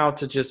happy now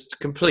to just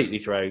completely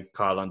throw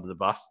Kyle under the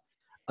bus.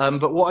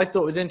 But what I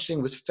thought was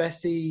interesting was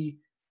Fessy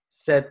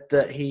said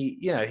that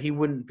he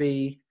wouldn't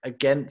be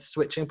against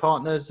switching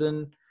partners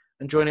and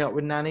joining up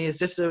with Nanny. Is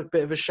this a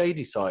bit of a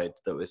shady side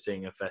that we're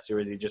seeing of Fessy, or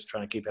is he just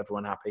trying to keep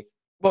everyone happy?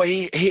 Well,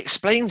 he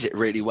explains it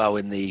really well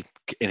in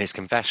his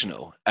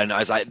confessional, and I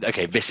was like,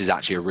 okay, this is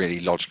actually a really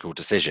logical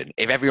decision.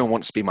 If everyone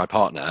wants to be my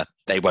partner,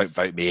 they won't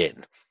vote me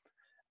in,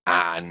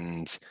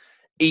 and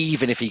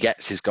even if he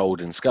gets his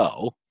golden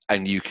skull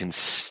and you can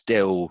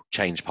still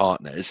change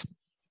partners,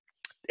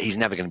 he's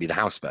never going to be the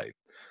houseboat,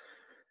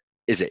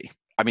 is he?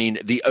 I mean,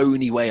 the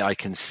only way I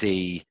can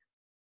see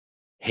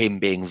him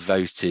being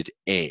voted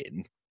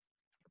in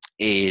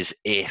is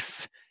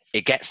if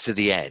it gets to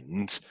the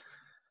end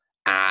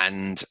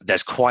and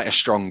there's quite a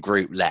strong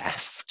group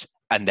left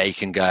and they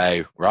can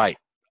go, right,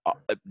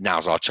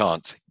 now's our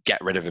chance, get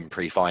rid of him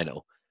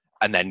pre-final.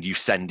 And then you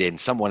send in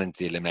someone into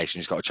the elimination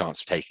who's got a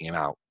chance of taking him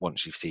out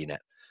once you've seen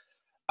it.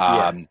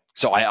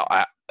 So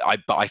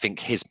I think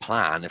his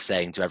plan of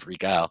saying to every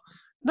girl,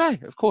 no,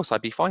 of course,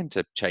 I'd be fine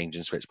to change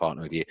and switch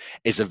partner with you,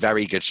 is a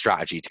very good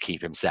strategy to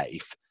keep him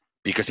safe,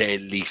 because it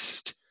at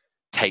least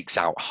takes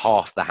out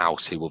half the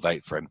house who will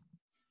vote for him.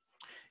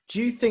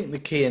 Do you think the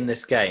key in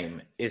this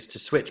game is to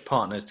switch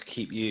partners to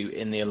keep you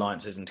in the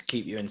alliances and to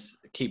keep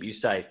you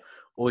safe?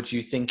 Or do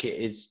you think it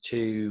is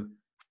to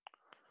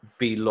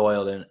be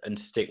loyal and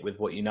stick with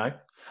what you know?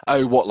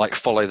 Oh, what, like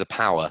follow the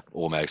power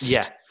almost?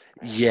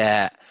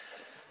 Yeah.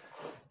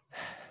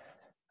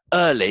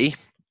 Early,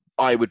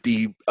 I would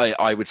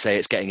say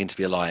it's getting into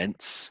the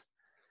alliance.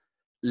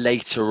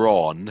 Later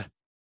on,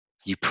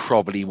 you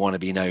probably want to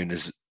be known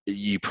as,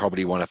 you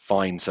probably want to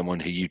find someone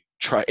who you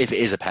try, if it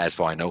is a pairs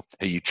final,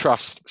 who you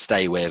trust,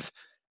 stay with,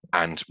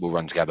 and will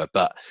run together.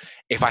 But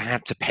if I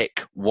had to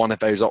pick one of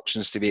those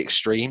options to be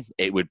extreme,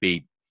 it would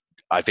be,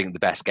 I think the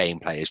best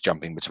gameplay is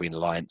jumping between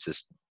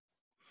alliances.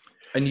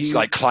 And it's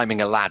like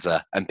climbing a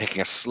ladder and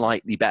picking a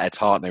slightly better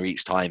partner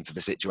each time for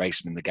the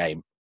situation in the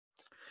game.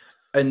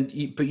 But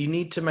you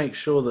need to make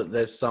sure that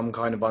there's some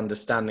kind of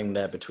understanding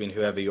there between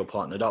whoever you're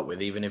partnered up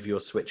with, even if you're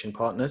switching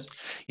partners.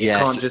 It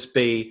can't just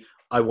be,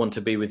 I want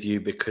to be with you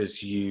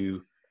because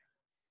you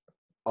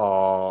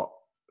are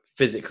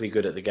physically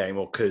good at the game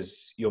or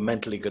because you're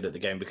mentally good at the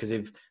game. Because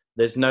if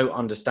there's no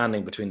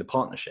understanding between the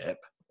partnership,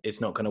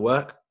 it's not going to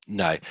work.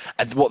 No.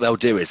 And what they'll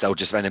do is they'll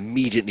just then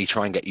immediately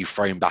try and get you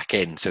thrown back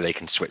in so they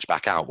can switch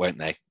back out, won't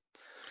they?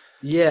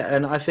 Yeah,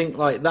 and I think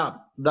like that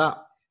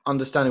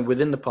understanding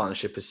within the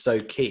partnership is so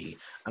key.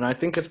 And I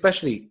think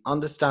especially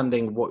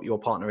understanding what your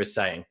partner is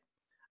saying.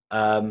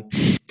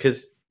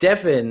 Because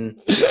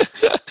Devin...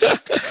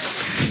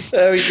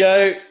 There we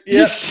go.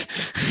 Yes.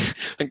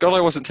 Thank God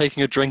I wasn't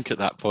taking a drink at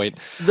that point.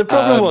 The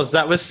problem was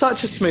that was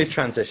such a smooth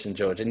transition,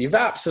 George, and you've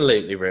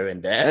absolutely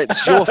ruined it.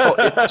 It's your fault.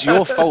 It's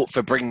your fault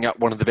for bringing up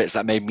one of the bits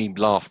that made me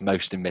laugh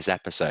most in this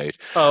episode.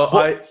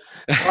 I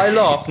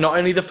laughed not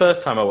only the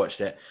first time I watched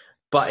it,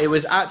 but it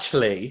was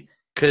actually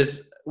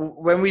because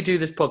when we do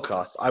this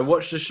podcast, I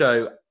watch the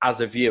show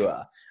as a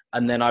viewer,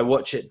 and then I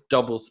watch it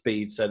double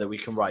speed so that we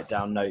can write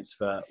down notes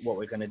for what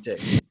we're going to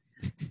do.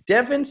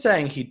 Devin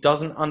saying he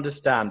doesn't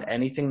understand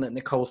anything that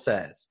Nicole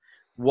says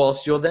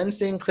whilst you're then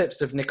seeing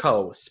clips of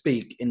Nicole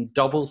speak in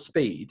double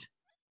speed,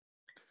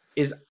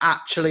 is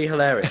actually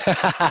hilarious.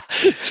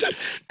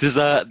 Does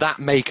that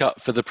make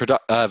up for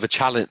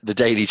the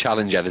daily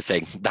challenge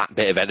editing, that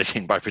bit of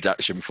editing by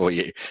production for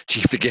you?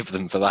 Do you forgive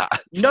them for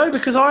that? No,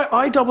 because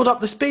I doubled up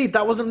the speed.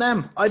 That wasn't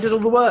them. I did all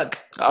the work.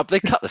 They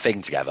cut the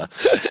thing together.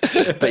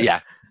 But yeah,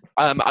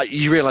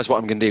 you realise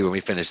what I'm going to do when we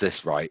finish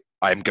this, right?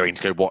 I'm going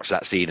to go watch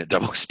that scene at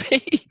double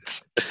speed.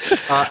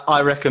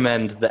 I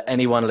recommend that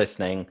anyone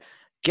listening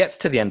gets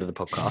to the end of the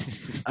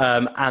podcast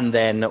and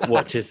then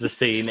watches the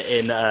scene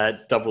in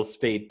double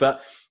speed.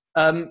 But,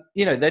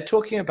 they're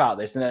talking about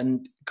this,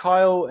 and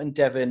Kyle and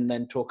Devin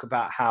then talk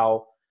about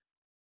how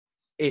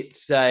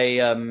it's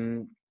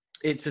a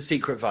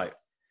secret vote.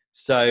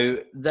 So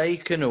they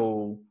can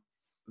all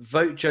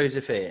vote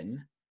Joseph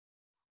in,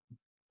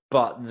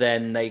 but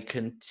then they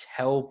can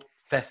tell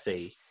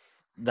Fessy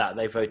that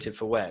they voted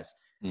for Wes,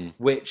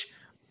 which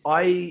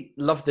I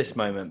love this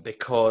moment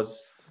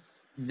because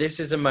this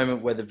is a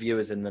moment where the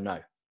viewer's in the know.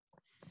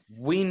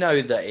 We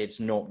know that it's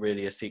not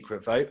really a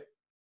secret vote,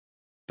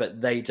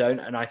 but they don't.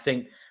 And I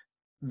think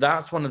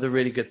that's one of the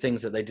really good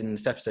things that they did in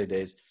this episode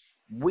is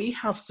we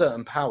have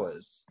certain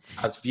powers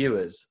as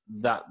viewers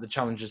that the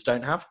challengers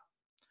don't have.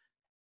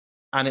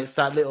 And it's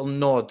that little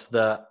nod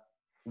that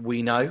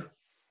we know.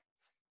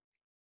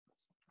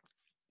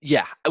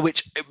 Yeah,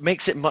 which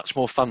makes it much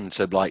more fun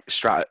to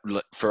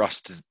for us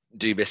to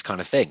do this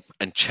kind of thing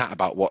and chat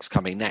about what's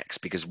coming next,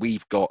 because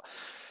we've got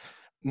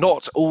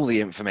not all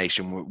the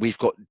information. We've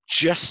got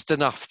just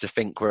enough to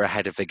think we're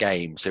ahead of the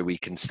game, so we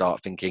can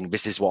start thinking,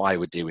 this is what I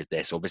would do with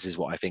this, or this is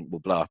what I think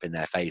will blow up in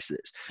their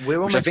faces.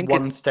 We're almost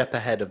one step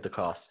ahead of the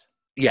cast.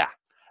 Yeah.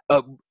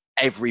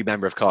 Every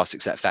member of cast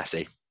except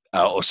Fessy.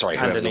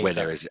 Whoever the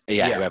winner is.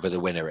 Yeah, whoever the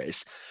winner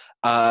is.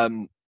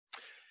 I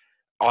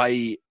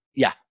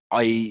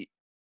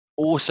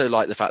also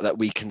like the fact that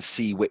we can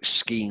see which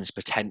schemes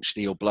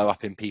potentially will blow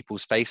up in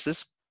people's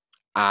faces.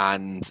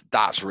 And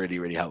that's really,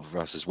 really helpful for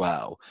us as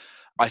well.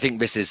 I think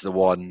this is the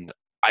one.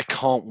 I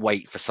can't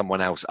wait for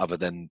someone else other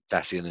than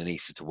Fessy and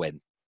Anissa to win.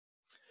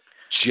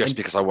 Just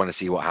because I want to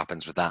see what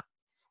happens with that.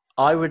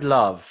 I would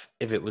love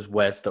if it was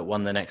Wes that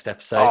won the next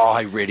episode. Oh,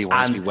 I really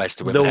want to be Wes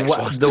to win the next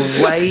one.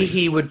 The way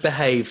he would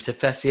behave to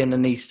Fessy and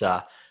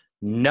Anissa,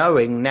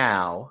 knowing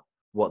now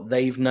what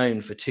they've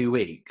known for 2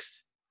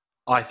 weeks,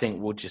 I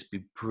think will just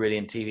be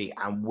brilliant TV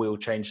and will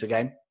change the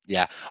game.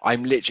 Yeah,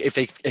 I'm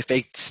literally, if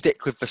they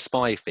stick with the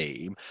spy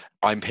theme,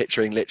 I'm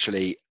picturing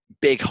literally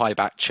big high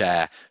back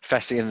chair,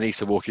 Fessy and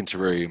Anissa walk into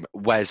room,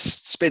 Wes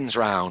spins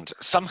round,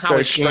 somehow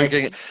is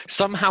stroking it.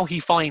 Somehow he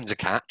finds a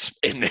cat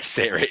in this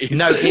series.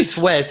 No, it's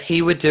Wes.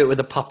 He would do it with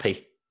a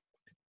puppy.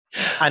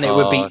 And it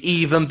would be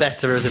even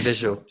better as a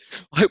visual.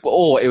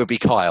 Or it would be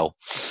Kyle.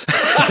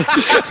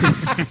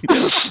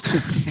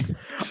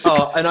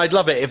 And I'd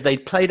love it if they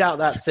played out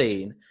that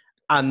scene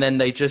and then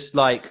they just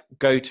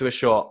go to a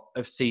shot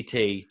of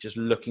CT just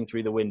looking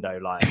through the window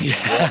what are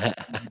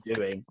you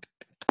doing?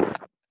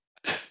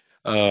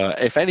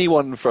 If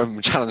anyone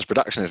from Challenge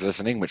Production is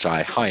listening, which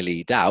I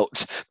highly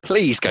doubt,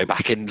 please go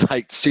back and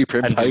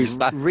superimpose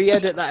that.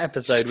 Re-edit that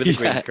episode with a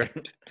green screen.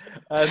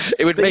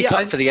 It would make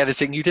up for the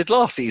editing you did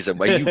last season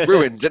where you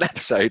ruined an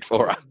episode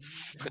for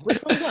us. Which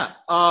one was that?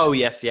 Oh,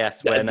 yes.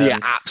 When, the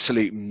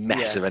absolute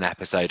mess of an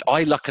episode.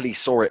 I luckily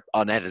saw it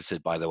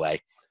unedited, by the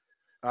way.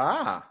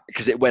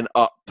 Because it went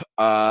up.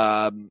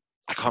 I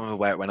can't remember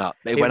where it went up.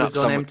 It went was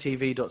up on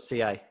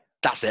mtv.ca.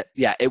 That's it.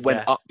 Yeah, it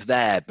went up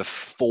there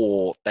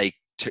before they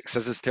took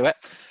scissors to it.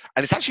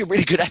 And it's actually a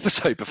really good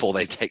episode before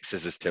they take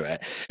scissors to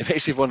it. It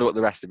makes me wonder what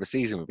the rest of the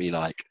season would be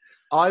like.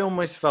 I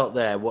almost felt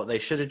there what they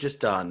should have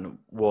just done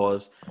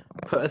was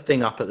put a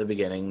thing up at the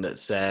beginning that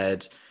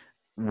said,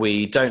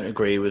 we don't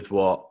agree with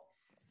what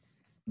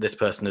this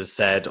person has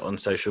said on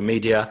social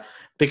media,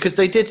 because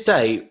they did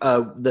say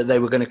that they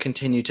were going to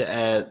continue to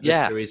air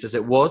the series as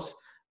it was,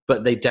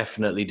 but they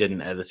definitely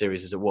didn't air the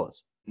series as it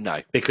was.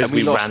 No. Because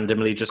we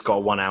randomly just got a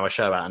 1 hour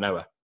show out of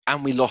nowhere.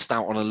 And we lost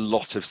out on a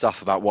lot of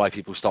stuff about why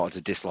people started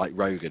to dislike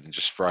Rogan and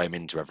just throw him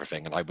into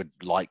everything. And I would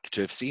like to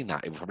have seen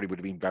that. It probably would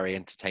have been very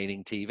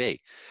entertaining TV.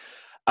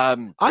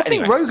 I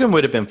think Rogan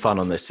would have been fun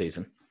on this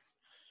season.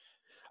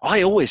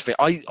 I always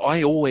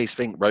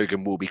think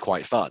Rogan will be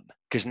quite fun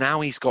because now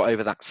he's got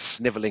over that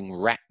snivelling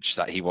wretch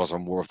that he was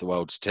on War of the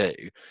Worlds 2.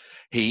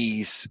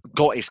 He's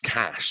got his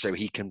cash so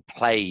he can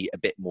play a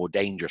bit more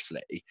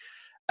dangerously.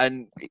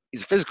 And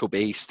he's a physical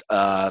beast.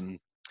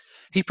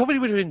 He probably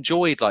would have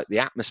enjoyed the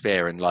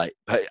atmosphere and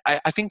but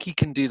I think he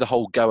can do the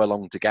whole go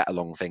along to get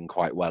along thing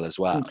quite well as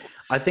well.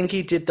 I think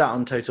he did that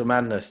on Total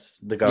Madness,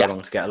 the go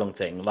along to get along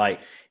thing.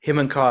 Him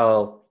and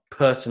Kyle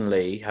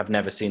personally have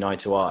never seen eye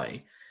to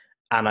eye.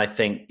 And I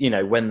think,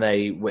 when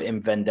they were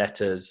in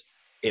Vendettas,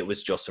 it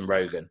was Joss and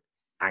Rogan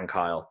and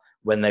Kyle.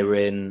 When they were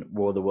in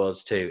War of the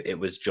Worlds 2, it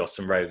was Joss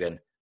and Rogan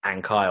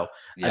and Kyle.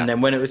 Yeah. And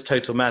then when it was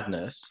Total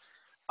Madness,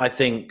 I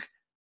think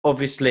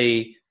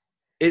obviously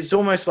it's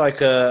almost like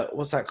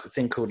what's that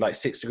thing called?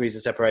 6 degrees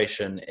of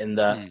separation in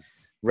that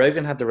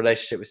Rogan had the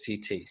relationship with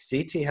CT.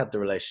 CT had the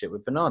relationship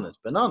with Bananas.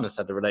 Bananas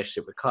had the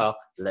relationship with Kyle.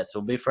 Let's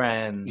all be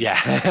friends.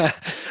 Yeah.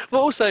 But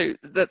also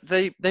that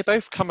they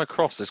both come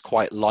across as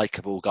quite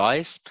likable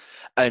guys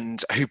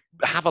and who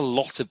have a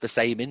lot of the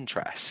same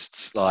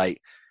interests,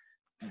 like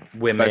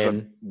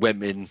women,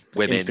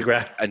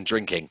 Instagram, and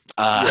drinking.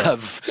 Yeah.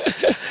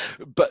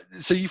 But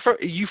so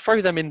you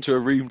throw them into a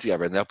room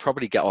together and they'll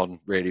probably get on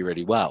really,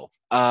 really well.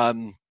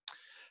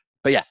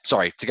 But yeah,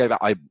 sorry to go back.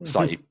 I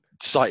slightly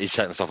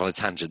set myself on a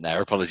tangent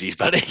there. Apologies,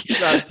 buddy.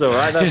 That's all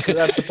right. That's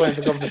the point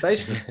of the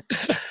conversation.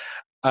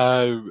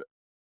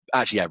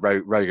 Actually, yeah,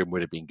 Rogan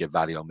would have been good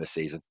value on this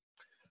season.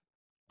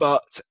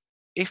 But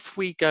if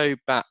we go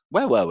back,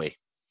 where were we?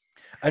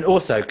 And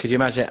also, could you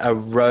imagine a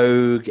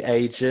rogue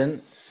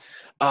agent?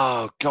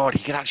 Oh God,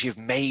 he could actually have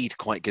made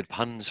quite good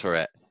puns for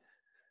it.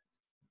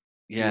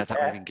 Yeah, that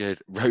would have been good.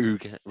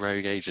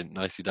 Rogue agent,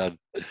 nicely done.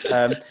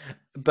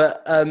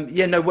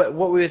 What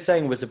we were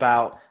saying was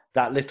about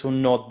that little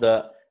nod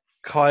that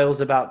Kyle's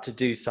about to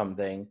do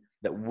something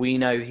that we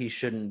know he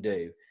shouldn't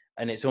do.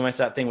 And it's almost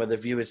that thing where the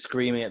viewer's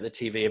screaming at the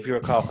TV. If you're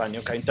a Kyle fan,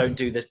 you're going, don't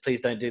do this,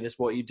 please don't do this.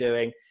 What are you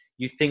doing?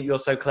 You think you're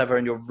so clever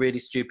and you're really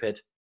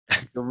stupid.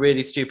 You're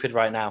really stupid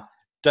right now.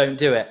 Don't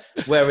do it.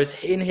 Whereas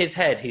in his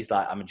head, he's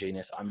like, I'm a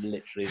genius. I'm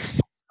literally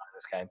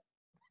this game.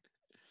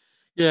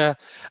 Yeah.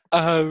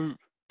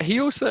 He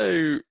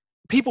also,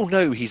 people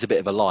know he's a bit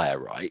of a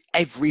liar, right?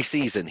 Every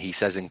season he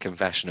says in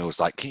confessionals,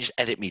 like, can you just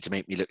edit me to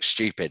make me look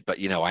stupid? But,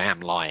 I am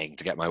lying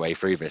to get my way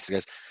through this. He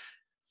goes,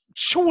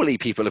 surely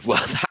people have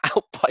worked that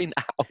out by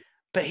now.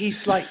 But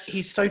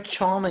he's so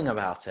charming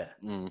about it.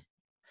 Mm.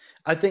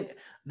 I think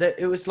that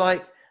it was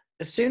like,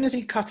 as soon as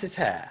he cut his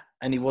hair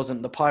and he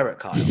wasn't the pirate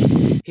Kyle,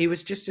 he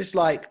was just this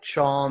like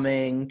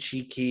charming,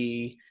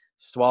 cheeky,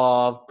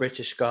 suave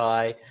British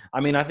guy.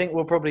 I mean, I think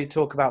we'll probably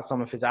talk about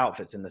some of his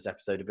outfits in this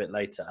episode a bit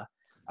later.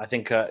 I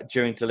think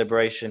during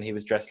deliberation, he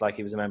was dressed like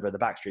he was a member of the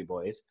Backstreet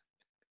Boys.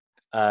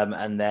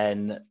 And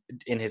then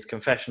in his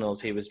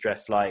confessionals, he was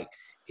dressed like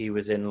he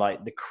was in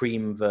like the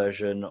cream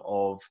version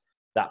of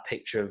that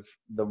picture of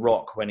The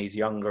Rock when he's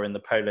younger in the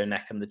polo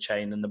neck and the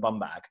chain and the bum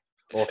bag,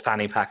 or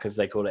fanny pack as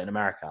they call it in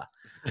America.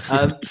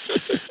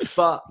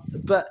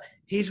 But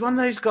he's one of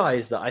those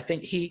guys that I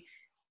think he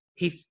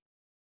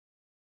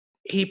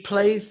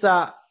plays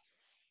that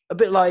a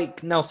bit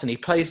like Nelson. He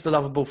plays the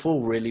lovable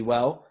fool really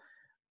well.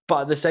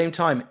 But at the same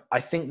time,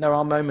 I think there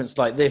are moments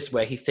like this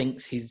where he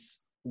thinks he's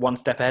one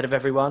step ahead of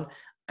everyone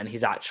and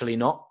he's actually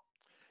not.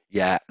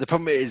 Yeah, the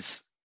problem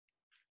is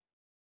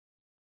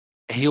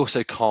he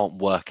also can't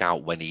work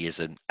out when he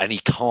isn't, and he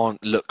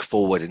can't look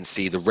forward and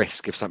see the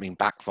risk if something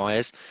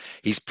backfires.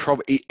 He's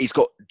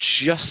got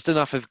just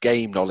enough of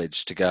game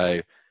knowledge to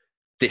go,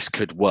 this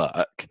could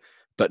work,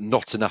 but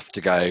not enough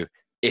to go,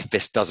 if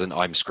this doesn't,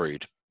 I'm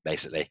screwed,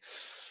 basically.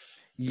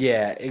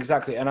 Yeah,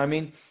 exactly. And I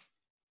mean,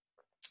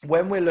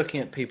 when we're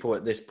looking at people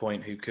at this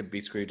point who could be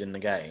screwed in the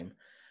game,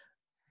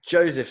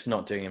 Joseph's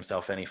not doing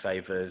himself any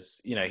favors.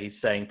 He's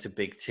saying to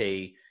Big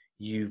T,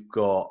 you've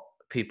got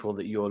people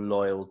that you're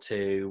loyal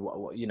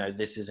to,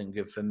 this isn't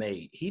good for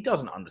me. He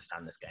doesn't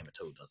understand this game at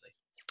all, does he?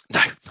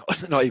 No,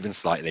 not even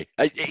slightly.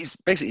 He's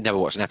basically never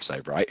watched an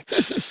episode, right?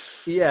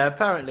 Yeah,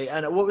 apparently.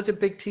 And what was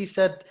it Big T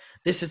said?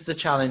 This is the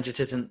challenge.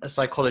 It isn't a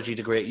psychology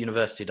degree at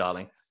university,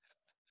 darling.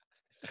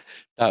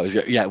 That was,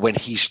 yeah, when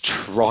he's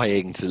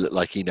trying to look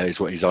like he knows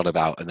what he's on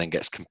about and then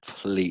gets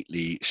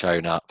completely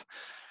shown up.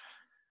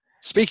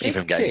 Speaking of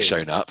him getting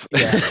shown up,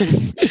 yeah.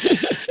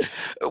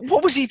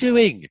 What was he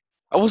doing?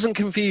 I wasn't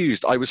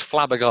confused. I was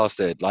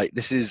flabbergasted. Like,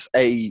 this is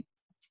in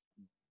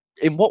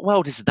what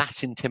world is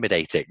that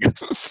intimidating?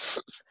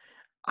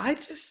 I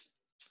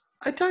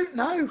don't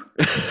know.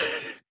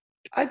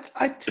 I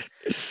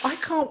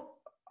can't.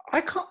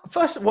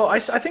 First of all, I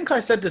think I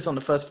said this on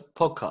the first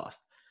podcast.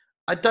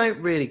 I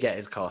don't really get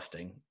his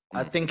casting.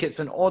 I think it's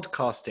an odd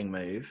casting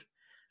move.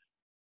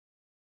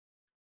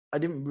 I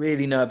didn't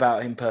really know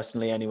about him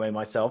personally anyway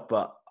myself,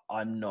 but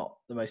I'm not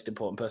the most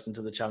important person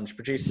to the challenge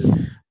producers.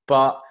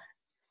 But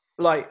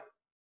like,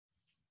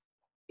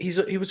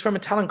 he was from a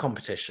talent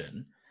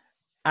competition,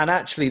 and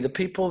actually the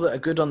people that are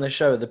good on the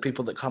show are the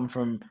people that come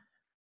from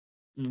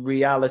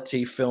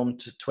reality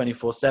filmed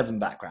 24/7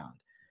 background,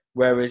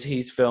 whereas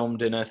he's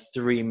filmed in a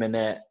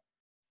 3-minute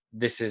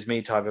this is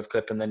me type of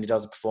clip, and then he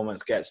does a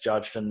performance, gets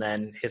judged, and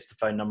then hits the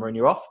phone number and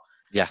you're off.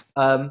 Yeah.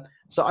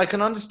 So I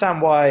can understand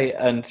why,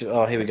 and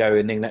here we go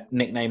with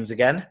nicknames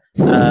again.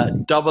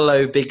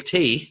 00 Big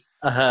T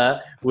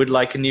would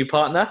like a new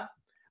partner,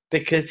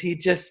 because he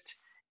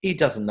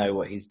doesn't know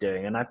what he's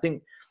doing. And I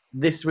think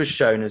this was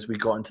shown as we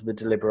got into the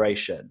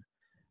deliberation,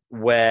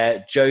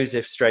 where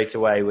Joseph straight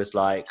away was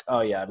like,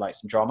 oh yeah, I'd like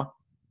some drama.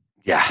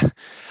 Yeah.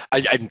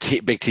 And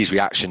Big T's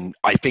reaction,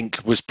 I think,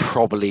 was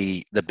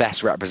probably the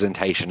best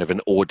representation of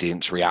an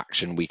audience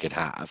reaction we could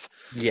have.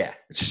 Yeah.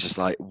 It's just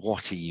like,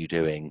 what are you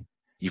doing?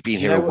 You've been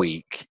here a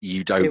week.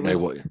 You don't know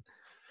what...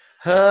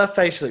 Her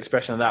facial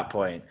expression at that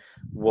point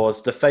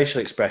was the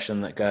facial expression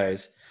that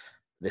goes,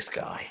 this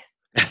guy.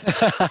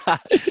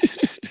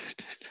 It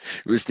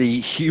was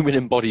the human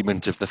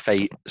embodiment of the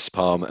face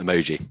palm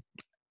emoji.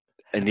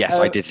 And yes,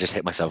 I did just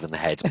hit myself in the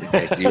head in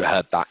case you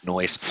heard that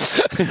noise.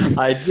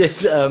 I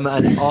did.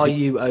 And are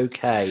you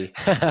okay?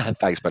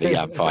 Thanks, buddy.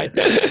 Yeah, I'm fine.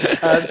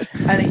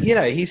 And,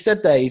 he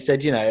said,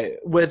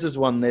 Wes has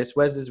won this.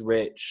 Wes is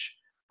rich.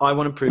 I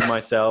want to prove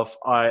myself.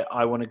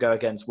 I want to go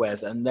against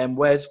Wes. And then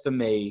Wes, for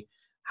me,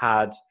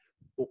 had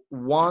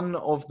one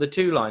of the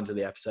two lines of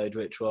the episode,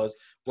 which was,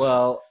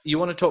 well, you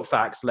want to talk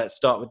facts? Let's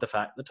start with the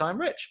fact that I'm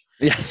rich.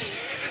 Yeah.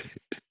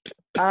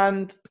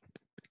 And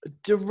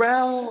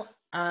Darrell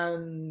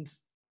and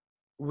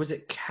was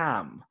it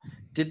Cam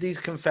did these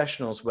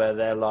confessionals where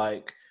they're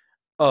like,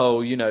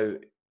 oh,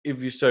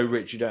 if you're so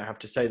rich, you don't have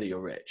to say that you're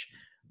rich.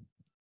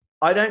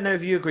 I don't know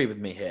if you agree with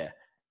me here.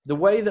 The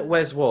way that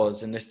Wes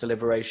was in this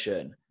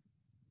deliberation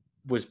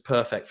was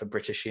perfect for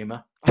British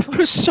humour. It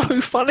was so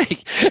funny.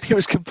 It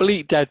was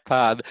complete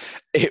deadpan.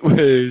 It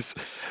was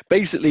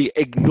basically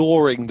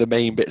ignoring the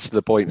main bits of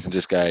the points and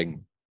just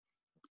going,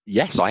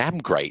 yes, I am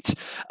great.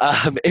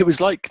 It was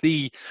like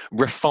the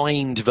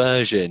refined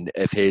version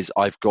of his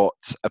I've got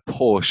a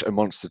Porsche, a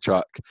monster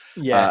truck,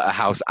 a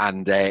house,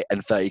 and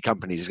 30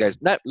 companies. He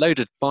goes, no,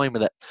 loaded, fine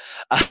with it.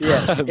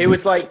 It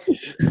was like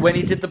when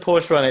he did the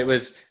Porsche one, it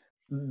was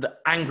the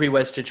angry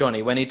Wes to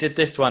Johnny. When he did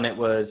this one, it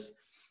was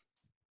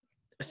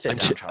sit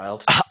down,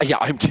 child. Yeah,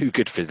 I'm too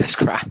good for this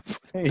crap.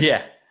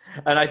 Yeah.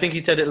 And I think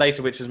he said it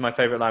later, which was my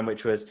favourite line,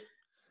 which was,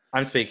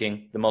 I'm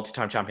speaking, the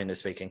multi-time champion is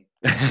speaking.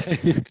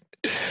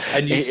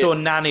 And you saw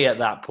Nanny at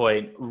that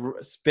point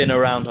spin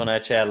around on her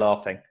chair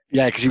laughing.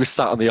 Yeah, because she was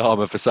sat on the arm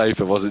of a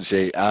sofa, wasn't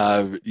she?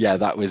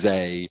 That was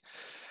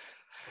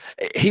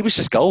he was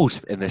just gold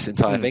in this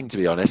entire thing, to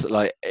be honest.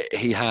 Like,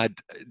 he had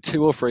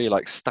 2 or 3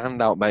 like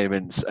standout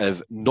moments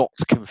of not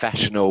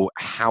confessional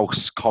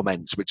house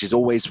comments, which is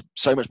always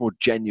so much more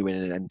genuine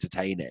and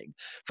entertaining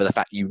for the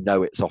fact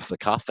it's off the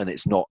cuff and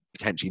it's not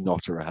potentially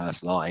not a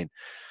rehearsed line.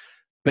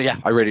 But yeah,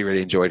 I really,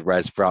 really enjoyed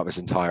Rez throughout this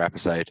entire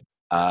episode.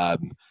 I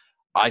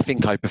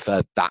think I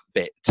preferred that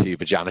bit to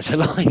the janitor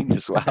line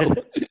as well.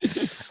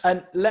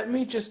 And let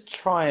me just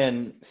try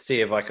and see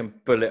if I can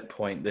bullet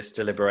point this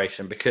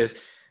deliberation, because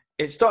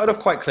it started off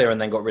quite clear and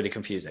then got really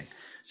confusing.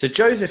 So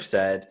Joseph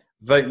said,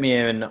 vote me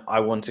in, I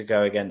want to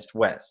go against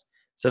Wes.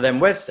 So then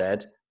Wes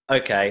said,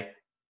 okay,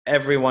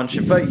 everyone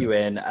should vote you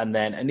in, and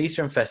then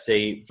Anissa and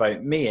Fessy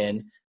vote me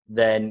in,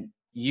 then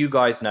you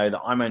guys know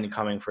that I'm only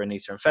coming for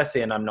Anissa and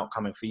Fessy and I'm not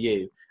coming for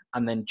you.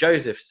 And then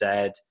Joseph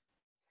said,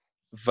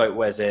 vote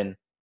Wes in,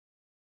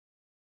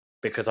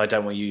 because I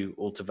don't want you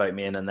all to vote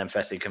me in, and then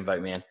Fessy can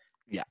vote me in.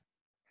 Yeah.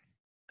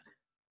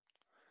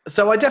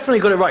 So I definitely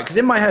got it right, because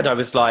in my head I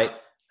was like,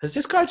 has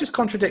this guy just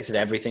contradicted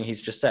everything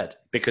he's just said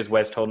because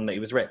Wes told him that he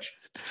was rich?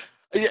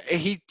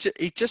 He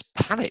just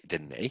panicked,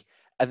 didn't he?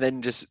 And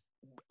then just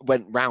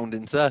went round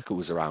in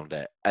circles around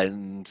it.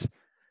 And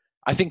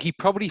I think he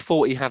probably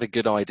thought he had a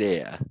good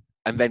idea,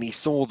 and then he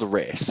saw the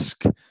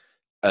risk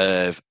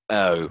of,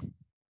 oh,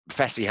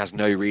 Fessy has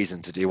no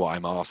reason to do what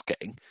I'm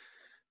asking.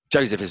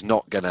 Joseph is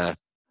not going to...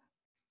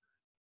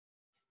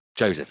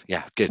 Joseph,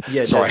 yeah, good.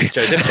 Yeah, sorry.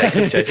 Joseph,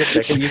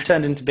 Jacob. You've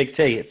turned into Big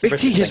T. It's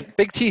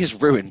Big T has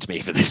ruined me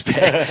for this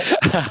bit.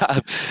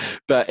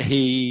 But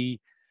he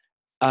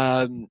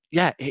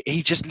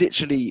just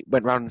literally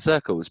went round in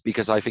circles,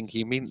 because I think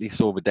he immediately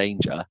saw the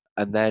danger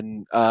and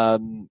then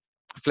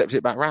flipped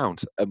it back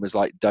round and was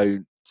like,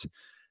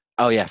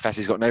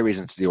 Fessy's got no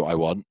reason to do what I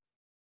want.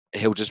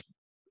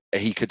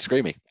 He could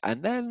screw me.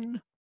 And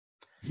then...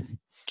 Do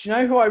you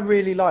know who I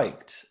really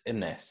liked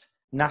in this?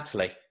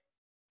 Natalie.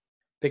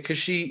 Because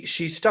she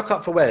stuck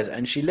up for Wes,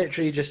 and she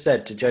literally just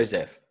said to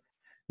Joseph,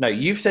 no,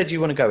 you've said you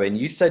want to go in.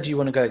 You said you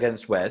want to go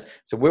against Wes.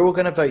 So we're all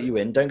going to vote you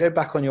in. Don't go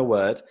back on your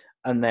word.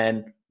 And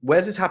then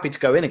Wes is happy to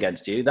go in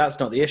against you. That's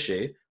not the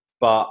issue.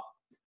 But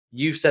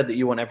you've said that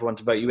you want everyone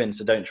to vote you in,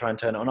 so don't try and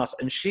turn it on us.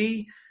 And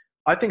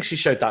I think she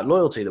showed that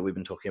loyalty that we've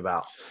been talking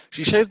about.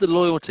 She showed the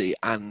loyalty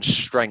and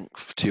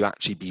strength to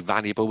actually be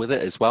valuable with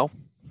it as well.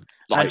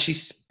 And she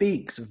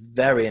speaks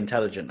very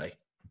intelligently.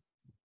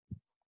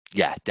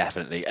 Yeah,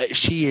 definitely.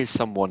 She is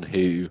someone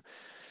who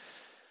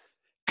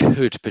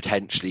could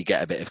potentially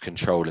get a bit of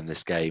control in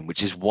this game,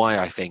 which is why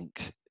I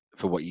think,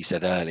 for what you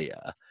said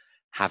earlier,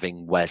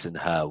 having Wes and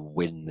her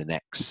win the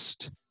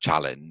next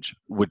challenge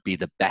would be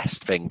the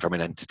best thing from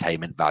an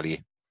entertainment value.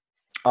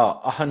 Oh,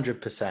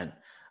 100%.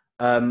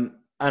 And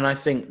I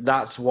think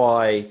that's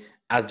why,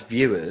 as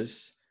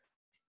viewers,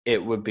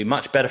 it would be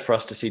much better for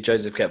us to see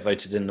Joseph get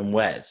voted in than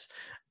Wes.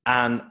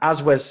 And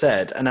as Wes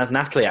said, and as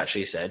Natalie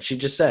actually said, she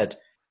just said,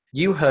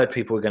 you heard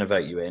people were going to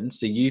vote you in,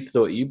 so you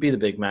thought you'd be the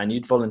big man,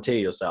 you'd volunteer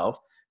yourself,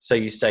 so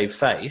you save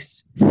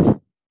face.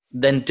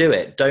 Then do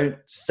it. Don't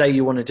say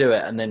you want to do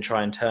it and then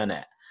try and turn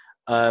it.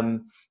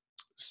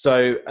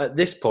 So at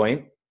this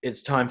point,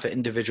 it's time for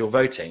individual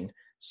voting.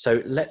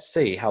 So let's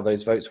see how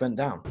those votes went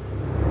down. All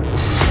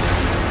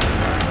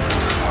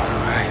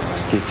right,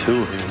 let's get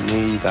to it.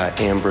 Me, you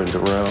got Amber and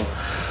Darrell.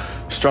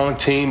 Strong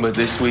team, but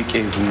this week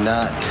is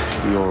not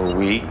your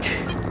week.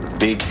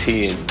 Big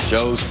T and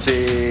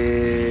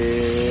Joseph.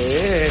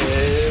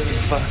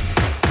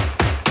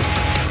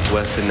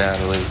 Wes and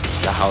Natalie,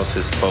 the house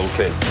has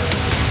spoken.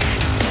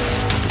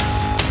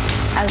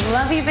 I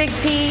love you, Big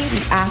T.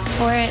 You asked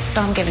for it,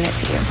 so I'm giving it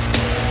to you.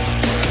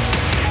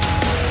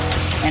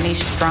 Any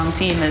strong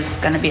team is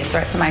going to be a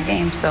threat to my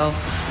game, so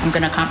I'm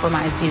going to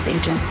compromise these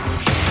agents.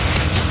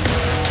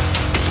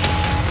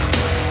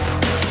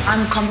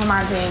 I'm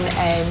compromising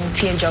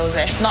T and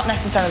Joseph. Not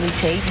necessarily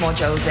T, more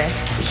Joseph.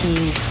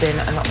 He's been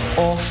an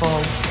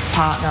awful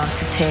partner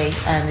to T,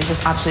 and there's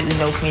just absolutely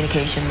no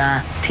communication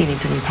there. T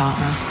needs a new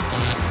partner.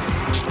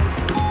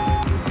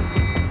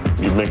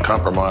 You've been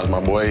compromised,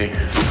 my boy.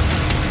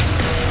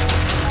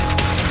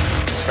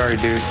 Sorry,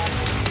 dude.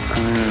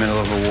 I'm in the middle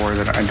of a war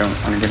that I don't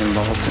want to get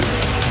involved in.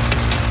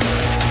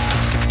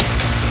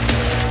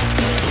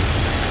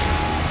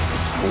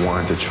 I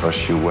wanted to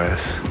trust you,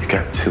 Wes. You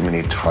got too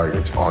many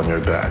targets on your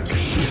back. We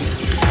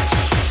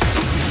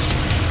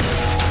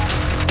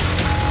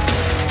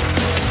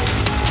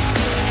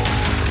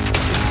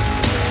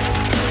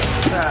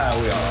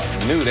all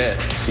knew that.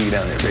 See you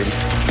down there, baby.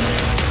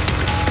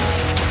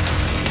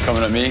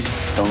 Coming at me,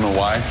 don't know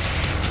why.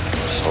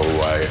 So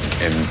I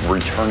am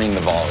returning the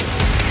volley.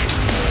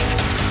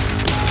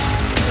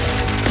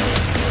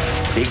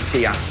 Big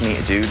T asked me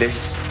to do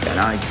this, and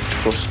I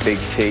trust Big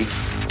T.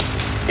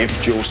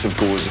 If Joseph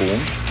goes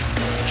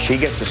home, she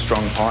gets a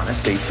strong partner,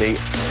 CT,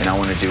 and I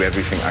want to do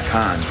everything I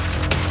can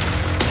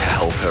to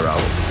help her out.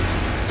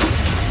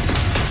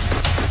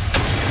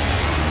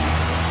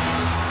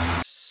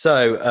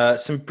 So,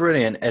 some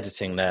brilliant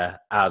editing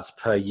there, as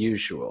per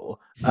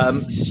usual.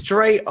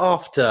 Straight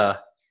after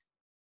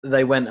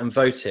they went and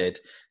voted,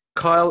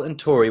 Kyle and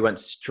Tori went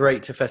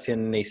straight to Fessy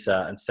and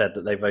Anissa and said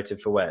that they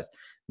voted for Wes.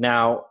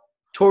 Now,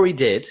 Tori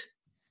did,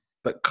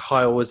 but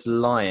Kyle was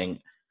lying.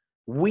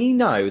 We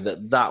know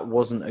that that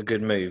wasn't a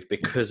good move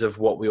because of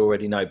what we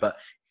already know. But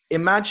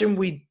imagine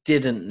we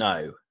didn't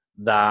know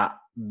that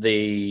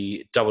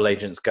the double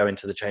agents go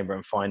into the chamber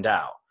and find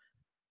out,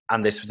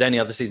 and this was any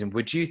other season.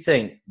 Would you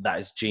think that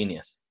is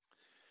genius?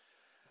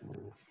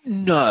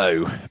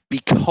 No,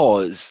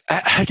 because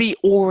had he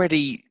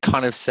already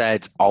kind of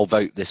said, I'll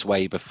vote this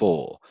way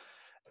before?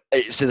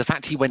 So the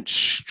fact he went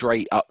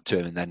straight up to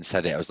him and then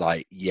said it, I was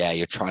like, yeah,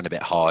 you're trying a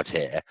bit hard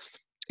here.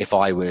 If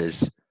I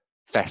was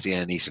Fessy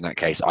and Anissa in that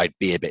case, I'd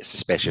be a bit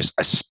suspicious,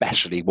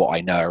 especially what I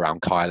know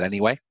around Kyle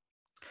anyway.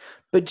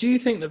 But do you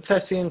think that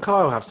Fessy and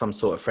Kyle have some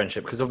sort of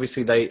friendship? Because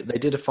obviously they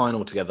did a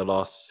final together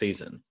last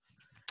season.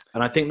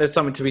 And I think there's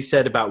something to be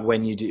said about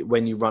when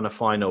you run a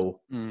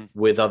final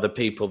with other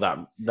people,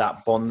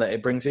 that bond that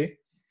it brings you.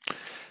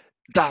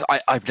 That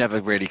I've never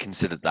really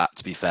considered that,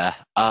 to be fair.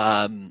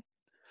 I've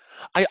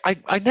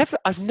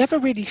never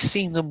really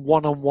seen them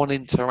one-on-one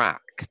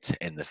interact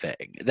in the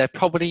thing. They're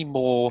probably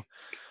more.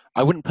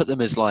 I wouldn't put them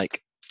as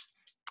like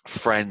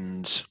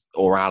friends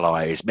or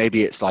allies.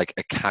 Maybe it's like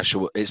a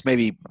casual.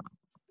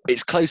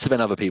 It's closer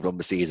than other people on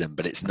the season,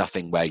 but it's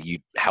nothing where you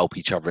help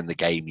each other in the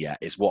game yet.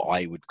 Is what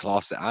I would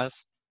class it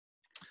as.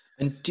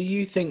 And do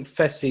you think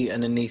Fessy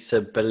and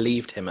Anissa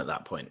believed him at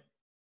that point?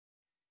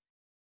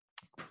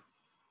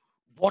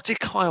 What did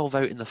Kyle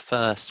vote in the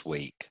first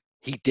week?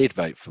 He did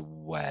vote for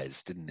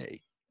Wes, didn't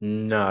he?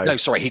 No,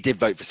 sorry, he did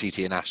vote for CT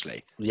and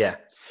Ashley. Yeah.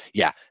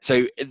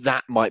 So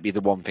that might be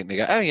the one thing they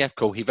go, oh yeah,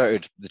 cool. He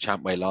voted the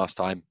champ way last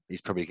time. He's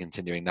probably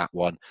continuing that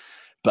one.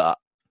 But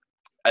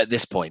at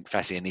this point,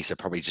 Fessy and Anissa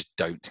probably just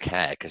don't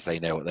care because they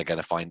know what they're going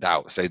to find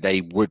out. So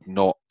they wouldn't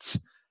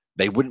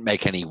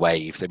make any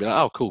waves. They'd be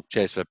like, oh, cool,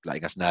 cheers for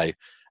letting us know.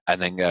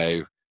 And then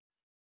go,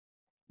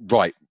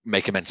 right,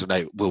 make a mental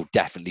note. We'll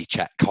definitely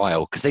check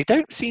Kyle because they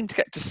don't seem to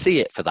get to see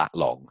it for that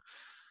long.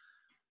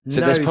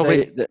 So there's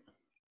probably...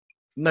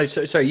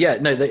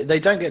 They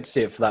don't get to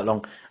see it for that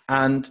long.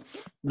 And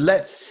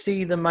let's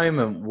see the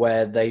moment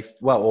where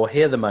or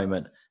hear the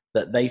moment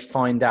that they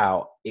find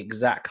out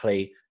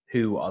exactly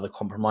who are the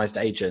compromised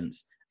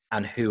agents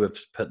and who have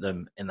put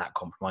them in that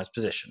compromised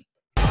position.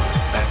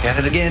 Back at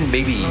it again,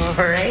 baby. All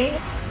right.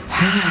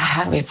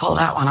 How do we pull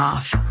that one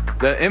off?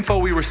 The info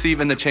we receive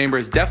in the chamber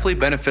is definitely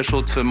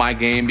beneficial to my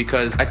game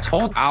because I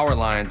told our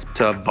lines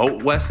to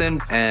vote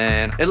Wesson,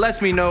 and it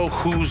lets me know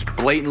who's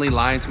blatantly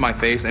lying to my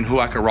face and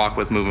who I can rock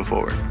with moving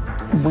forward.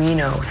 We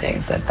know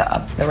things that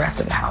the rest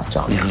of the house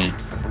don't know.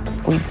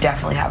 We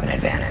definitely have an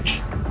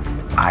advantage.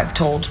 I've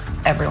told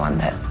everyone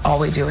that all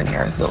we do in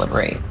here is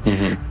deliberate.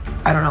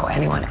 I don't know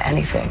anyone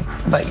anything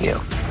but you.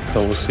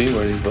 So we'll see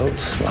where these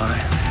votes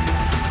lie.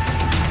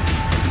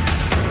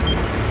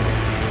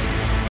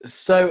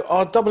 So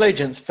our double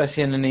agents,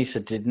 Fessy and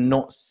Anissa, did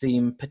not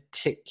seem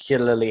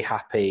particularly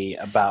happy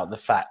about the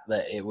fact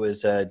that it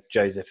was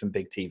Joseph and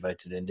Big T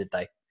voted in, did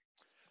they?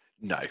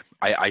 No,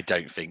 I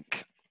don't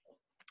think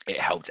it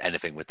helped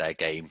anything with their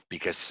game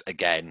because,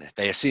 again,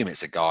 they assume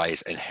it's a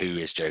guys, and who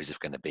is Joseph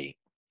going to be?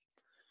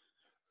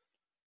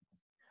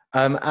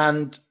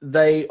 And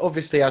they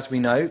obviously, as we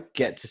know,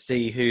 get to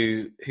see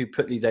who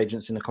put these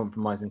agents in a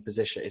compromising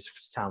position. It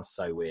sounds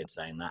so weird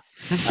saying that.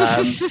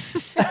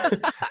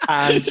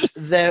 And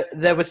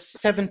there were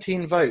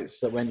 17 votes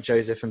that went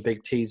Joseph and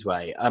Big T's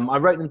way. I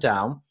wrote them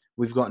down.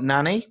 We've got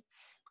Nanny,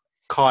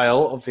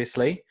 Kyle,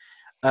 obviously,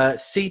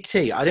 CT.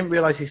 I didn't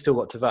realise he still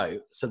got to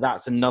vote, so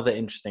that's another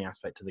interesting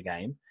aspect of the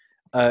game.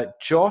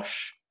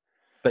 Josh,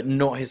 but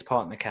not his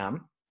partner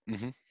Cam.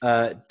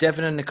 Mm-hmm.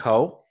 Devin and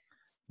Nicole,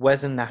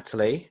 Wes and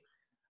Natalie,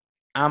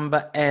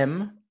 Amber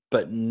M,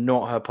 but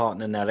not her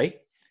partner Nelly,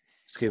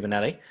 Scuba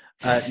Nelly.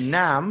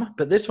 Nam,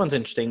 but this one's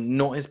interesting,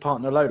 not his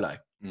partner Lolo.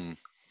 Mm.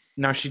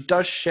 Now, she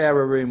does share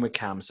a room with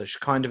Cam, so she's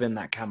kind of in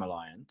that Cam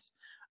alliance.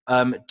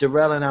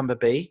 Darrell and Amber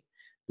B,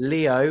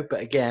 Leo, but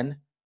again,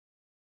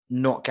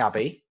 not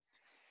Gabby.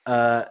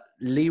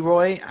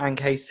 Leroy and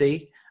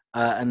Casey,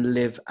 and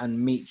Liv and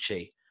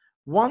Michi.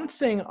 One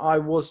thing I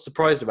was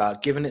surprised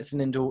about, given it's an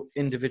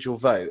individual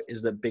vote,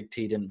 is that Big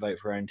T didn't vote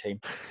for her own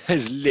team.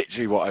 It's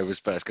literally what I was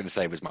first going to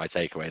say was my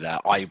takeaway there.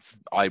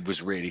 I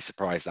was really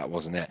surprised that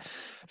wasn't it.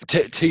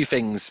 Two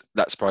things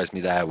that surprised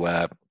me there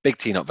were Big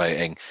T not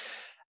voting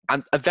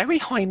and a very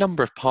high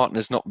number of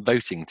partners not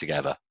voting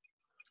together.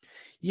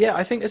 Yeah,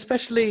 I think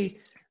especially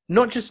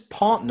not just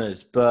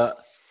partners, but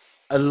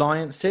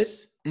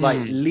alliances. Like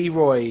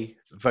Leroy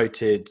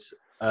voted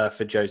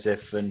for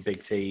Joseph and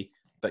Big T,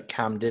 but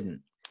Cam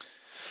didn't.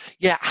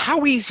 Yeah,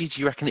 how easy do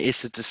you reckon it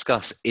is to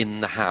discuss in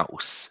the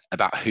house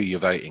about who you're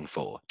voting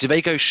for? Do they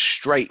go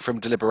straight from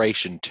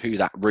deliberation to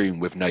that room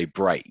with no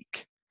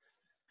break?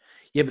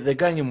 Yeah, but they're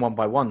going in one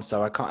by one,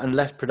 so I can't,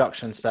 unless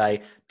production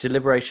say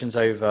deliberation's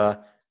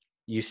over,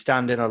 you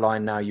stand in a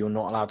line now, you're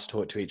not allowed to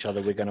talk to each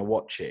other, we're going to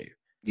watch you.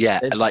 Yeah,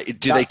 like,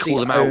 do they call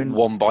them out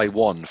one by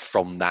one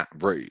from that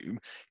room?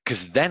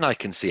 Because then I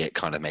can see it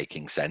kind of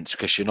making sense,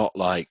 because you're not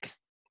like...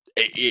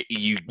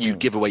 You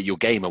give away your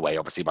game away,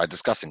 obviously, by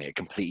discussing it. It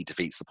completely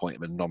defeats the point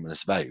of an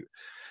anonymous vote.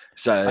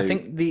 So I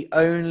think the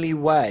only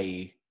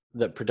way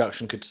that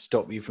production could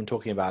stop you from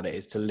talking about it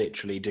is to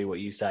literally do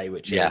what you say,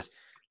 which is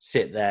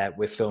sit there,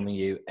 we're filming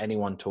you,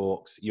 anyone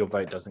talks, your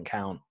vote doesn't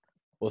count,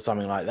 or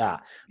something like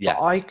that. Yeah.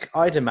 But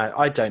I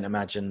don't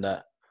imagine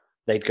that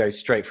they'd go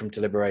straight from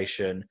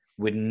deliberation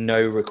with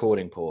no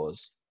recording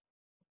pause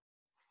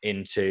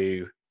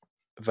into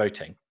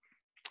voting.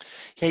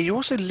 Yeah, you're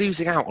also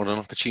losing out on an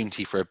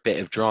opportunity for a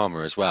bit of drama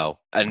as well.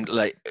 And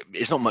like,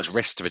 it's not much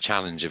risk to a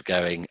challenge of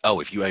going,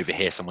 oh, if you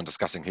overhear someone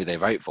discussing who they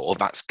vote for,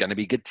 that's going to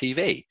be good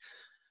TV.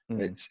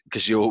 It's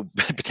because you'll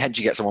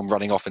potentially get someone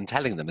running off and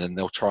telling them, and then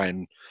they'll try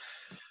and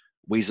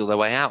weasel their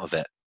way out of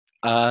it.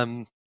 How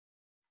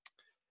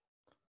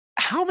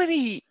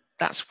many?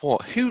 That's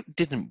what? Who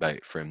didn't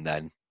vote for him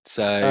then?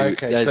 So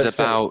there's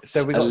about...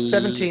 So we got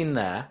 17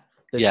 there.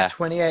 There's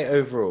 28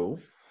 overall.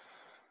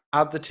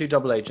 Add the two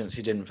double agents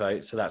who didn't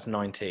vote, so that's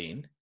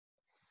 19.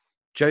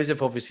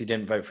 Joseph obviously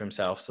didn't vote for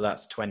himself, so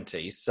that's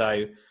 20.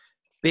 So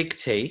Big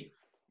T,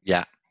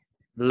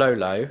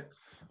 Lolo,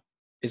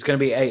 is going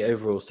to be 8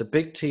 overall. So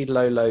Big T,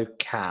 Lolo,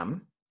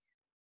 Cam,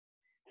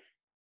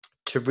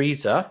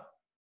 Teresa,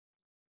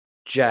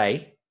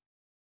 Jay.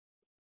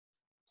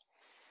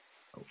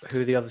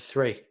 Who are the other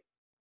three?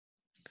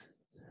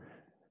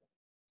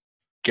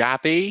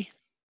 Gabby,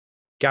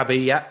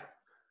 yeah.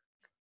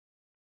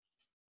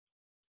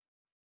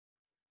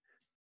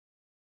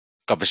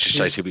 God, this just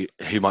shows who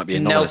might be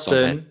anonymous.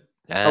 Nelson.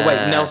 Oh,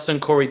 wait, Nelson,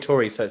 Corey,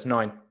 Tori, so it's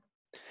 9.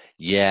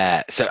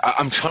 Yeah, so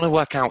I'm trying to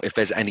work out if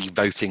there's any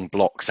voting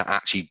blocks that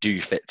actually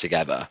do fit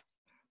together.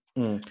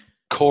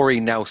 Corey,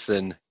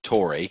 Nelson,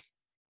 Tori.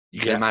 You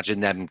can imagine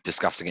them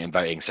discussing it and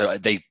voting. So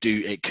they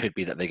do. It could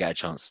be that they get a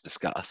chance to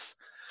discuss.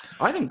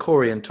 I think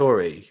Corey and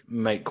Tori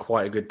make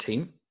quite a good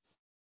team.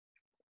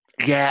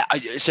 Yeah.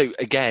 So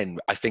again,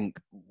 I think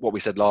what we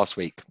said last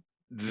week,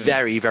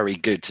 very, very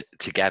good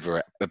together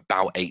at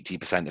about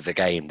 80% of the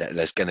game.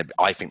 That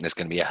I think there's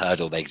going to be a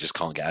hurdle they just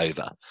can't get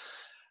over.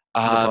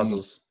 The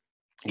puzzles.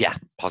 Yeah,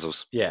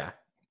 puzzles. Yeah.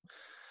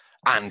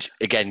 And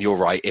again, you're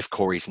right. If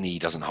Corey's knee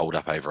doesn't hold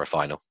up over a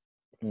final.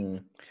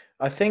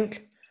 I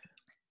think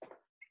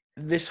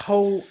this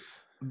whole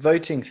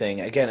voting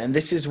thing, again, and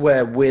this is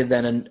where we're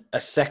then a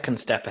second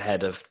step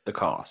ahead of the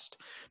cast.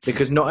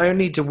 Because not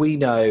only do we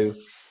know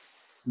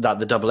that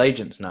the double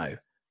agents know,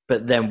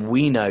 but then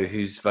we know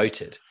who's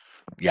voted.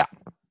 Yeah.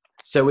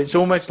 So it's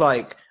almost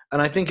like,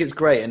 and I think it's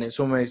great, and it's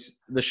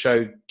almost the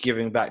show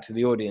giving back to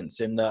the audience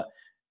in that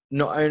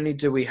not only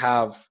do we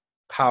have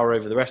power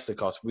over the rest of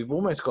the cast, we've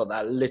almost got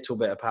that little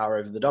bit of power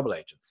over the double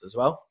agents as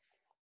well.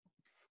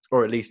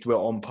 Or at least we're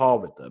on par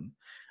with them.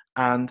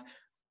 And,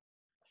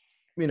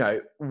 you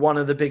know, one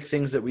of the big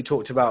things that we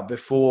talked about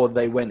before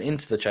they went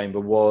into the chamber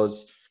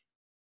was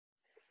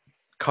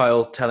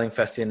Kyle telling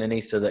Fessy and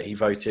Anissa that he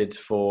voted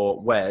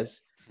for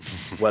Wes.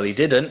 Well, he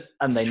didn't,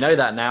 and they know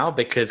that now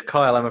because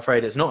Kyle, I'm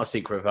afraid, it's not a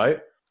secret vote.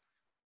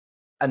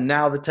 And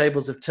now the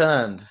tables have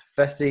turned.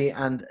 Fessy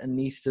and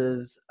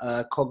Anissa's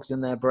cogs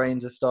in their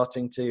brains are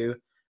starting to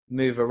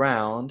move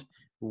around.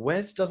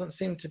 Wes doesn't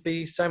seem to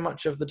be so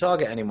much of the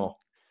target anymore.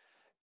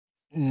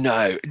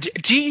 No.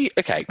 Do you...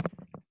 Okay.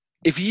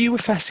 If you were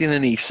Fessy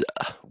and Anissa,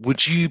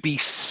 would you be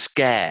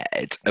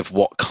scared of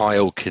what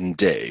Kyle can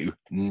do,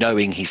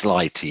 knowing he's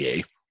lied to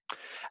you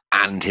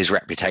and his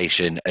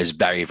reputation as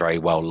very, very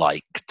well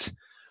liked?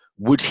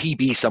 Would he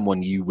be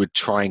someone you would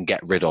try and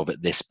get rid of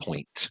at this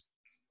point?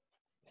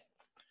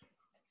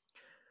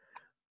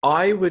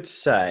 I would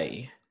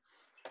say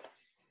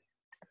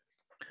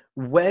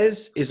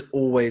Wes is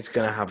always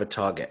going to have a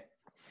target,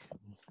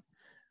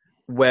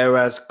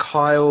 whereas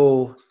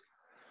Kyle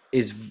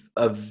is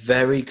a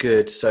very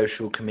good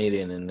social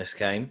chameleon in this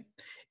game,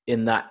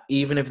 in that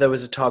even if there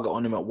was a target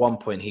on him at one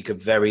point, he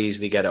could very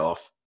easily get it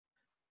off.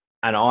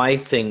 And I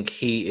think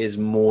he is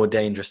more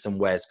dangerous than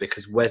Wes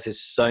because Wes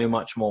is so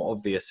much more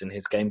obvious in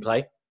his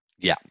gameplay.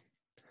 Yeah.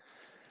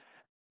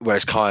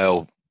 Whereas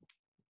Kyle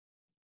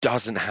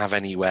doesn't have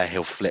anywhere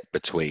he'll flip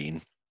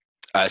between.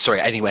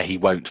 Anywhere he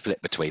won't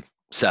flip between.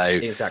 So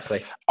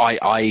exactly.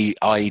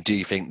 I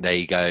do think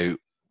they go,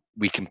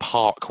 we can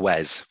park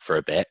Wes for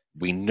a bit.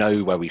 We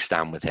know where we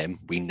stand with him.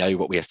 We know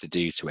what we have to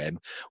do to him.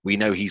 We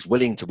know he's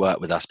willing to work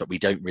with us, but we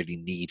don't really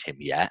need him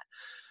yet.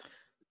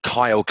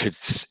 Kyle could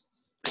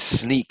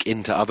sneak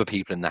into other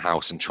people in the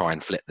house and try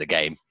and flip the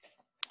game.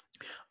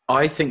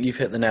 I think you've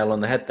hit the nail on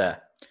the head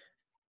there.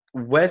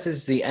 Wes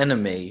is the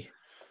enemy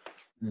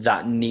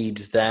that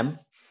needs them.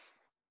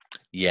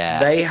 Yeah.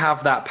 They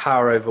have that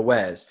power over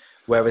Wes,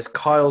 whereas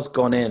Kyle's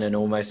gone in and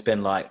almost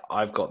been like,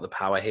 I've got the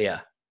power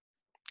here.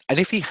 And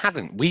if he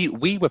hadn't,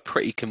 we were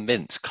pretty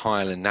convinced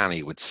Kyle and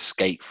Nanny would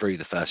skate through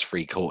the first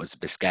 3 quarters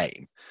of this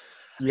game.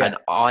 Yeah. And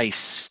I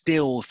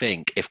still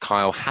think if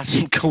Kyle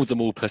hadn't called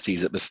them all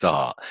pussies at the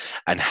start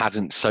and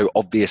hadn't so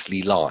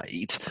obviously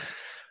lied,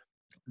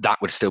 that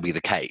would still be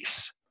the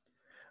case.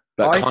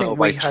 But Kyle,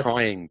 by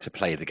trying to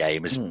play the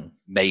game, has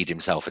made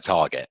himself a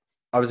target.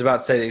 I was about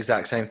to say the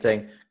exact same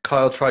thing.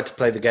 Kyle tried to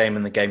play the game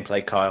and the game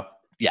played Kyle.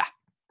 Yeah.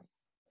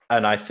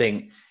 And I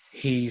think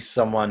he's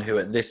someone who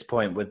at this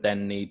point would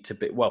then need to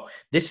be... Well,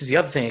 this is the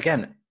other thing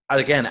again.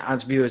 Again,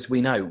 as viewers,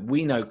 we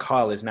know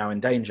Kyle is now in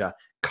danger.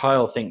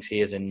 Kyle thinks he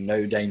is in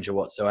no danger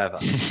whatsoever.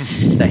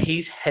 So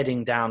he's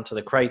heading down to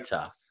the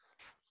crater,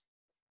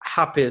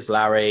 happy as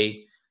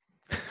Larry,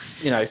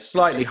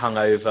 slightly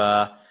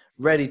hungover,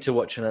 ready to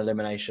watch an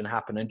elimination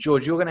happen. And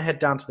George, you're going to head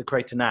down to the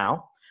crater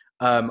now.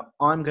 I'm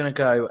going to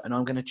go and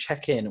I'm going to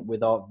check in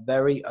with our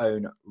very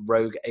own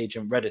rogue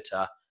agent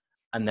Redditor,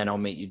 and then I'll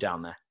meet you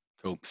down there.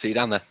 Cool. See you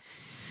down there.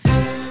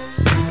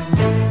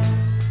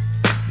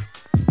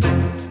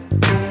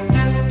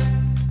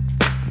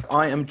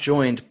 I am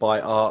joined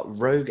by our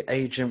rogue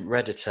agent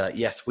Redditor.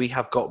 Yes, we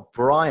have got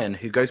Brian,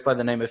 who goes by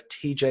the name of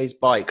TJ's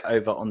Bike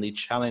over on the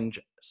Challenge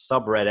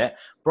subreddit.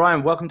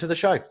 Brian, welcome to the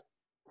show.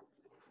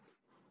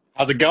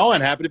 How's it going?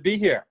 Happy to be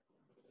here.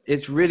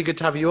 It's really good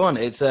to have you on.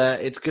 It's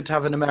good to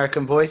have an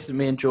American voice.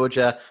 Me and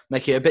Georgia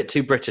make it a bit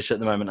too British at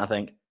the moment, I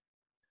think.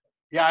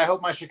 Yeah, I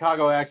hope my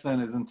Chicago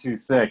accent isn't too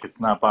thick. It's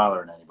not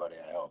bothering anybody,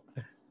 I hope.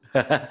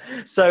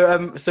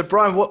 So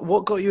Brian,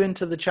 what got you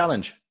into the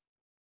challenge?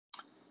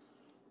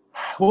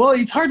 Well,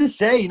 it's hard to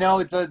say,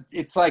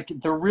 it's like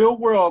the real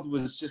world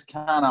was just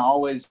kind of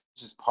always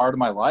just part of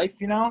my life,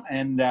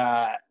 and,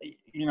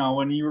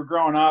 when you were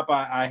growing up,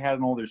 I had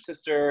an older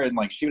sister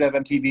and she would have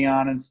MTV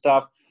on and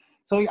stuff.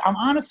 So I'm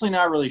honestly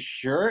not really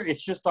sure.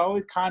 It's just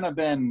always kind of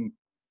been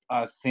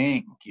a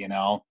thing,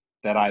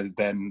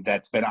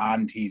 that's been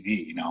on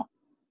TV,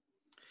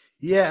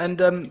 Yeah.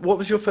 And what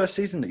was your first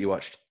season that you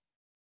watched?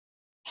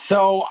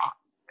 So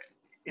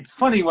it's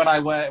funny when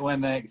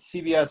the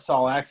CBS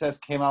All Access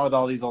came out with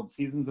all these old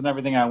seasons and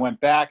everything, I went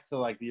back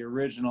to the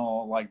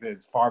original,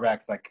 as far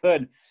back as I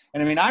could.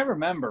 And I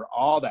remember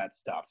all that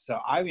stuff. So,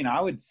 I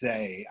would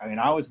say,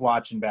 I was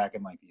watching back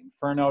in the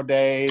Inferno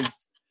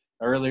days,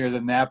 earlier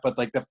than that, but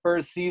the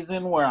first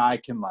season where I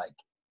can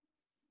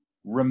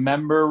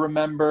remember,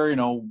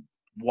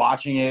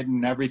 watching it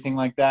and everything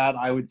like that,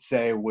 I would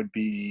say would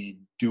be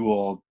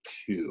Duel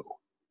 2.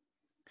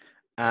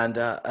 And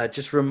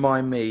just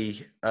remind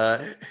me,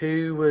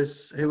 who were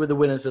the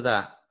winners of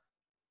that?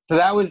 So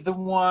that was the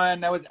one.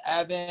 That was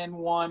Evan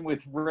won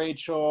with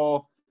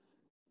Rachel,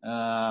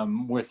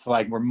 with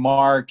where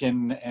Mark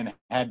and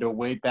had to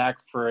wait back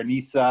for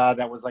Anissa.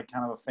 That was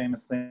kind of a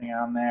famous thing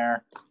on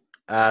there.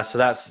 So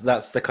that's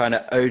the kind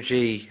of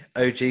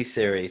OG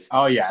series.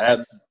 Oh yeah,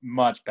 that's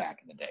much back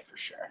in the day for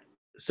sure.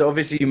 So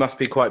obviously you must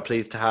be quite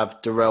pleased to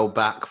have Darrell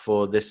back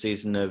for this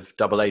season of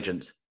Double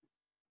Agents.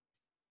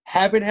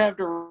 Happy to have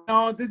Darrell.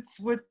 No, it's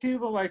with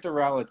people like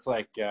Darrell. It's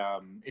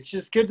it's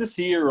just good to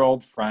see your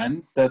old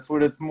friends. That's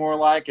what it's more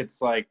like. It's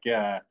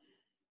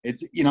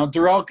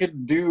Darrell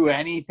could do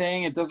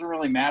anything. It doesn't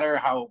really matter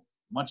how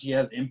much he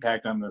has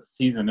impact on the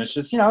season. It's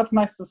just it's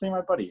nice to see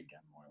my buddy again,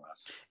 more or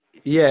less.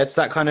 Yeah, it's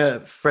that kind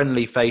of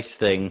friendly face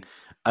thing,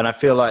 and I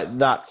feel like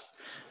that's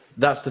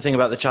the thing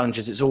about the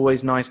challenges. It's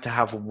always nice to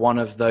have one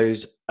of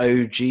those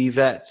OG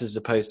vets as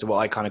opposed to what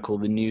I kind of call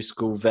the new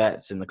school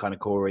vets and the kind of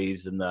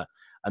Corys and the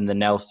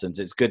Nelsons.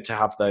 It's good to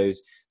have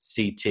those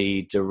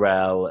CT,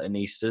 Darrell, and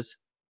Easters.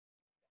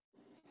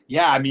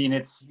 Yeah,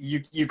 it's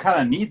you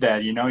kind of need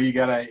that. You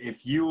gotta,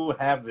 if you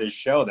have this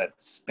show that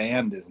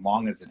spanned as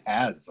long as it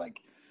has,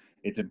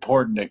 it's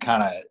important to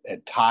kind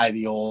of tie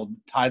the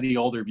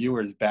older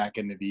viewers back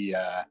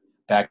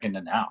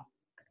into now.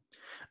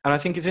 And I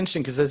think it's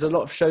interesting because there's a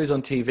lot of shows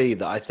on TV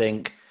that I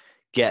think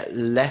get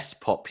less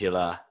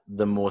popular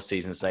the more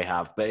seasons they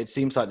have. But it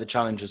seems like the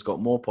challenge has got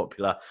more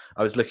popular.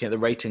 I was looking at the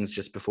ratings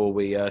just before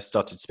we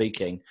started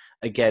speaking.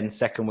 Again,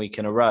 second week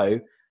in a row,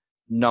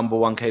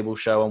 #1 cable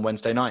show on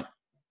Wednesday night.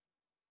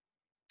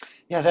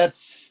 Yeah,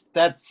 that's.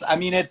 I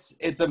mean,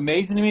 it's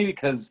amazing to me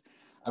because,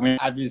 I mean,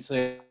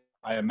 obviously,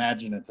 I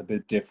imagine it's a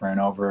bit different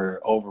over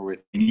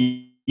with.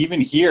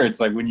 Even here, it's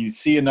like when you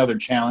see another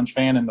challenge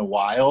fan in the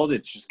wild,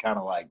 it's just kind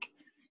of like,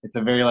 it's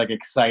a very like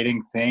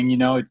exciting thing. You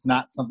know, it's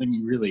not something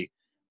you really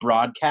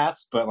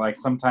broadcast, but like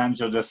sometimes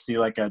you'll just see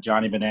like a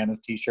Johnny Bananas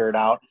T-shirt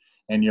out,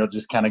 and you'll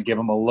just kind of give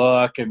them a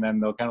look, and then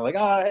they'll kind of like,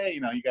 oh, hey, you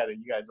know,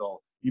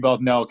 you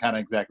both know kind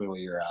of exactly what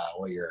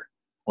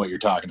you're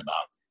talking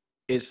about.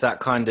 It's that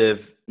kind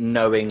of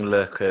knowing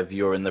look of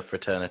you're in the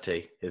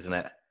fraternity, isn't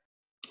it?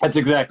 That's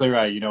exactly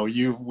right. You know,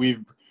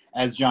 we've,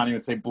 as Johnny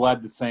would say,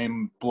 bled the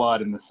same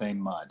blood in the same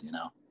mud, you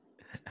know.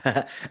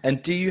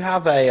 And do you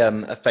have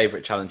a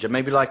favorite challenger?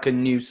 Maybe like a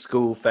new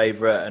school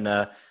favorite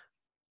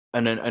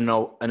and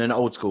an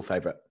old school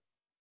favorite?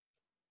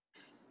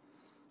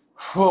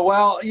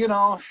 Well, you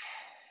know,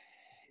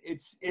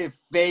 it's if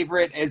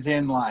favorite as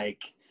in like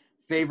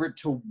favorite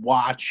to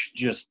watch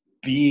just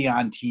be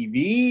on TV,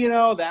 you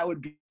know, that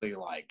would be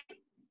like,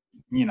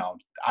 you know,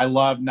 I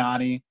love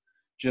Nani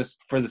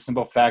just for the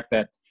simple fact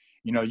that,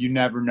 you know, you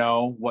never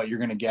know what you're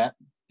going to get.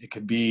 She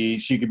could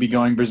be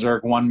going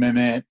berserk 1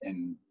 minute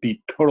and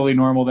be totally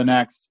normal the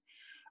next.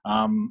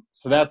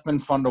 So that's been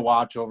fun to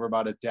watch over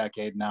about a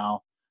decade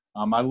now.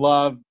 I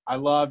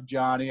love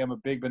Johnny. I'm a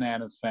big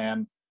Bananas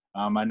fan.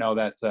 I know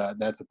that's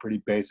a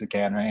pretty basic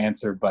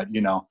answer, but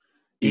you know,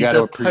 you got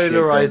to appreciate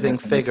polarizing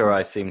figure.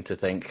 I seem to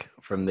think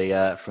from the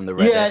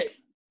Reddit.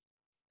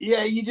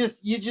 Yeah, you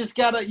just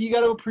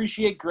gotta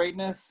appreciate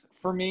greatness.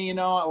 For me, you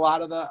know, a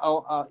lot of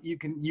the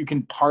you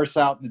can parse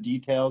out the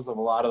details of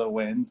a lot of the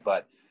wins,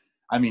 but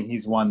I mean,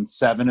 he's won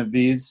 7 of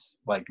these,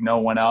 like no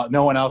one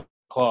else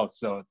close.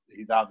 So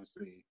he's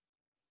obviously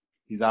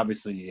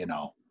you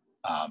know,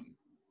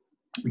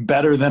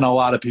 better than a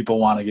lot of people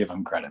want to give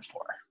him credit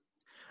for.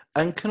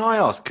 And can I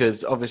ask,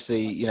 because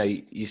obviously, you know,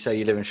 you say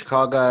you live in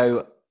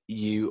Chicago,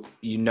 you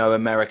know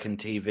American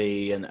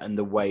TV and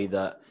the way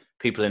that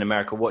people in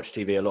America watch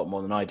TV a lot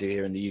more than I do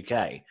here in the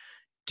UK.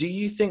 Do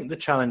you think the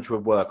challenge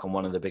would work on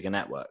one of the bigger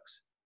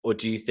networks? Or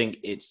do you think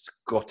it's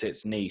got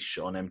its niche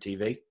on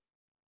MTV?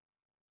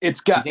 It's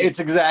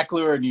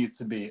exactly where it needs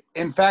to be.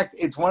 In fact,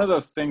 it's one of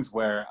those things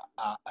where,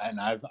 and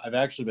I've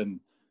actually been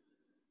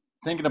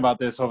thinking about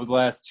this over the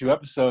last 2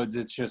 episodes.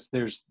 It's just,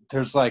 there's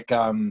like,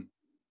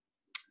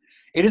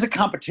 it is a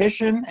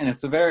competition, and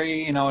it's a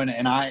very, you know,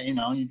 and I, you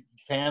know,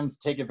 fans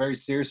take it very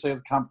seriously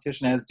as a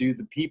competition, as do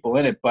the people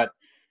in it. But,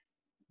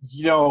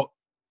 you know,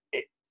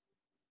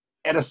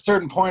 at a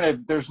certain point,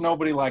 if there's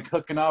nobody like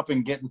hooking up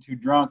and getting too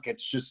drunk,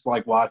 it's just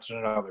like watching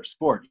another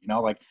sport, you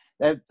know, like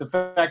the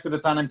fact that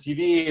it's on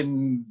MTV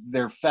and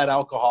they're fed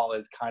alcohol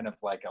is kind of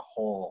like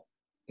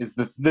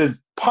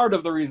this part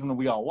of the reason that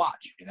we all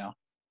watch, you know?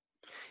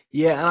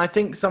 Yeah. And I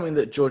think something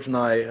that George and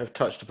I have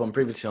touched upon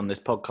previously on this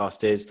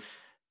podcast is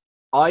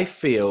I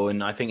feel,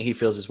 and I think he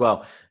feels as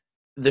well,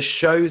 the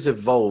show's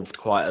evolved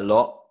quite a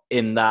lot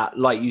in that,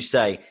 like you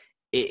say,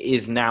 it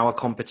is now a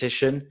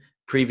competition.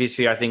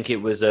 Previously, I think it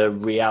was a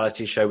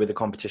reality show with a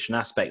competition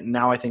aspect.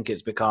 Now I think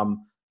it's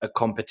become a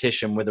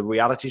competition with a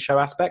reality show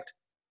aspect.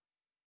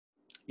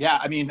 Yeah,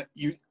 I mean,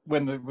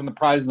 when the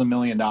prize is $1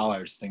 million,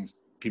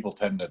 people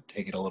tend to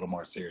take it a little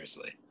more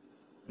seriously.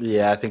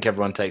 Yeah, I think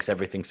everyone takes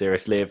everything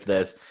seriously if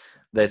there's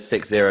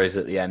 6 zeros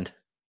at the end.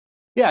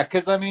 Yeah,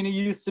 because I mean, it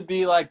used to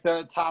be like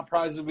the top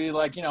prize would be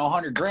like, you know,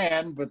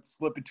 $100,000, but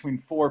split between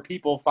 4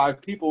 people,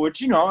 5 people.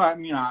 Which, you know, I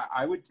mean,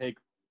 I would take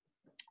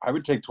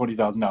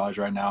 $20,000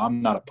 right now.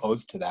 I'm not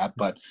opposed to that,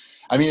 but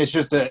I mean, it's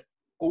just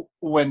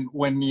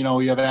when you know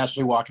you have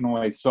Ashley walking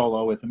away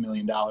solo with $1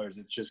 million,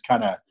 it's just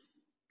kind of,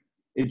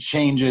 it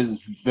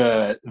changes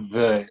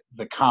the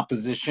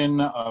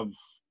composition of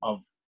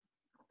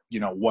you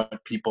know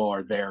what people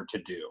are there to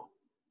do.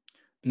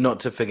 Not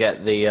to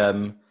forget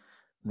the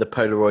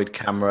Polaroid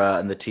camera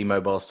and the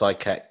T-Mobile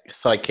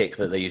sidekick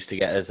that they used to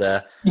get as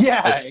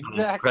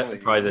exactly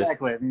prizes.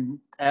 Exactly. I mean,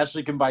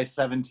 Ashley can buy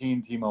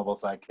 17 T-Mobile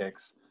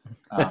sidekicks.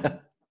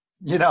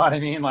 You know what I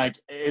mean? Like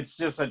it's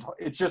just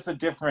a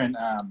different.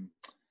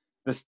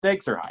 The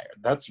stakes are higher.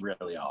 That's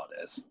really all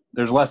it is.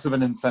 There's less of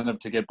an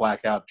incentive to get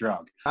blackout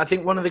drunk. I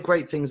think one of the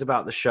great things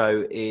about the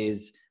show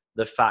is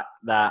the fact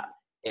that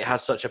it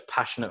has such a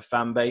passionate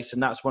fan base,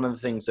 and that's one of the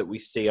things that we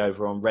see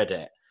over on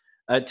Reddit.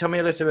 Tell me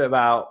a little bit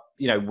about,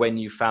 you know, when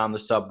you found the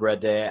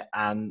subreddit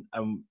and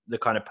the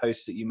kind of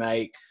posts that you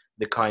make,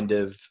 the kind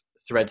of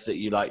threads that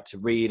you like to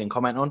read and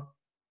comment on.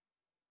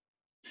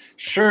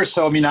 Sure.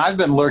 So, I mean, I've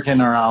been lurking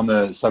around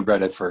the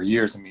subreddit for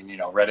years. I mean, you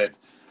know, Reddit,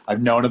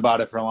 I've known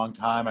about it for a long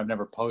time. I've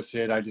never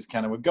posted. I just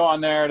kind of would go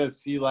on there to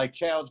see like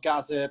challenge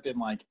gossip and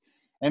like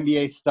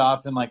NBA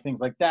stuff and like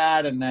things like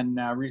that. And then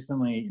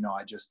recently, you know,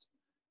 I just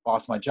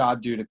lost my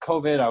job due to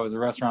COVID. I was a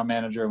restaurant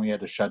manager and we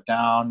had to shut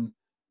down.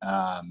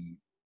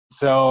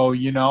 So,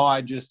 you know,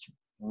 I just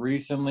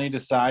recently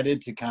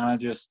decided to kind of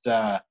just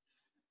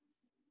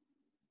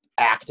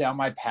act out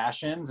my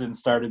passions and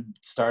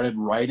started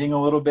writing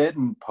a little bit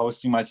and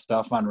posting my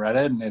stuff on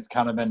Reddit. And it's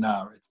kind of been,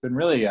 it's been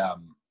really,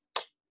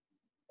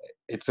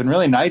 it's been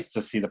really nice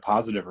to see the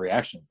positive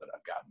reactions that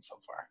I've gotten so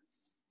far.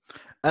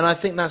 And I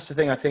think that's the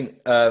thing. I think,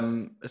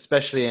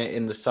 especially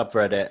in the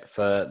subreddit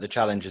for the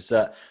challenge, is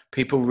that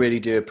people really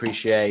do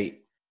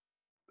appreciate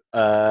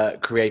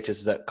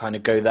creators that kind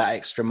of go that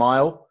extra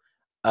mile.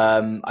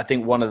 I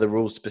think one of the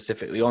rules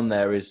specifically on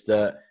there is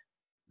that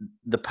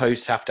the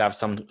posts have to have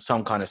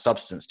some kind of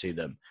substance to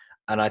them.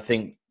 And I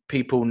think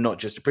people not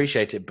just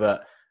appreciate it,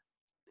 but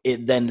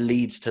it then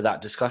leads to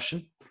that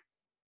discussion.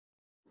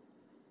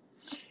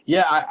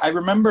 Yeah, I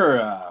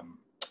remember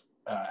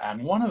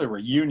on one of the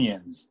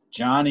reunions,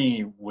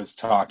 Johnny was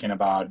talking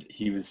about,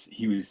 he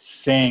was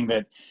saying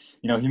that,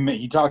 you know,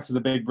 he talks to the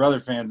Big Brother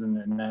fans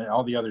and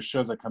all the other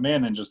shows that come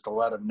in, and just to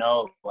let them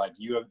know, like,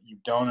 you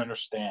don't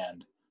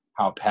understand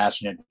how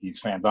passionate these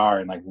fans are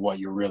and like what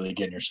you're really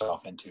getting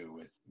yourself into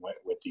with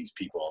these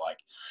people. Like,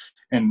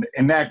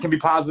 and that can be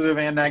positive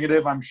and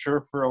negative, I'm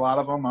sure, for a lot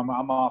of them.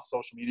 I'm off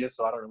social media,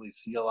 so I don't really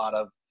see a lot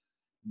of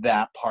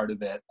that part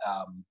of it.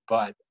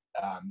 But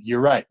you're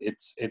right.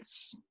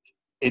 It's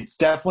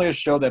definitely a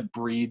show that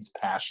breeds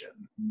passion,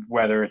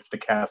 whether it's the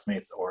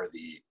castmates or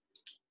the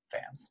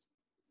fans.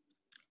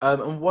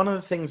 And one of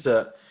the things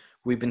that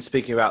we've been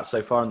speaking about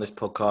so far on this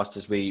podcast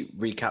as we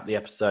recap the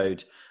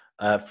episode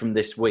from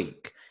this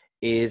week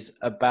is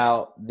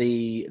about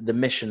the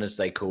mission, as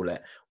they call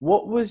it.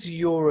 What was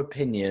your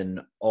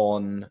opinion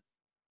on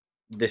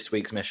this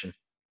week's mission?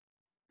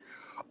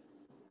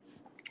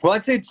 Well,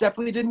 I'd say it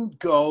definitely didn't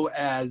go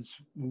as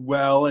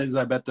well as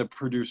I bet the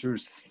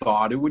producers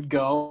thought it would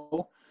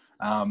go.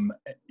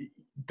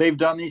 They've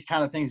done these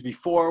kind of things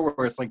before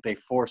where it's like they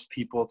force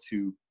people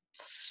to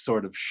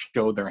sort of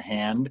show their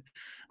hand,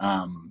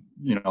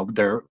 you know,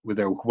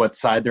 what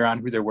side they're on,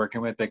 who they're working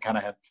with. They kind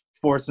of have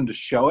forced them to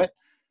show it.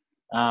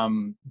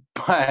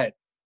 But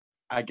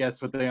I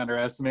guess what they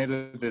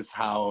underestimated is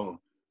how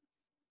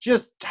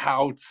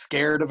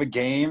scared of a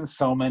game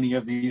so many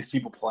of these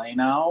people play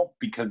now,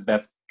 because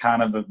that's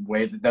kind of the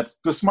way that's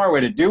the smart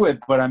way to do it.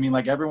 But I mean,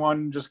 like,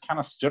 everyone just kind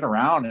of stood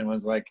around and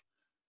was like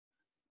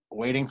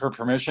waiting for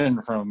permission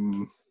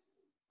from,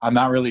 I'm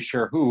not really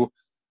sure who,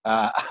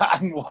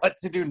 on what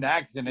to do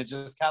next. And it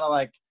just kind of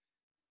like,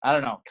 I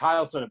don't know,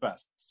 Kyle said it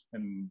best.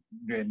 And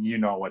you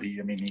know what he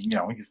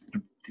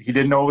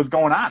didn't know what was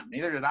going on.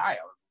 Neither did I. I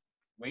was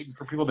waiting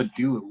for people to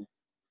do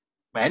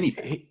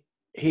anything.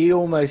 He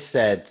almost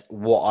said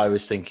what I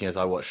was thinking as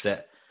I watched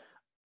it,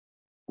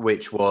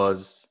 which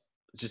was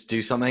just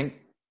do something.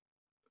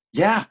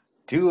 Yeah,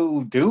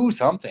 do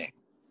something.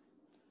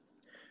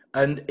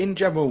 And in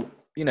general,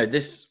 you know,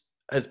 this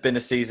has been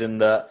a season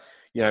that,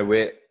 you know,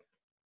 we're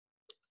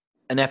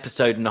an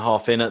episode and a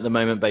half in at the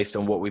moment based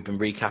on what we've been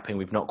recapping.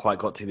 We've not quite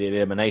got to the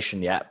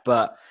elimination yet,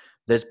 but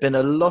there's been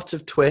a lot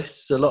of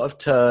twists, a lot of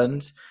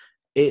turns.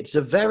 It's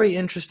a very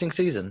interesting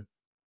season.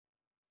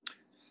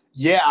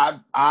 Yeah,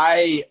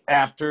 I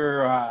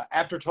after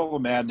Total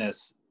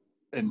Madness,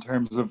 in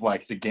terms of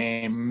like the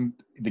game,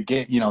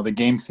 you know, the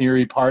game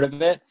theory part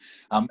of it,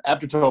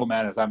 after Total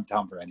Madness, I'm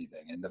down for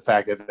anything. And the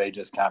fact that they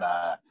just kind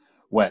of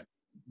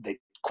they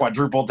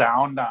quadruple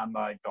down on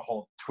like the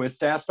whole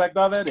twist aspect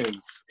of it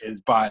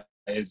is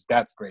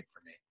that's great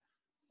for me.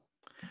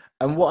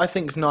 And what I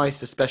think is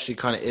nice, especially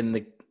kind of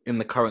in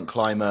the current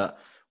climate,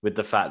 with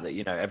the fact that,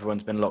 you know,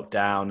 everyone's been locked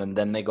down and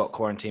then they got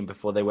quarantined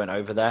before they went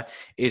over there,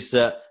 is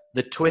that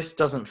the twist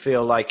doesn't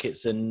feel like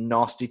it's a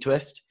nasty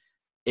twist.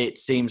 It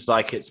seems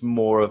like it's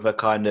more of a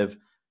kind of,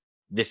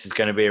 this is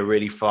going to be a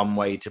really fun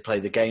way to play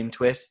the game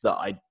twist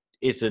that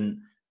isn't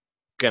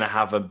going to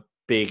have a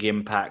big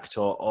impact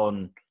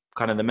on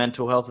kind of the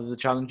mental health of the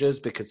challengers,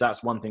 because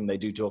that's one thing they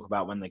do talk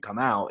about when they come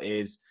out,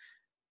 is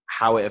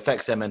how it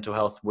affects their mental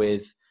health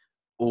with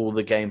all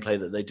the gameplay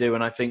that they do.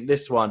 And I think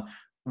this one,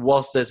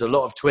 whilst there's a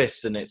lot of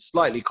twists and it's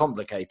slightly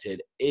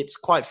complicated, it's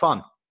quite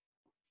fun.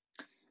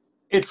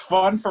 It's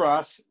fun for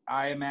us.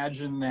 I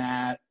imagine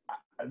that,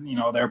 you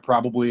know, they're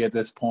probably at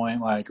this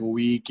point like a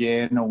week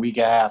in, a week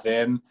and a half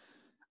in.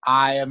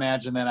 I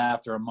imagine that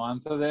after a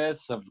month of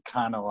this, of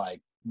kind of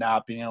like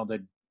not being able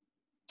to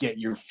get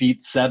your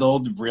feet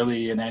settled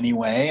really in any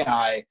way,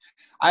 I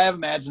have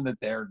imagined that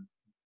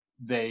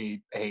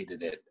they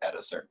hated it at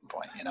a certain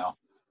point, you know.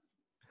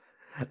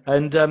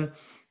 And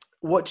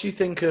what do you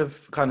think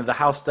of kind of the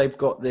house they've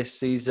got this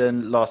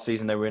season? Last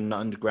season they were in an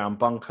underground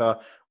bunker.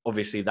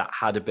 Obviously that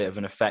had a bit of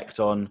an effect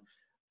on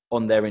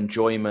their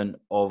enjoyment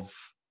of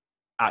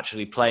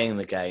actually playing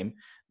the game.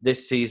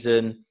 This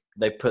season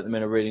they've put them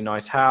in a really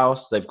nice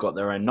house. They've got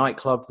their own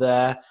nightclub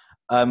there.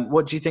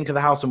 What do you think of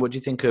the house, and what do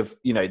you think of,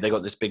 you know, they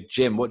got this big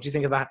gym? What do you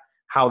think of that?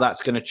 How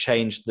that's going to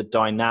change the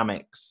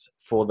dynamics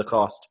for the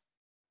cast?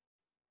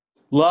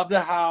 Love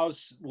the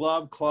house.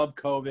 Love Club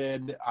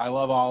COVID. I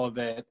love all of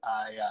it.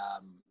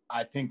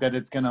 I think that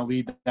it's going to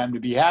lead them to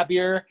be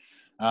happier,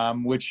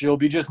 which will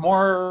be just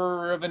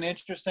more of an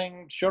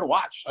interesting show to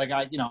watch. Like,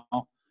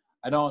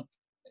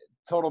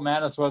 Total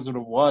Madness was what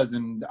it was,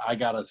 and I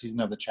got a season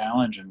of the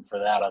challenge, and for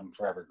that I'm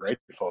forever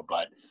grateful.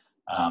 But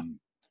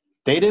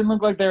they didn't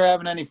look like they were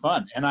having any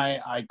fun, and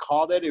I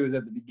called it. It was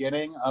at the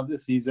beginning of the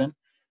season,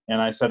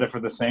 and I said it for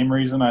the same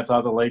reason I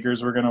thought the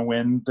Lakers were going to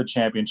win the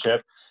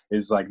championship,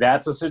 is like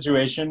that's a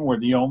situation where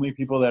the only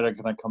people that are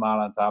going to come out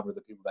on top are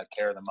the people that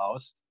care the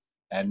most,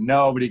 and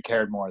nobody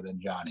cared more than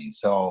Johnny.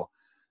 So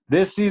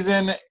this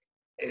season,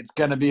 it's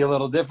going to be a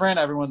little different.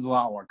 Everyone's a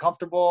lot more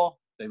comfortable.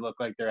 They look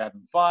like they're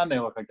having fun. They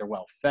look like they're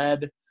well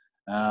fed.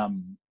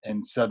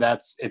 And so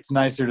it's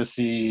nicer to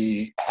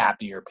see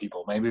happier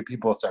people. Maybe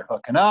people start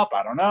hooking up.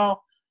 I don't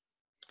know.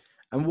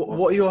 And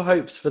what are your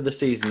hopes for the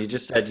season? You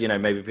just said,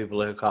 maybe people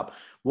will hook up.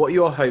 What are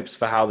your hopes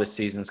for how this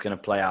season's going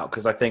to play out?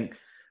 Because I think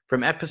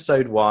from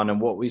episode 1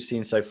 and what we've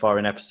seen so far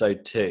in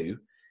episode 2,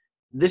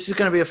 this is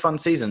going to be a fun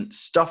season.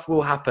 Stuff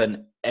will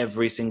happen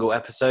every single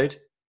episode.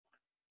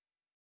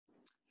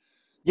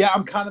 Yeah,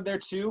 I'm kind of there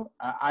too.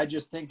 I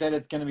just think that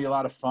it's going to be a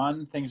lot of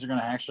fun. Things are going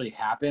to actually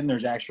happen.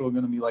 There's actually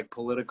going to be like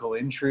political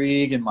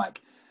intrigue and like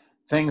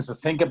things to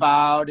think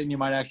about, and you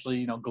might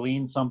actually,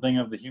 glean something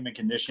of the human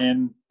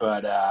condition.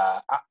 But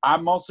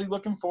I'm mostly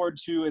looking forward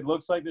to. It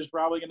looks like there's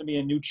probably going to be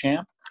a new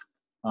champ,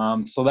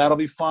 so that'll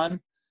be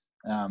fun.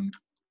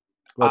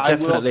 Well,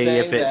 definitely,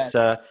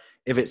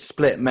 if it's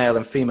split male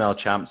and female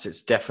champs,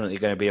 it's definitely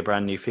going to be a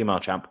brand new female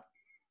champ.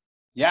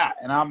 Yeah,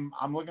 and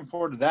I'm looking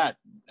forward to that.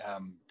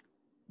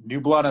 New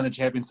blood on the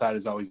champion side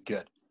is always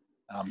good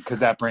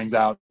because that brings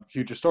out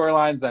future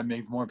storylines. That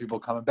makes more people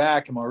coming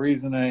back and more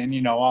reason,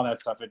 and all that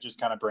stuff. It just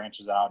kind of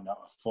branches out and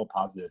full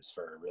positives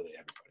for really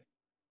everybody.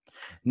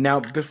 Now,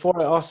 before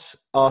I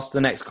ask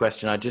the next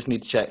question, I just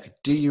need to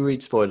check: do you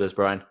read spoilers,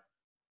 Brian?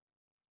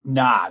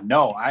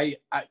 No.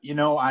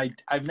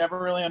 I've never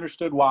really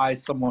understood why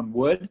someone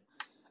would.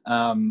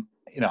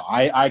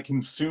 I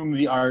consume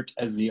the art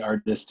as the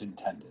artist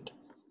intended,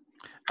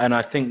 and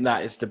I think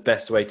that is the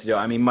best way to do it.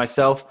 I mean,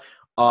 myself.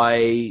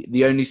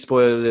 The only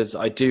spoilers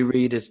I do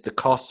read is the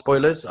cast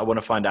spoilers. I want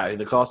to find out who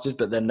the cast is,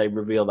 but then they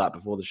reveal that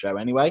before the show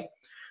anyway.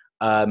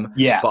 That's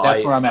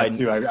where I'm at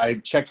too. I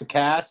check the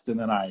cast and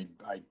then I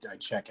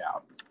check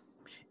out.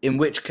 In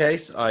which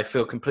case, I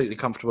feel completely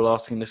comfortable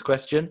asking this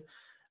question.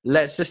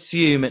 Let's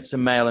assume it's a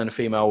male and a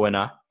female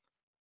winner.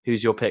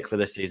 Who's your pick for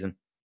this season?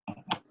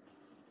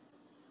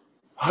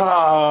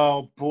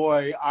 Oh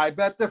boy, I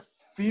bet the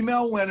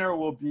female winner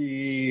will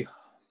be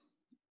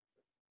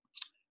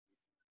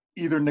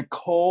either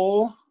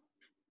Nicole.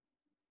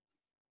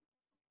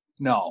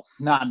 No,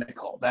 not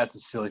Nicole. That's a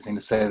silly thing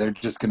to say. They're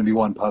just going to be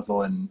one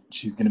puzzle and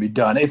she's going to be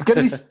done. It's going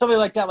to be somebody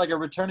like that, like a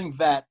returning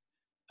vet.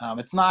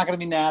 It's not going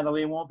to be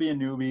Natalie. It won't be a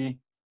newbie.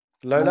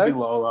 Lolo? It won't be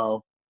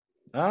Lolo.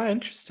 Ah,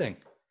 interesting.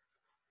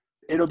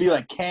 It'll be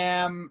like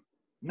Cam,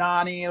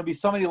 Nani. It'll be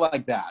somebody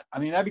like that. I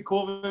mean, that'd be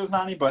cool if it was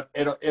Nani, but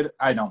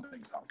I don't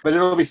think so. But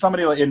it'll be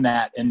somebody in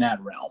that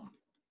realm.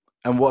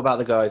 And what about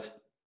the guys?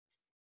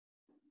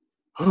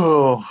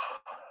 Oh,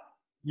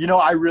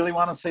 I really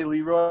want to say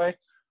Leroy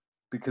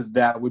because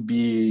that would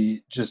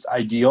be just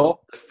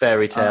ideal.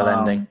 Fairy tale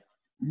ending.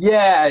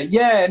 Yeah,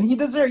 and he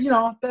deserves.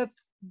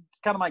 It's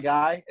kind of my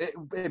guy.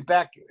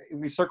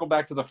 We circle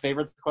back to the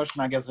favorites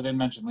question. I guess I didn't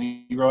mention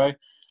Leroy. I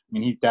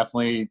mean, he's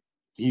definitely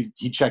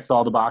he checks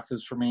all the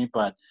boxes for me.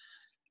 But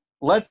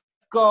let's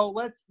go.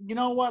 Let's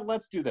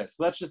do this.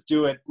 Let's just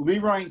do it.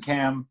 Leroy and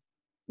Cam,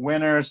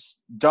 winners,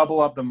 double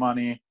up the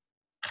money,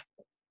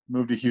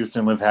 move to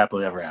Houston, live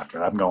happily ever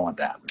after. I'm going with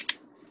that.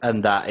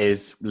 And that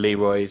is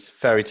Leroy's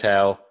fairy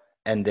tale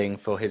ending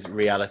for his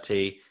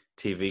reality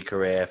TV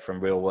career from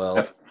Real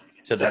World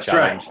to the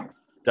challenge. Right.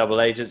 Double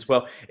Agents.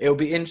 Well, it'll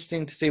be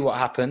interesting to see what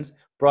happens.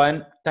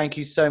 Brian, thank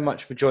you so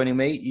much for joining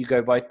me. You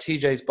go by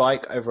TJ's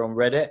Bike over on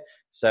Reddit.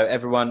 So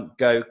everyone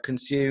go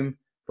consume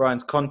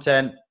Brian's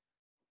content,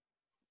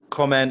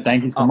 comment.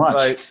 Thank you so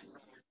much.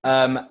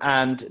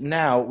 And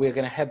now we're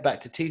going to head back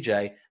to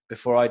TJ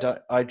before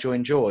I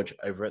join George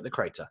over at the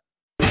Crater.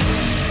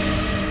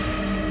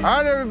 All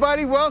right,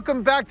 everybody,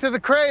 welcome back to the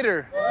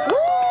Crater.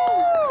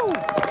 Woo!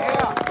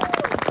 Yeah.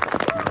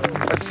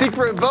 A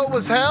secret vote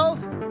was held,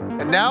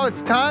 and now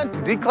it's time to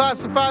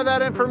declassify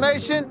that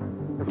information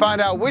and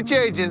find out which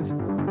agents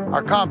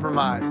are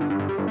compromised.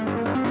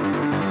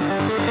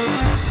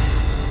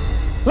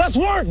 Let's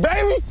work,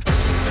 baby!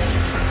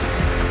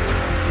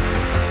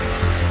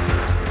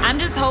 I'm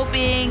just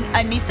hoping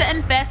Anissa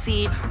and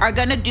Fessy are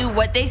gonna do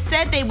what they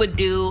said they would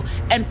do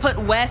and put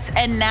Wes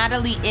and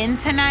Natalie in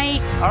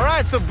tonight. All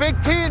right, so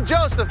Big T and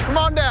Joseph, come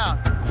on down.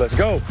 Let's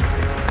go.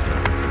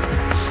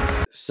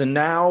 So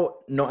now,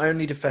 not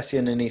only do Fessy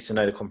and Anissa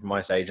know the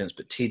compromised agents,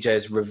 but TJ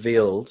has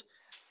revealed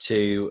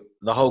to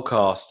the whole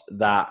cast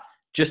that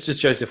just as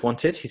Joseph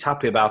wanted, he's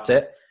happy about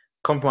it.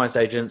 Compromised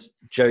agents,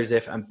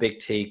 Joseph and Big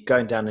T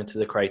going down into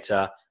the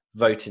Crater,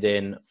 voted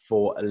in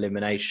for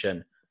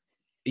elimination.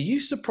 Are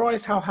you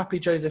surprised how happy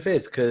Joseph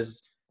is?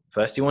 Because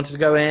first he wanted to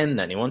go in,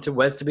 then he wanted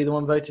Wes to be the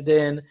one voted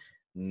in.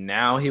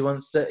 Now he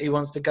wants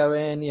to go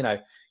in.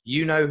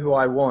 You know who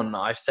I want.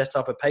 I've set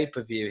up a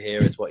pay-per-view here,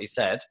 is what he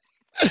said.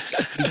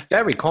 He's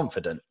very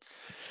confident.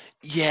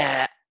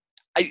 Yeah,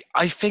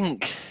 I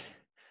think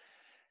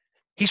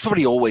he's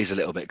probably always a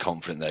little bit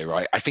confident though,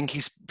 right? I think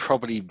he's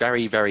probably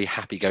very, very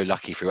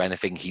happy-go-lucky through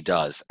anything he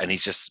does. And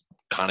he's just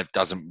kind of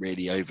doesn't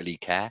really overly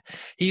care.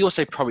 He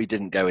also probably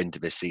didn't go into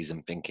this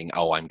season thinking,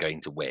 oh, I'm going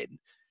to win.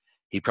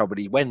 He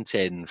probably went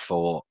in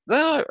for,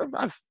 oh,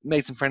 I've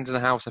made some friends in the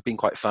house. I've been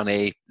quite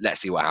funny. Let's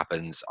see what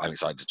happens. I'm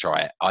excited to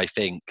try it. I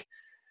think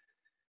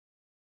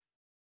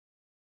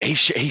he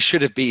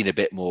should have been a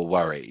bit more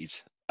worried.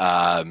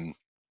 I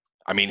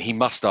mean, he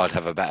must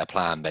have a better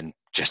plan than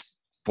just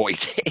what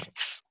he did.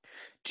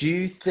 Do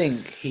you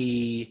think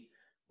he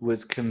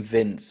was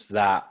convinced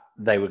that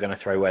they were going to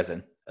throw Wes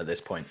in at this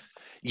point?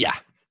 Yeah.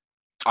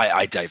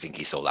 I don't think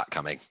he saw that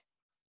coming.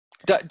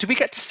 Do we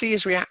get to see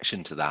his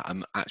reaction to that?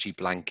 I'm actually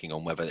blanking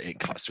on whether it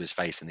cuts to his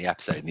face in the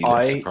episode and he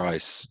looks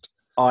surprised.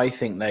 I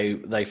think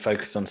they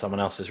focused on someone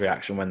else's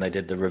reaction when they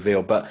did the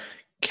reveal. But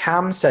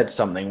Cam said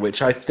something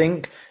which I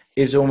think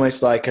is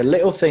almost like a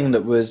little thing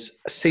that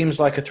seems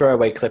like a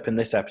throwaway clip in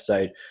this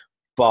episode,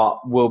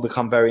 but will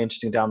become very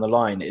interesting down the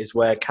line, is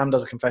where Cam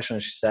does a confession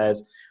and she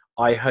says,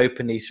 I hope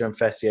Anissa and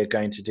Fessy are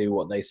going to do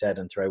what they said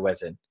and throw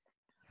Wes in.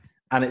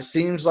 And it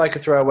seems like a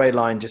throwaway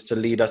line just to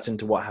lead us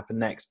into what happened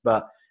next.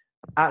 But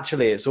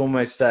actually, it's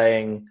almost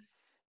saying,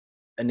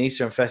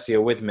 Anissa and Fessy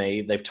are with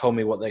me. They've told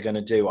me what they're going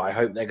to do. I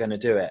hope they're going to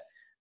do it.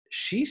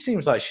 She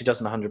seems like she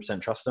doesn't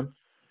 100% trust them.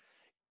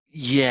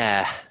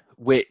 Yeah,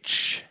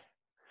 which...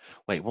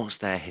 Wait, what's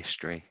their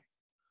history?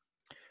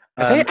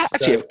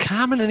 Have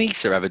Cam and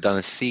Anissa ever done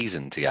a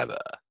season together?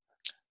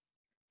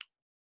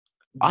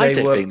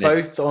 They were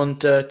both on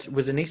Dirty...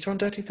 Was Anissa on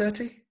Dirty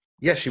 30?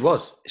 Yes, she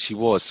was. She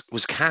was.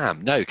 Was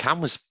Cam? No,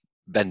 Cam was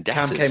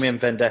Vendettas. Cam came in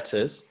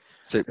Vendettas.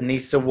 So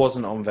Anissa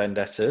wasn't on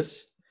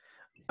Vendettas.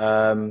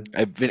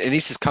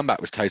 Anissa's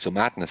comeback was Total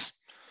Madness.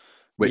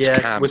 Which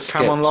Cam was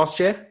skipped. Cam on last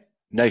year?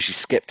 No, she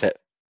skipped it.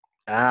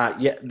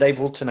 Yeah,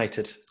 they've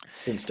alternated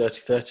since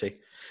Dirty 30.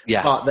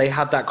 Yeah. But they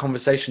had that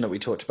conversation that we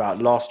talked about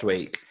last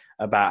week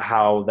about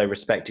how they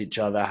respect each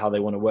other, how they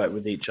want to work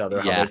with each other,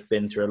 how they've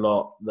been through a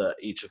lot,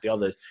 each of the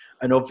others.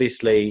 And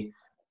obviously,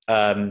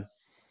 Cam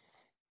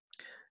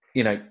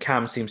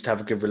seems to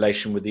have a good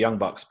relation with the Young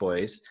Bucks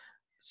boys.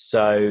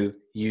 So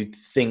you'd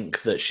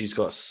think that she's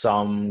got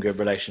some good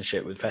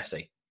relationship with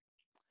Fessy.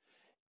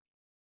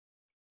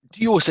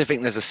 Do you also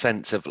think there's a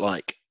sense of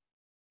like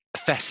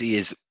Fessy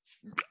is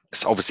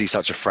obviously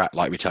such a threat,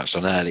 like we touched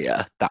on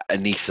earlier, that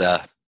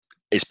Anissa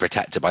is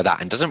protected by that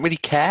and doesn't really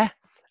care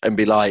and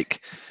be like,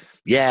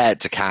 yeah,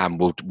 to Cam,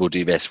 we'll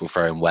do this, we'll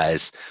throw in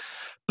Wes.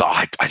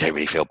 But I don't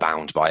really feel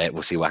bound by it.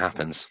 We'll see what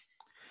happens.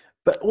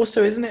 But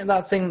also, isn't it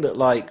that thing that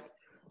like,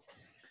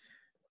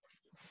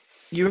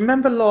 you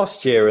remember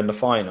last year in the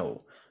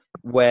final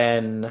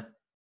when,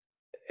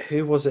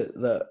 who was it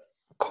that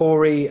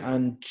Corey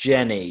and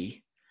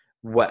Jenny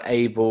were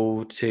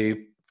able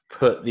to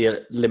put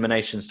the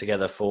eliminations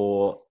together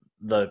for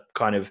the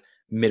kind of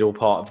middle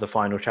part of the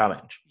final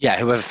challenge? Yeah,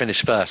 whoever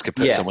finished first could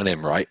put someone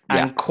in, right?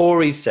 And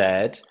Corey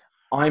said,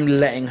 I'm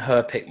letting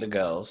her pick the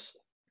girls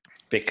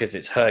because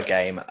it's her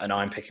game and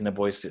I'm picking the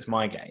boys because it's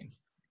my game.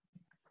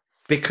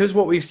 Because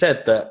what we've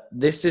said that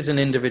this is an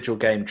individual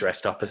game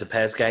dressed up as a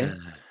pairs game,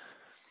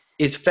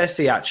 is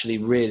Fessy actually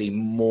really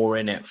more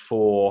in it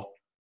for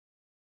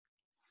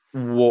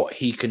what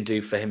he can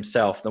do for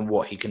himself than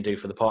what he can do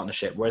for the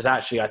partnership? Whereas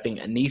actually I think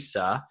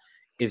Anissa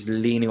is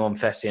leaning on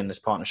Fessy in this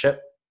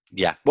partnership.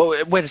 Yeah. Well,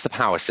 where does the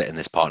power sit in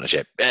this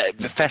partnership?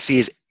 Fessy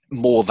is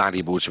more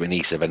valuable to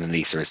Anissa than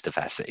Anissa is to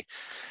Fessy.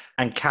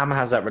 And Cam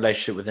has that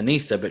relationship with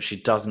Anissa, but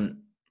she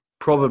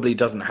probably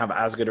doesn't have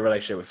as good a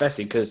relationship with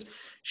Fessy because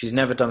she's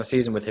never done a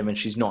season with him and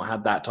she's not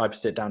had that type of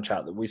sit-down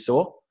chat that we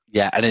saw.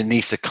 Yeah, and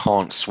Anissa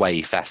can't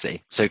sway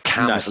Fessy. So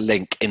Cam's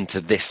link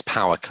into this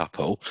power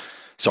couple,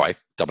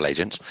 double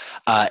agent,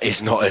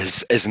 is not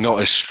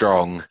as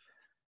strong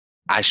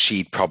as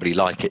she'd probably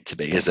like it to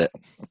be, is it?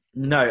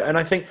 No, and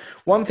I think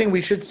one thing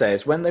we should say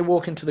is when they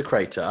walk into the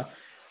crater,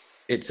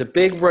 it's a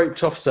big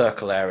roped-off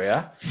circle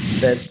area.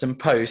 There's some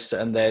posts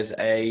and there's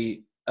a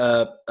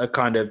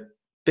kind of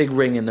big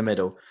ring in the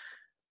middle.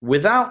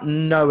 Without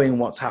knowing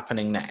what's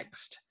happening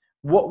next,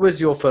 what was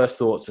your first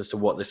thoughts as to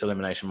what this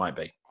elimination might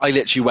be? I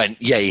literally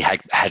went, yay,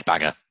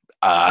 headbanger.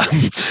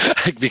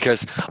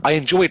 Because I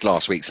enjoyed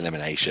last week's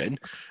elimination.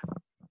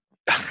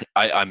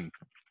 I'm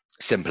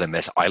simple in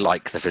this. I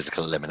like the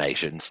physical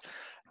eliminations.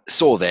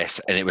 Saw this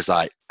and it was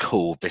like,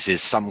 cool, this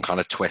is some kind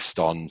of twist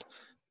on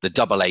the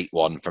 8-8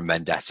 one from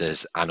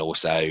Vendettas, and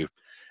also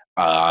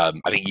I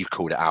think you've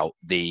called it out,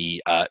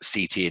 the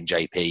CT and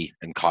JP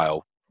and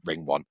Kyle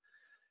ring one.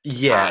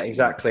 Yeah,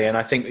 exactly. And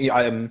I think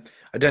I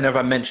don't know if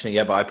I mentioned it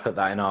yet, but I put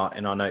that in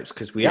our notes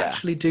because we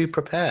actually do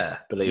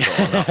prepare, believe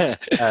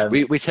it or not.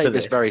 We take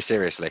this very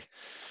seriously.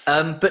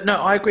 But no,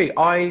 I agree.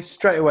 I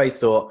straight away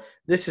thought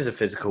this is a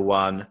physical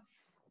one.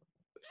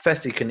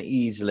 Fessy can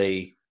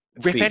easily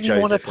rip beat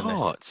anyone Joseph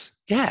apart.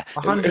 Yeah,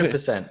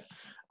 100%.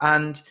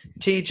 And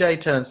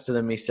TJ turns to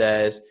them. He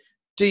says,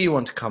 "Do you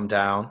want to come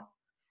down?"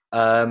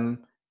 And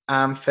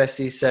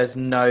Fessy says,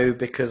 "No,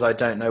 because I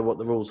don't know what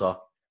the rules are."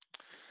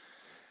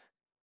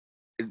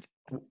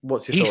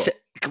 What's your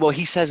thought?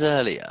 He says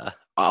earlier,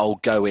 I'll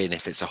go in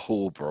if it's a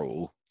hall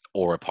brawl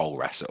or a pole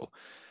wrestle.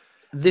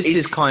 This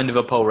is kind of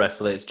a pole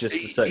wrestle. It's just a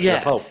circular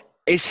pole.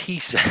 is he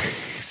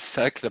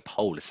circular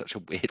pole is such a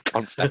weird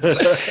concept.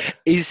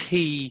 Is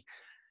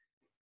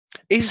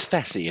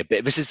Fessy a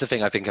bit? This is the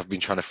thing I think I've been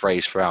trying to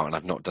phrase throughout, and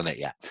I've not done it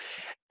yet.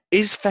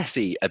 Is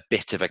Fessy a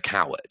bit of a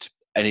coward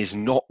and is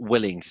not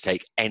willing to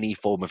take any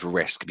form of a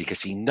risk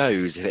because he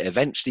knows if it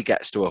eventually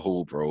gets to a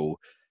hall brawl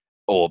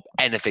or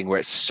anything where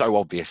it's so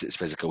obvious it's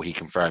physical, he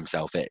can throw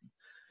himself in?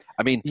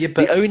 I mean,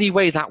 the only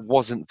way that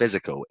wasn't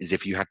physical is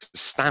if you had to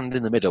stand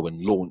in the middle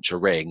and launch a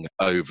ring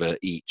over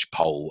each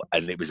pole,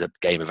 and it was a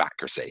game of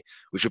accuracy,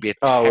 which would be a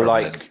terrible...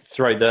 like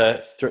throw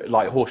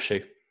like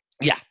horseshoe.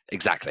 Yeah,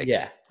 exactly.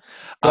 Yeah.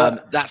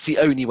 That's the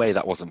only way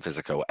that wasn't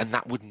physical, and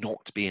that would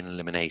not be an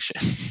elimination.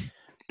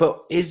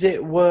 But is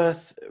it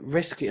worth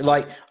risking?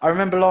 Like, I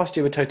remember last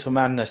year with Total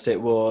Madness,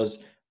 it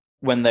was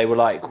when they were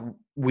like,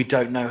 we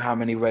don't know how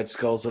many Red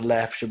Skulls are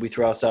left. Should we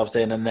throw ourselves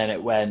in? And then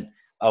it went,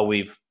 oh,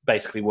 we've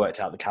basically worked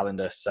out the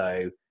calendar,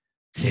 so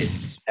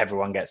it's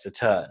everyone gets a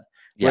turn.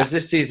 Whereas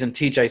this season,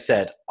 TJ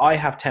said, I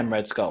have 10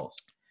 Red Skulls,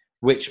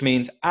 which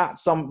means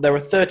there are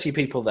 30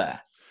 people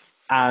there,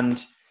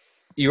 and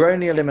you're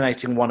only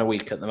eliminating one a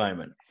week at the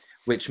moment,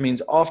 which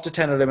means after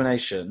 10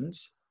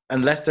 eliminations,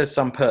 unless there's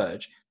some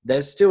purge,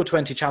 there's still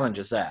 20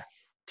 challengers there.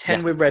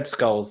 10 with Red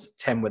Skulls,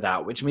 10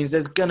 without, which means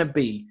there's going to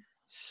be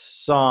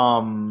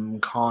some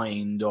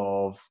kind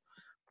of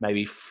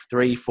maybe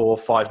 3, 4,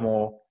 5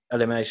 more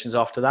eliminations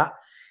after that.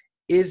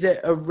 Is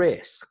it a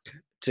risk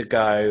to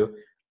go,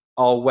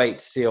 I'll wait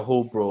to see a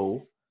hall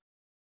brawl,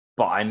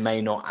 but I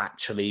may not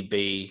actually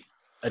be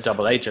a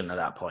double agent at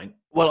that point?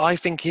 Well, I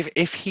think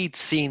if he'd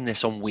seen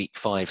this on week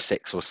 5,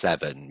 6, or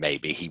 7,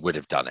 maybe he would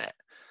have done it.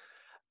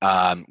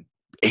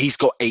 He's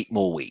got 8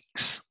 more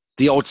weeks.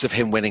 The odds of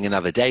him winning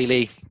another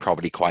daily,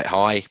 probably quite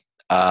high.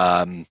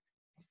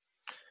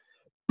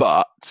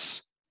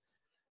 But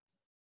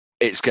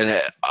it's going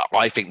to...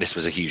 I think this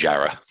was a huge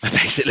error,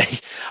 basically.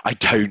 I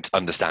don't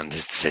understand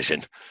his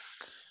decision.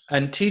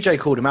 And TJ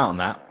called him out on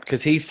that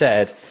because he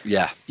said,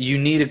 you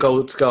need a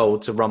gold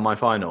to run my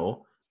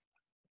final.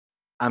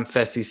 And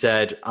Fessy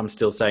said, I'm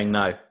still saying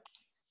no.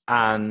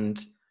 And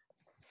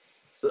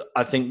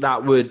I think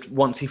that would,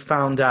 once he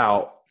found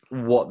out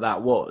what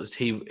that was,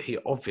 he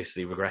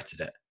obviously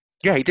regretted it.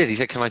 Yeah, he did. He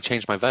said, can I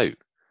change my vote?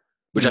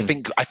 Which I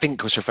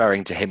think was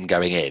referring to him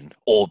going in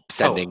or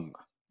sending...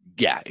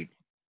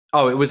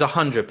 Oh, it was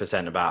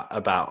 100%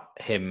 about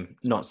him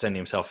not sending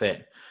himself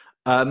in.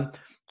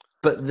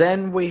 But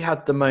then we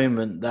had the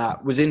moment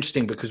that was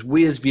interesting because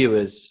we as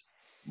viewers,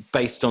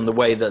 based on the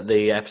way that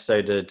the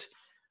episode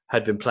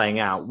had been playing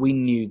out, we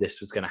knew this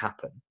was going to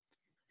happen.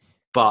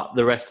 But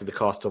the rest of the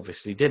cast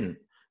obviously didn't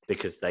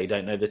because they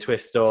don't know the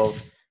twist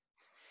of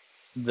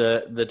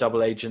the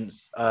double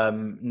agents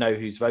know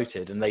who's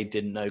voted and they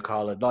didn't know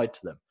Carl had lied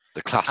to them.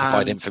 The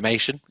classified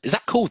information. Is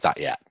that called that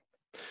yet?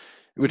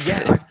 I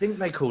think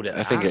they called it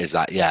I think it is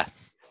that, yeah.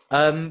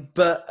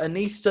 But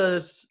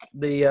Anissa's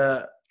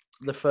the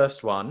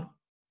first one.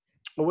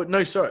 Oh,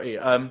 no, sorry.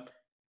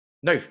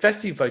 No,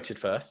 Fessy voted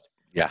first.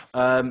 Yeah.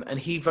 And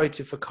he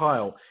voted for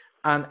Kyle.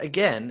 And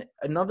again,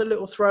 another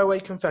little throwaway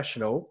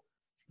confessional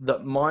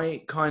that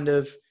might kind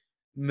of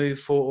move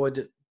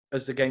forward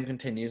as the game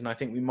continues. And I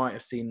think we might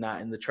have seen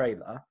that in the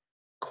trailer.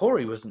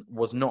 Corey was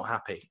not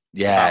happy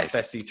about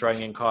Fessy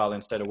throwing in Kyle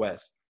instead of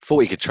Wes. Thought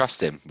he could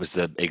trust him was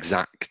the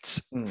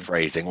exact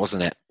phrasing,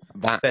 wasn't it?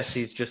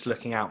 Fessy's just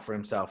looking out for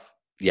himself.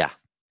 Yeah.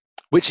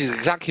 Which is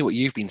exactly what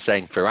you've been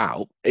saying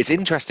throughout. It's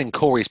interesting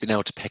Corey's been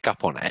able to pick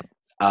up on it.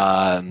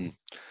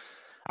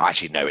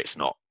 Actually, no, it's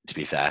not, to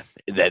be fair.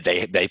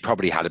 They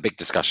probably had a big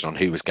discussion on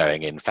who was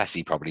going in.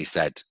 Fessy probably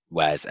said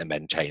Wes and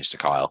then changed to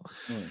Kyle.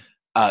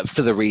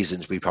 For the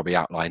reasons we probably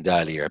outlined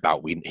earlier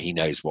about he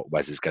knows what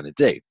Wes is going to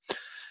do.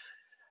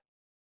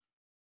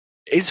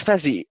 Is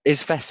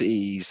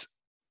Fessy's...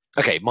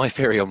 Okay, my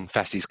theory on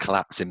Fessy's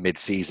collapse in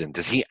mid-season,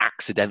 does he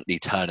accidentally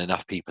turn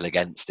enough people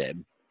against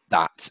him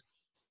that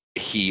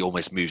he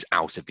almost moves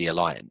out of the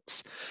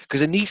alliance?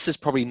 Because Anissa's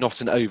probably not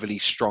an overly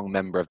strong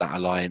member of that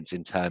alliance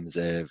in terms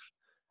of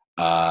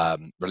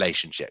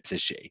relationships,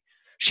 is she?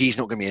 She's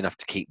not going to be enough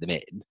to keep them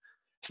in.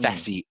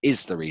 Fessy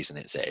is the reason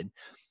it's in.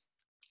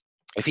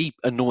 If he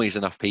annoys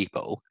enough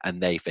people and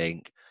they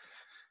think,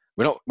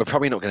 we're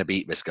probably not going to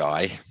beat this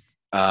guy,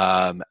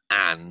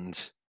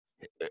 and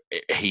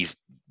he's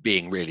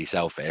being really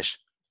selfish,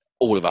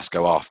 all of us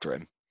go after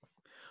him.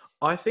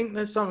 I think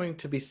there's something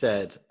to be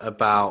said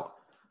about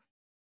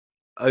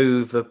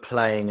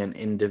overplaying an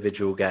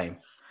individual game.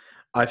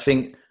 I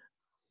mean,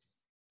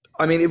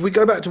 if we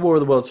go back to War of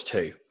the Worlds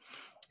 2,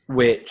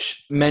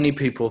 which many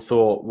people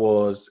thought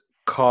was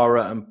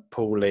Cara and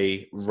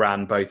Paulie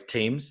ran both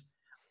teams,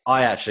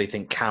 I actually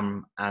think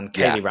Cam and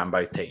Kaylee ran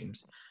both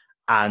teams.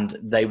 And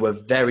they were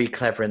very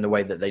clever in the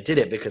way that they did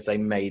it because they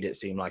made it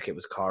seem like it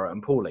was Cara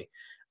and Paulie.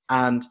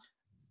 And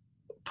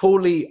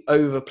Paulie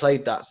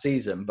overplayed that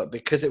season, but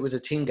because it was a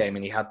team game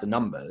and he had the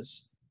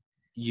numbers,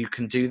 you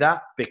can do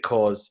that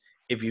because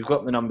if you've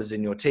got the numbers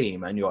in your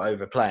team and you're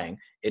overplaying,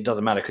 it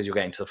doesn't matter because you're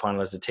getting to the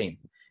final as a team.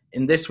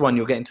 In this one,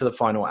 you're getting to the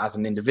final as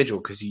an individual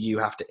because you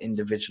have to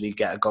individually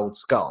get a gold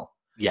skull.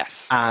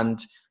 Yes. And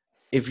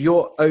if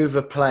you're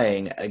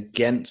overplaying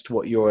against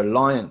what your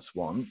alliance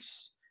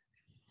wants,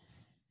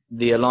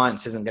 the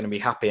alliance isn't going to be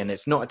happy, and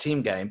it's not a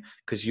team game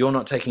because you're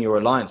not taking your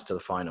alliance to the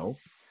final.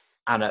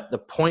 And at the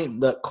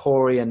point that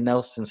Corey and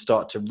Nelson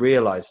start to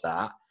realize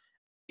that,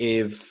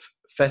 if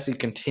Fessy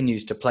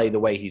continues to play the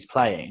way he's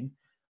playing,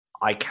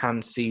 I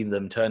can see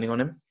them turning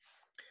on him,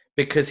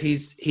 because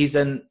he's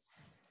an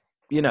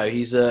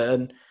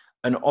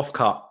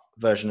off-cut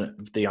version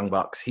of the Young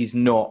Bucks. He's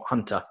not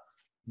Hunter.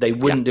 They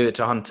wouldn't do it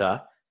to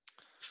Hunter.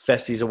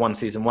 Fessy's a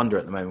one-season wonder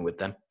at the moment with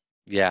them.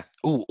 Yeah.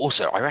 Oh,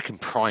 also, I reckon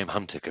Prime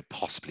Hunter could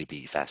possibly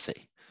beat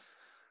Fessy.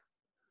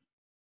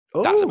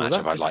 That's a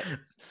matchup I'd like.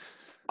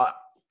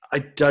 I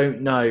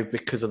don't know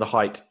because of the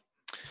height.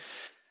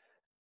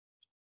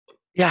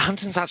 Yeah,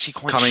 Hunting's actually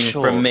quite coming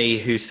short. From me,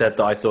 who said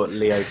that I thought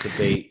Leo could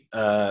beat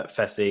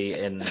Fessy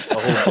in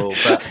a hall,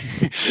 but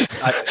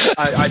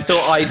I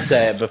thought I'd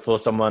say it before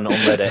someone on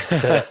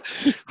Reddit.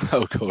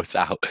 Oh, God, it's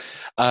out.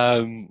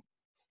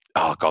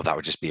 Oh God, that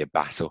would just be a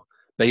battle.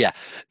 But yeah,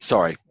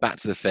 sorry. Back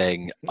to the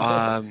thing.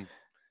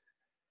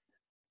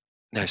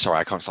 No, sorry,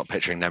 I can't stop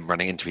picturing them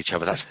running into each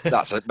other.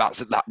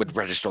 That would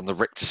register on the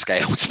Richter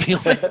scale, to be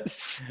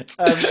honest.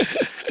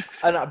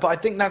 But I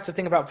think that's the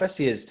thing about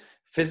Fessy is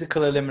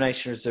physical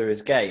elimination is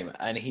his game,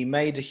 and he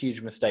made a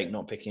huge mistake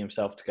not picking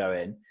himself to go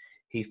in.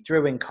 He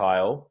threw in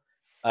Kyle,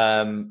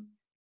 and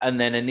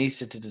then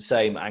Anissa did the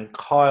same, and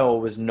Kyle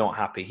was not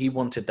happy. He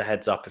wanted the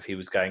heads up if he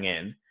was going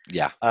in.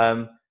 Yeah.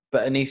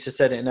 But Anissa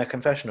said it in her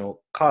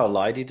confessional. Kyle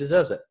lied. He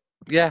deserves it.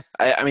 Yeah,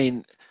 I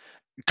mean,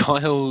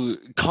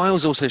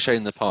 Kyle's also shown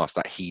in the past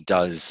that he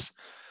does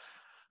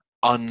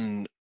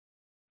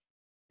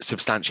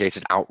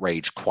unsubstantiated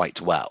outrage quite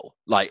well.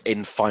 Like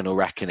in Final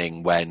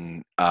Reckoning,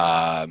 when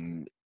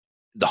the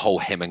whole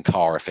him and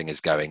Cara thing is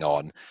going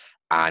on,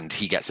 and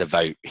he gets a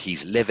vote,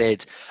 he's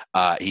livid.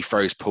 He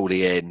throws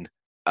Paulie in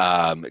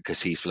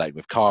because he's flirting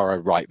with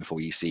Cara right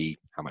before you see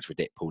how much of a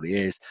dick Paulie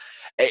is.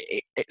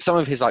 Some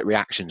of his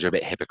reactions are a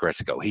bit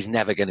hypocritical. He's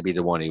never going to be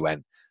the one who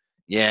went,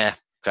 yeah,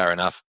 fair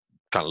enough,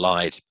 kind of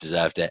lied,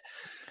 deserved it.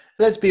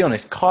 Let's be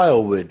honest,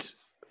 Kyle would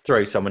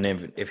throw someone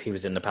in if he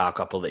was in the power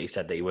couple that he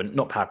said that he wouldn't.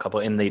 Not power couple,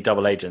 in the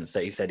double agents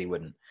that he said he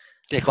wouldn't.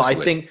 Yeah, but I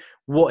think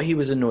what he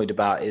was annoyed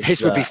about is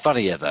his would be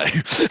funnier though.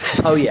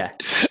 Oh yeah,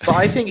 but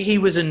I think he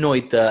was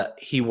annoyed that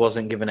he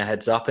wasn't given a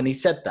heads up, and he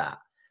said that.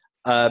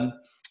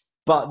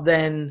 But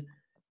then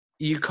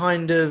you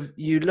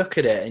look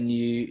at it and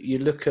you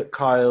look at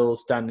Kyle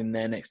standing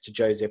there next to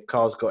Joseph.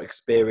 Kyle's got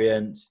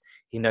experience.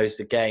 He knows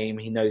the game.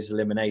 He knows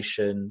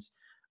eliminations.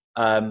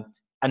 And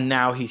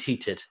now he's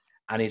heated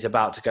and he's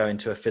about to go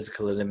into a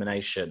physical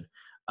elimination.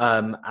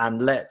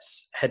 And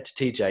let's head to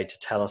TJ to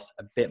tell us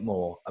a bit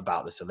more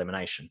about this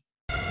elimination.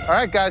 All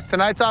right, guys,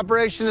 tonight's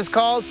operation is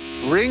called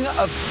Ring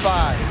of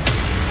Spies.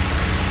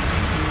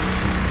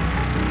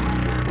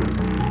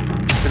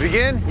 To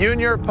begin, you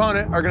and your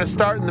opponent are going to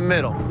start in the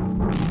middle.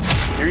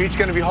 You're each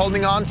going to be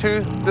holding on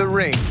to the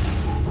ring.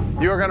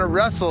 You are going to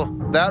wrestle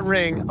that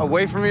ring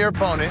away from your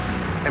opponent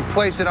and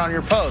place it on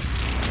your post.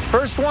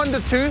 First 1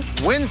 to 2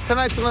 wins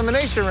tonight's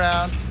elimination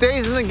round,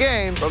 stays in the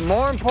game, but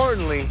more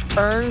importantly,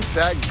 earns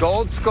that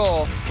gold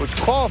skull, which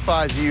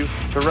qualifies you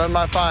to run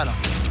my final.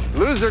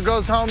 Loser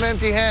goes home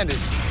empty-handed.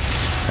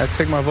 I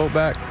take my vote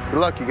back. Good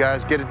luck, you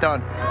guys. Get it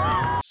done.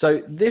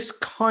 So this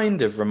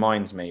kind of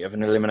reminds me of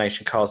an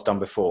elimination Carl's done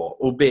before,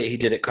 albeit he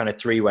did it kind of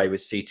three-way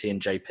with CT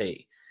and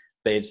JP.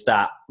 But it's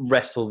that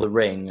wrestle the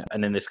ring,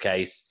 and in this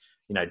case,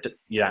 you don't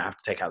have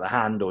to take out the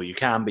hand, or you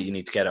can, but you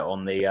need to get it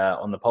on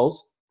the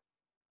poles.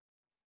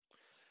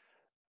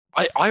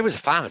 I was a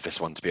fan of this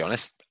one, to be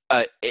honest.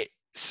 As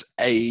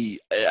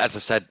I've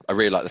said, I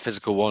really like the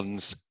physical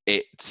ones.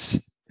 It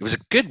was a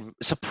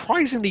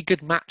surprisingly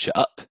good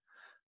matchup.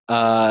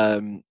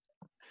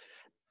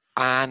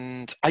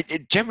 And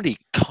generally,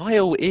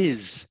 Kyle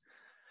is,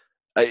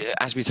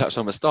 as we touched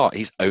on at the start,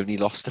 he's only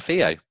lost to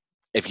Theo.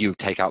 If you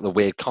take out the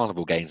weird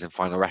carnival games in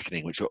Final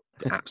Reckoning, which were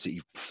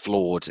absolutely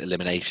flawed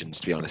eliminations,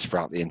 to be honest,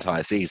 throughout the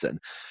entire season.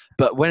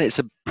 But when it's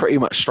a pretty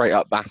much straight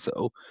up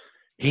battle,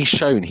 he's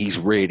shown he's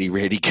really,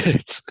 really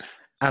good.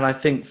 And I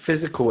think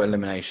physical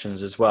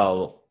eliminations as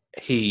well,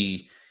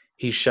 he's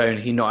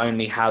shown he not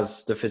only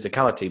has the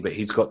physicality, but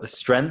he's got the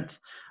strength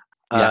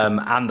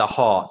and the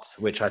heart,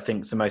 which I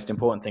think is the most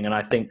important thing. And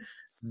I think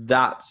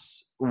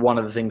that's one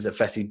of the things that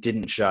Fessy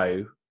didn't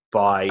show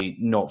by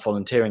not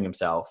volunteering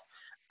himself.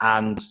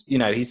 And,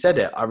 he said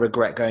it, I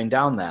regret going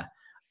down there.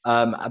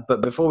 But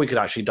before we could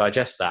actually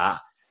digest that,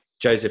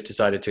 Joseph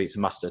decided to eat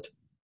some mustard.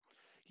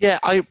 Yeah,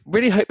 I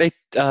really hope they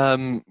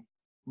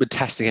were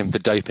testing him for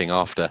doping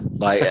after.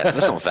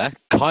 That's not fair.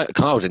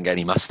 Kyle didn't get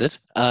any mustard.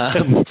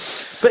 But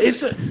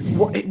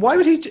why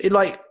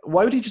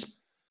would he just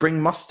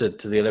bring mustard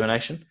to the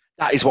elimination?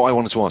 That is what I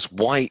wanted to ask.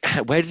 Why?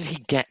 Where did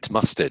he get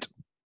mustard?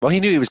 Well, he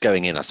knew he was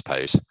going in, I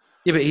suppose.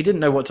 Yeah, but he didn't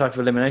know what type of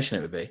elimination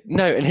it would be.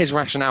 No, and his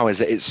rationale is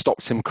that it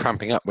stopped him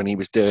cramping up when he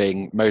was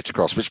doing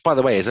motocross, which, by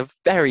the way, is a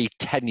very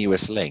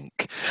tenuous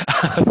link.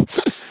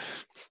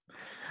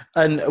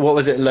 And what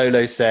was it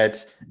Lolo said?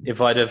 If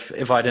I'd have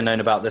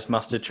known about this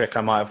mustard trick,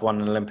 I might have won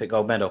an Olympic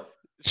gold medal.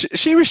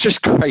 She was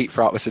just great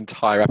throughout this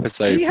entire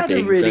episode. She had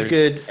a really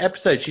good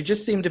episode. She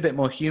just seemed a bit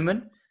more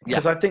human.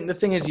 Because I think the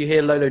thing is, you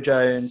hear Lolo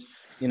Jones,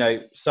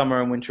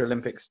 Summer and Winter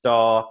Olympic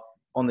star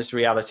on this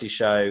reality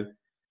show.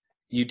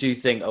 You do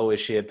think, is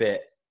she a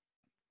bit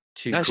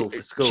too cool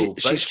for school?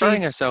 She's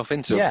throwing herself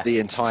into the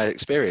entire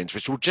experience,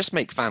 which will just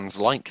make fans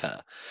like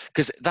her.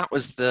 Because that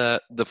was the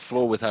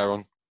flaw with her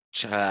on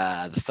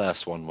the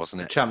first one,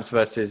 wasn't it? Champs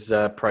versus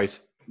Pros.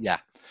 Yeah.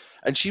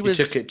 And she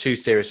took it too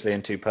seriously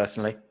and too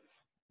personally.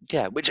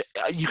 Yeah, which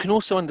you can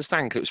also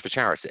understand because it was for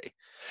charity.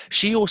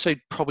 She also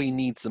probably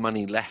needs the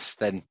money less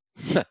than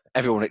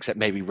everyone except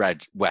maybe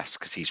Wes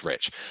because he's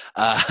rich.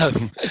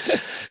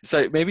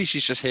 So maybe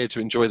she's just here to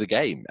enjoy the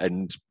game,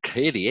 and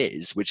clearly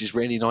is, which is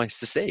really nice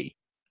to see.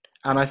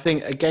 And I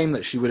think a game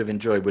that she would have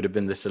enjoyed would have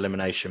been this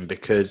elimination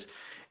because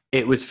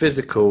it was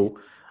physical.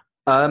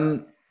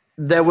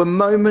 There were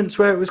moments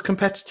where it was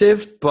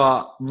competitive,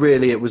 but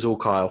really it was all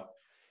Kyle.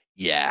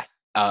 Yeah.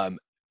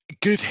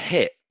 Good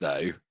hit,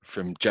 though,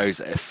 from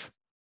Joseph.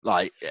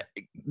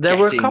 There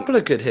were a couple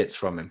of good hits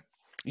from him.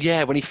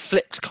 Yeah, when he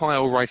flipped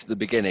Kyle right at the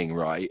beginning,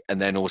 right? And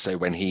then also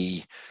when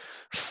he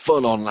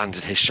full on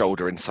landed his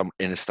shoulder in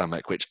his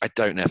stomach, which I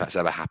don't know if that's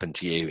ever happened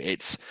to you.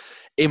 It's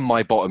in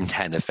my bottom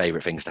 10 of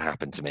favourite things to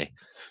happen to me.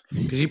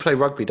 Because you play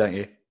rugby, don't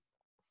you?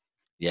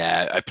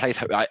 Yeah, I played.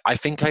 I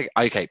think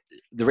okay.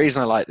 The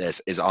reason I like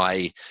this is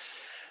I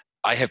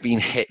have been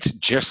hit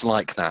just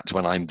like that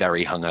when I'm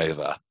very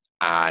hungover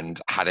and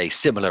had a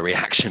similar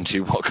reaction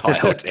to what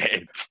Kyle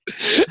did.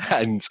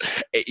 And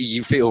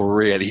you feel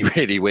really,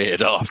 really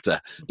weird after.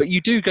 But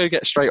you do go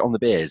get straight on the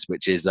beers,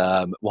 which is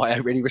why I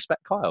really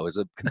respect Kyle as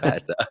a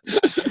competitor.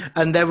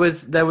 And there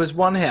was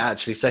one hit,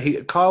 actually. So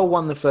Kyle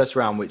won the first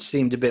round, which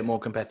seemed a bit more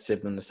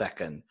competitive than the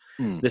second.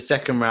 The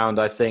second round,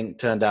 I think,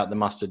 turned out the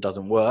mustard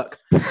doesn't work.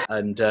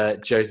 And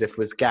Joseph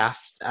was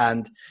gassed.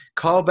 And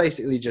Kyle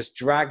basically just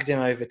dragged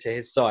him over to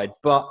his side.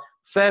 But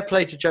fair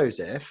play to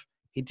Joseph.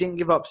 He didn't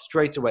give up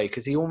straight away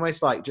because he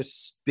almost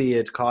just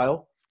speared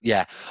Kyle.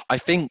 Yeah, I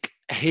think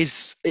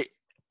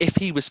if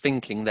he was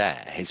thinking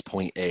there, his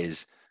point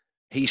is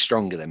he's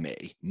stronger than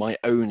me. My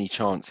only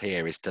chance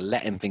here is to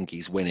let him think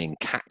he's winning,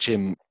 catch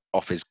him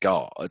off his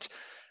guard,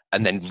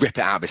 and then rip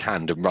it out of his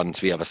hand and run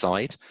to the other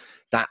side.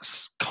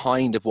 That's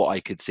kind of what I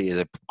could see as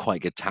a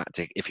quite good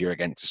tactic if you're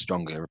against a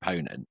stronger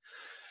opponent.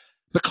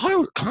 But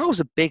Kyle's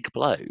a big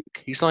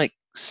bloke. He's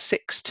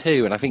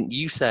 6'2", and I think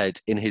you said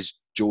in his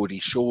Geordie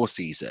Shore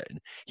season,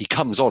 he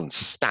comes on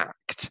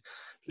stacked.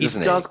 He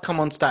does come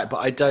on stacked, but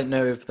I don't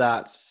know if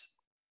that's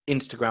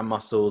Instagram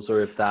muscles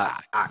or if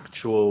that's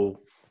actual. Do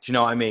you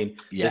know what I mean?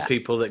 Yeah. There's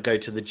people that go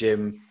to the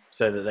gym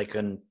so that they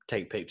can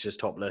take pictures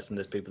topless, and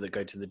there's people that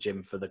go to the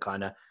gym for the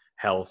kind of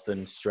health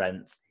and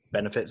strength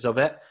benefits of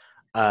it.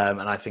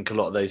 And I think a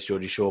lot of those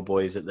Geordie Shore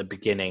boys at the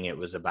beginning, it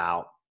was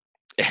about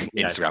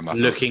Instagram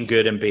muscles, looking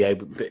good and be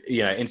able,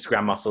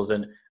 Instagram muscles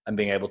and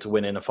being able to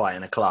win in a fight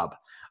in a club.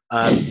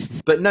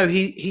 But no,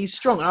 he's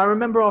strong. And I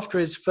remember after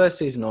his first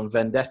season on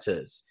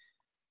Vendettas,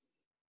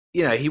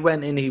 he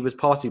went in, he was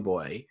party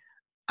boy,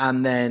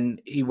 and then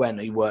he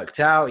worked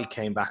out, he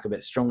came back a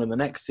bit stronger the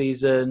next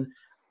season,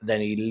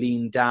 then he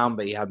leaned down,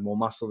 but he had more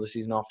muscle the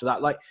season after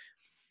that.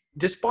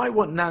 Despite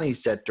what Nanny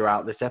said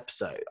throughout this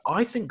episode,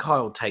 I think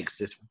Kyle takes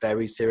this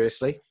very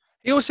seriously.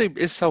 He also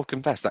is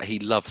self-confessed that he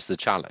loves the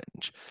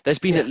challenge. There's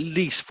been at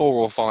least 4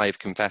 or 5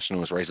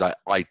 confessionals where he's like,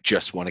 I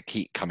just want to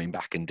keep coming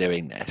back and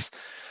doing this.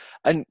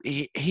 And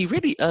he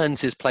really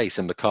earns his place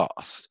in the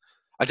cast.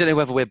 I don't know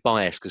whether we're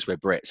biased because we're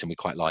Brits and we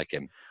quite like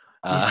him.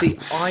 You see,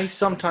 I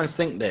sometimes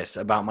think this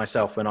about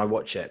myself when I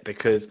watch it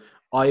because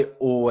I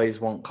always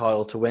want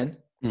Kyle to win.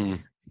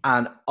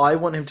 And I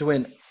want him to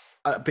win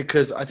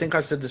because I think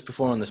I've said this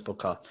before on this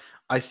podcast.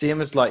 I see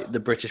him as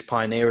the British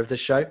pioneer of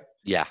this show.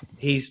 Yeah.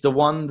 He's the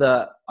one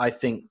that I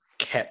think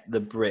kept the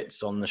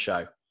Brits on the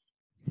show.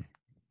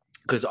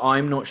 Because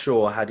I'm not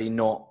sure, had he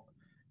not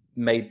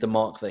made the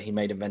mark that he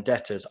made in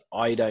Vendettas,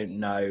 I don't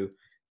know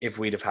if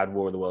we'd have had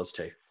War of the Worlds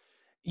 2.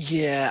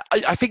 Yeah,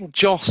 I think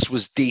Joss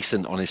was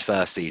decent on his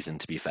first season,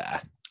 to be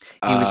fair.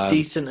 He was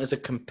decent as a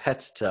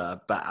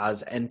competitor, but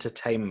as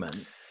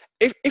entertainment.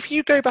 If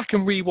you go back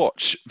and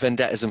rewatch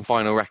Vendettas and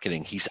Final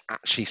Reckoning, he's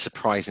actually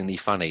surprisingly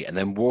funny. And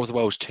then War of the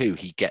Worlds 2,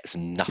 he gets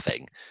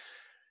nothing.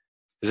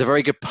 There's a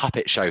very good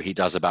puppet show he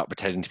does about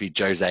pretending to be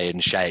Jose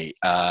and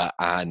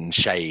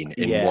Shane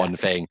in one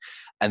thing.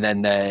 And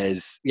then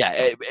there's,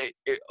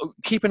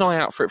 keep an eye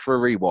out for it for a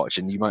rewatch.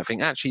 And you might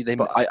think, actually,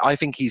 I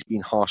think he's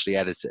been harshly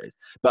edited.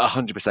 But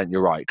 100%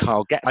 you're right.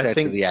 Kyle gets there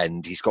to the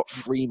end. He's got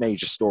 3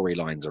 major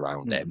storylines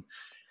around him.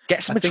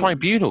 Gets him a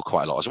tribunal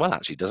quite a lot as well,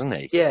 actually, doesn't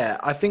he? Yeah,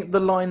 I think the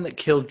line that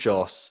killed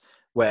Joss,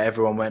 where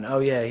everyone went, oh,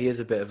 yeah, he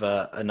is a bit of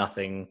a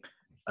nothing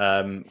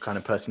kind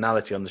of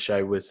personality on the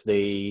show, was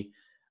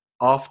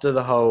after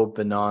the whole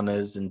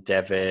Bananas and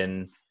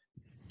Devin,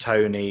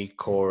 Tony,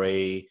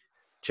 Corey,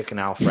 Chicken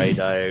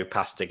Alfredo,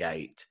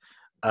 Pastagate.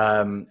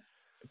 Joss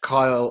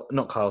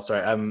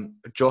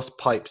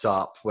pipes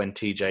up when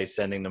TJ's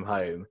sending them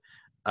home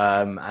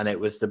And it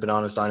was the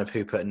bananas line of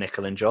Hooper and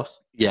Nickel and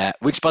Joss. Yeah,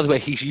 which, by the way,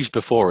 he's used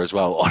before as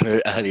well on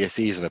an earlier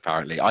season,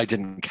 apparently. I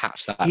didn't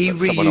catch that. He but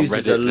someone on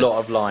reuses a Reddit did. lot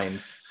of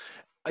lines.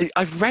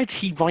 I've read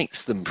he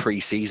writes them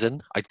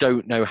pre-season. I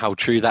don't know how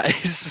true that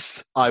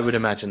is. I would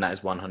imagine that is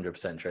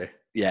 100% true.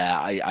 Yeah,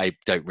 I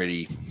don't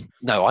really.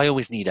 No, I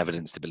always need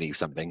evidence to believe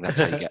something.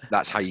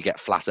 That's how you get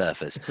flat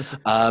earthers.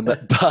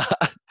 But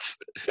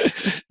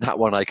that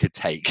one I could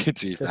take,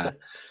 to be fair.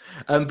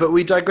 But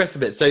we digress a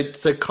bit.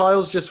 So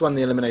Kyle's just won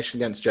the elimination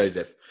against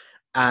Joseph,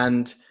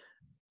 and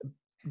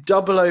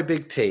Double O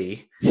Big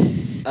T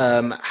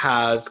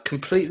has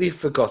completely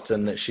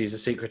forgotten that she's a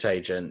secret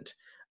agent,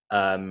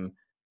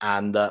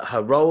 and that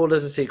her role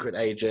as a secret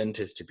agent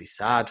is to be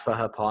sad for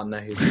her partner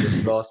who's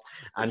just lost.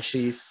 And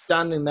she's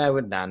standing there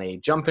with Nanny,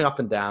 jumping up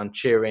and down,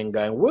 cheering,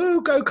 going,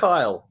 "Woo, go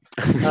Kyle!"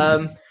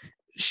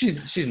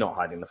 She's not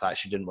hiding the fact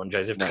she didn't want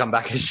Joseph to come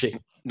back, is she?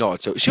 Not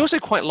at all. She also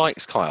quite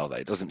likes Kyle,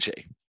 though, doesn't she?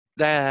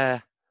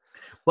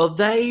 Well,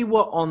 they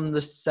were on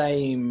the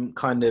same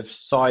kind of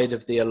side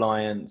of the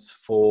alliance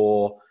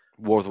for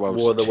War of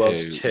the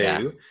Worlds 2.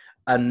 Yeah.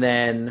 And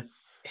then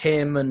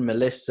him and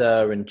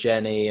Melissa and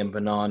Jenny and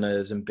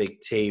Bananas and Big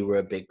T were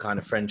a big kind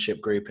of friendship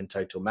group in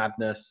Total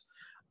Madness.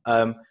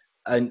 And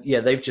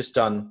yeah, they've just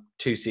done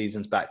 2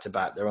 seasons back to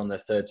back. They're on their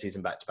 3rd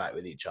season back to back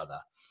with each other.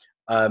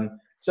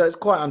 So it's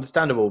quite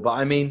understandable. But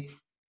I mean,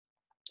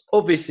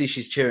 obviously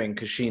she's cheering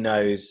because she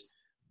knows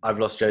I've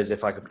lost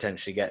Joseph, I could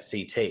potentially get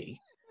CT.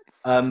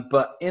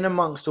 But in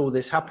amongst all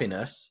this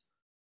happiness,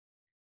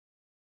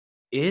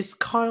 is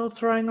Kyle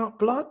throwing up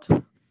blood?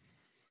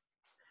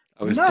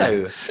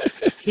 No.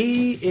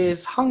 He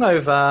is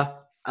hungover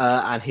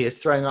and he is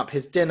throwing up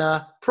his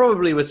dinner,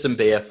 probably with some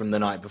beer from the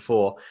night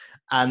before.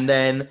 And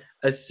then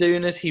as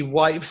soon as he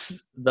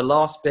wipes the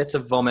last bit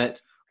of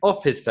vomit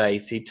off his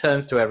face, he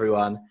turns to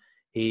everyone.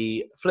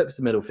 He flips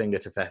the middle finger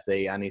to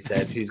Fessy and he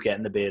says, "Who's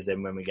getting the beers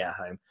in when we get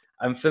home?"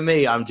 And for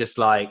me, I'm just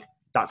like,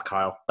 that's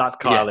Kyle. That's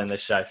Kyle in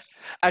this show.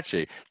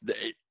 Actually,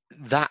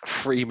 that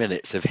 3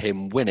 minutes of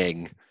him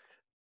winning,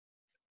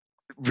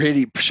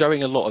 really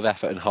showing a lot of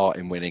effort and heart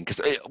in winning. Because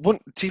to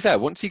be fair,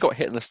 once he got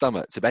hit in the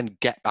stomach, to then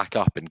get back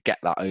up and get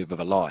that over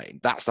the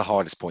line, that's the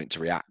hardest point to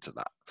react to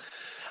that.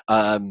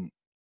 And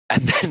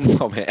then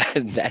vomit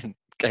and then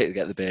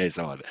get the beers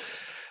on.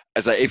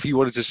 It's like, if you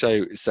wanted to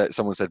show,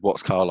 someone said,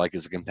 "What's Kyle like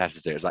as a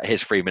competitor?" It's like,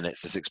 here's 3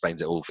 minutes. This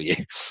explains it all for you.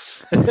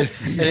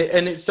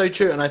 and it's so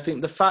true. And I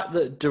think the fact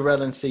that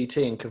Darrell and CT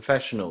in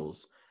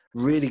confessionals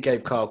really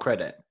gave Kyle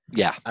credit.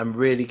 Yeah. And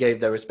really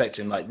gave their respect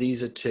to him. Like,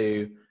 these are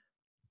 2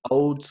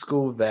 old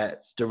school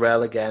vets.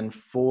 Darrell, again,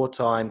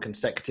 4-time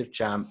consecutive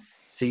champ.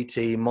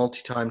 CT,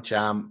 multi-time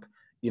champ.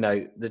 You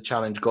know, the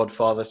challenge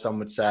godfather, some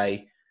would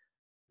say.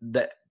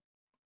 That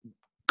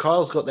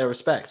Kyle's got their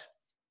respect.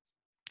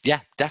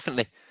 Yeah,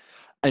 definitely.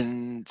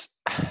 And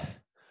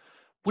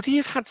would he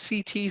have had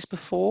CTs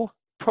before?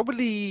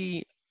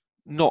 Probably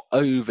not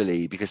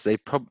overly, because they've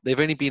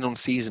only been on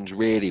seasons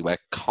really where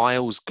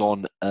Kyle's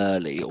gone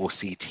early or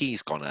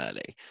CT's gone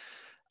early.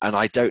 And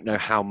I don't know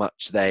how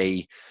much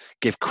they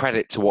give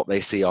credit to what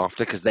they see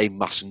after, because they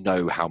must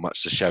know how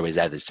much the show is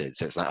edited.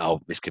 So it's like, oh,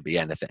 this could be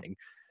anything.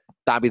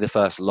 That'd be the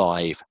first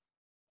live.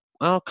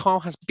 Well, Kyle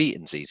has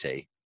beaten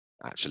CT,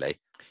 actually.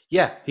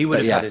 Yeah, he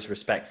would have had his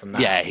respect from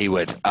that. Yeah, he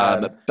would.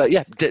 But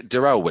yeah,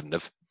 Darrell wouldn't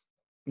have.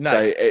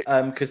 No,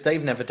 because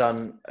they've never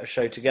done a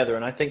show together.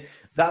 And I think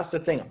that's the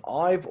thing.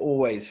 I've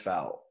always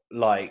felt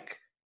like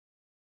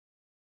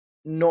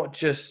not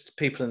just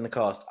people in the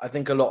cast, I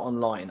think a lot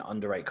online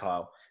underrate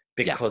Kyle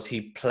because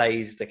he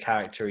plays the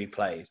character he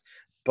plays.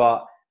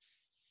 But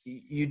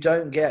you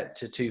don't get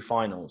to 2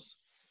 finals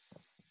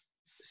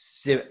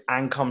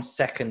and come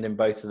second in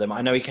both of them.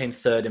 I know he came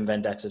 3rd in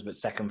Vendettas, but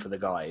 2nd for the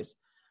guys.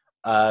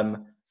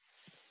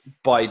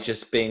 By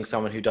just being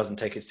someone who doesn't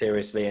take it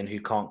seriously and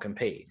who can't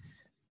compete.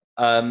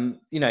 You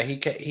know, he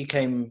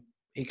came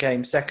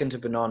 2nd to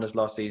Bananas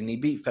last season. He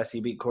beat Fessy,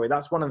 he beat Corey.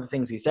 That's one of the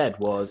things he said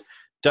was,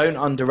 "Don't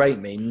underrate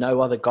me. No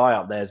other guy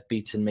up there has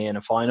beaten me in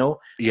a final."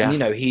 Yeah. And, you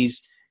know,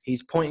 he's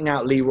pointing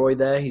out Leroy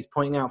there. He's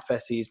pointing out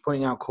Fessy. He's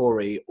pointing out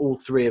Corey, all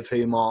 3 of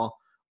whom are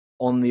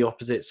on the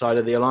opposite side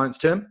of the alliance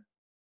to him.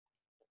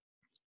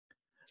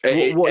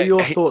 What are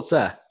your thoughts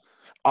there?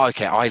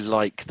 Okay, I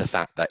like the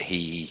fact that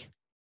he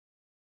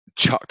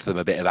chucked them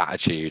a bit of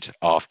attitude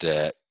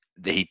after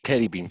he'd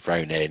clearly been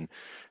thrown in.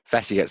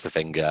 Fessy gets the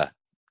finger.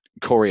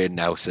 Corey and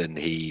Nelson,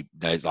 he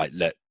knows, like,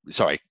 look,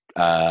 sorry,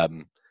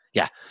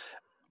 yeah,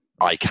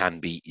 I can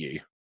beat you.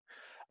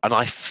 And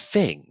I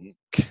think,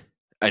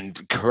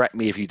 and correct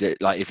me if you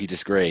if you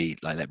disagree,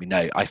 like, let me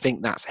know. I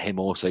think that's him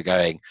also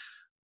going,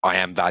 I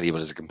am valuable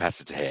as a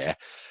competitor here,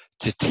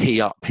 to tee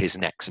up his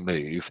next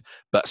move,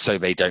 but so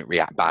they don't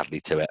react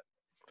badly to it.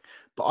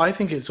 But I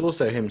think it's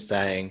also him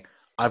saying,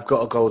 I've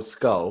got a gold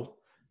skull.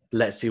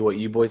 Let's see what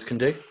you boys can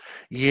do.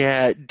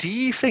 Yeah. Do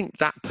you think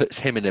that puts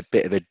him in a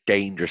bit of a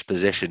dangerous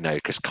position, though?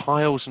 Because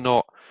Kyle's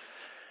not...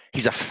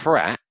 He's a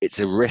threat. It's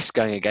a risk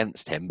going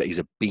against him, but he's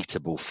a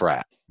beatable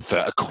threat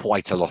for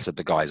quite a lot of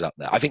the guys up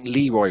there. I think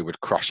Leroy would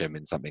crush him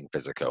in something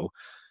physical.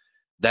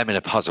 Them in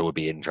a puzzle would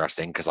be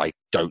interesting because I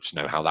don't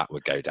know how that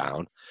would go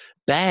down.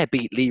 Bear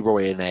beat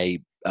Leroy in a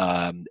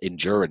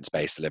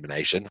endurance-based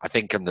elimination. I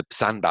think in the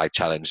sandbag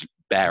challenge,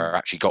 Bear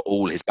actually got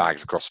all his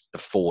bags across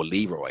before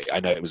Leroy. I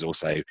know it was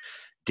also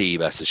Dee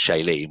versus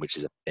Shailene, which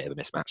is a bit of a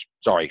mismatch.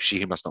 Sorry, she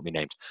who must not be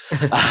named.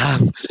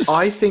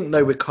 I think,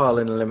 though, with Kyle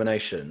in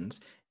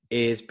eliminations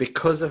is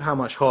because of how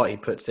much heart he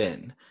puts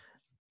in,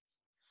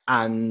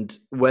 and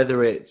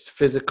whether it's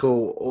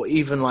physical or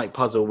even like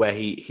puzzle where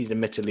he's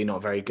admittedly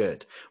not very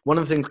good. One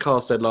of the things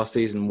Kyle said last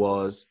season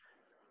was,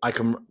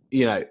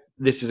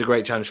 this is a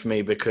great challenge for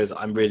me because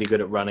I'm really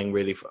good at running.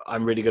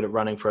 I'm really good at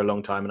running for a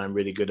long time, and I'm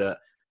really good at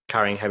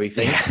carrying heavy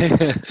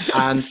things.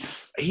 And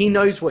he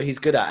knows what he's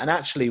good at. And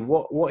actually,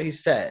 what he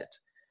said,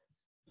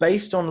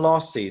 based on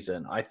last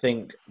season, I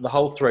think the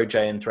whole throw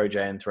Jay in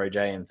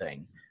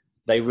thing,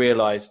 they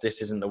realised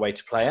this isn't the way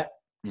to play it.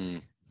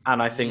 Mm.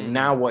 And I think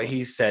now what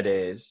he's said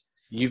is,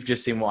 you've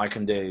just seen what I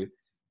can do.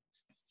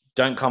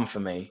 Don't come for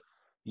me.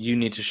 You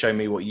need to show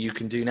me what you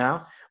can do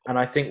now. And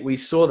I think we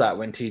saw that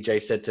when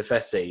TJ said to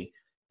Fessy,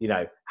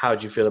 how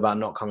do you feel about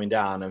not coming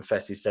down? And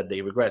Fessy said that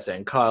he regrets it.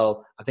 And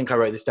Kyle, I think I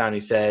wrote this down, he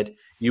said,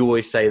 you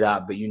always say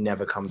that, but you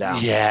never come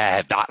down.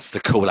 Yeah, that's the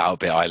call out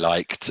bit I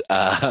liked.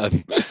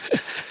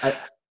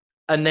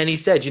 And then he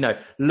said,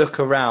 look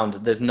around.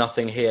 There's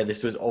nothing here.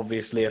 This was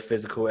obviously a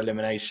physical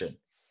elimination.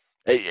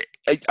 I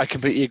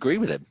completely agree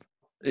with him.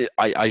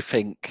 I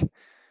think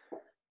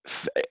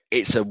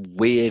it's a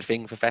weird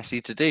thing for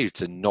Fessy to do,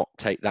 to not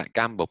take that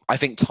gamble. I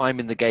think time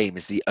in the game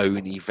is the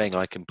only thing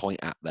I can point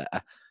at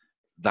there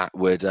that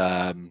would.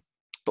 But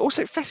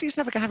also, Fessy's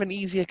never going to have an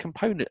easier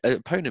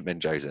opponent than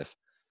Joseph.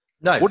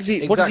 No. What does he?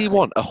 Exactly. What does he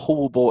want? A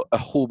hall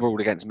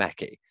brawl against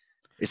Mekki?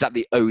 Is that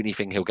the only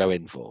thing he'll go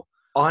in for?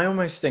 I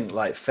almost think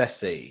like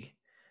Fessy,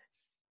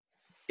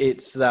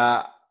 it's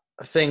that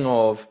thing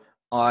of,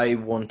 I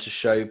want to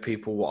show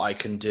people what I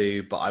can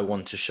do, but I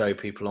want to show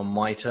people on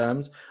my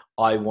terms.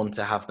 I want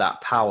to have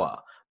that power.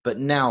 But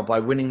now, by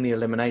winning the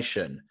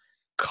elimination,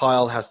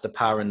 Kyle has the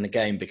power in the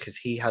game because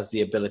he has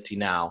the ability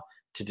now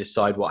to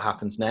decide what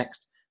happens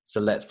next.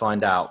 So let's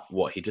find out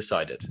what he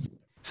decided.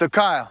 So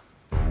Kyle,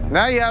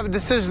 now you have a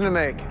decision to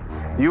make.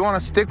 You want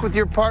to stick with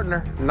your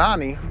partner,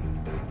 Nany,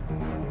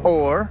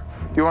 or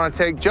do you want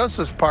to take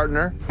Joseph's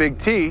partner, Big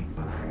T,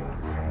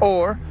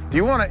 or do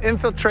you want to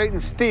infiltrate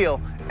and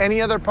steal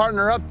any other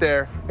partner up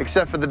there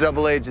except for the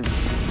double agents?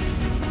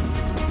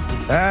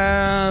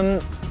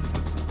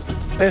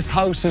 This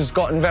house has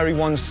gotten very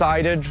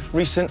one-sided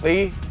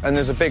recently, and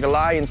there's a big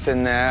alliance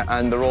in there,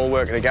 and they're all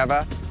working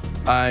together.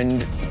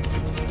 And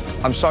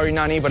I'm sorry,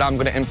 Nany, but I'm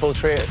going to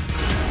infiltrate.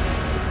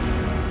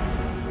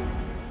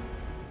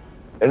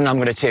 And I'm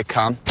going to take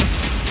Cam.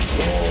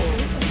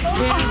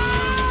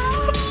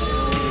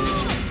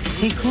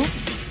 Cool.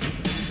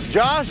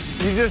 Josh,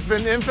 you just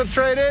been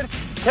infiltrated.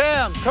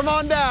 Cam, come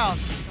on down.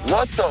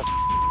 What the f?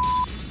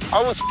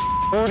 I was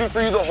rooting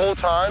for you the whole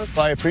time.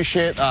 I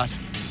appreciate that.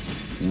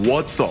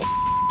 What the f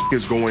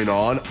is going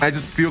on? I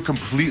just feel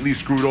completely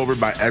screwed over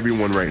by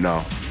everyone right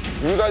now.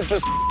 You guys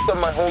just up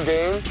my whole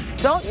game.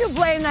 Don't you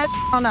blame that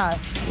on us.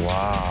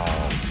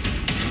 Wow.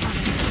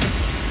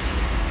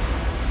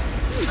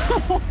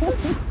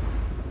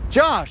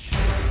 Josh,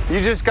 you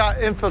just got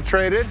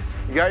infiltrated.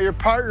 You got your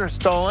partner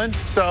stolen,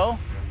 so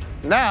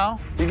now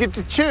you get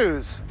to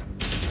choose.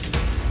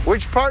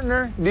 Which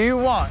partner do you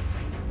want?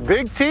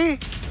 Big T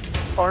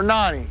or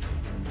Nany?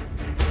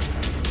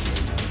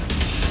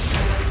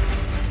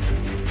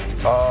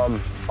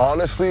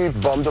 Honestly,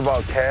 bummed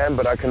about Cam,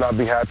 but I cannot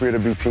be happier to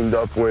be teamed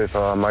up with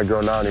my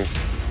girl Nany.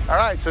 All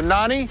right, so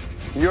Nany,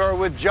 you're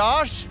with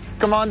Josh.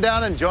 Come on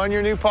down and join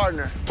your new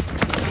partner.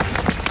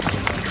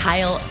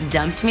 Kyle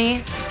dumped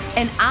me,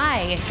 and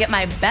I get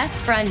my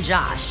best friend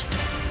Josh.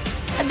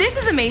 This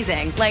is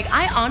amazing.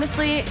 I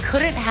honestly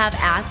couldn't have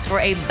asked for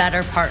a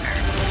better partner.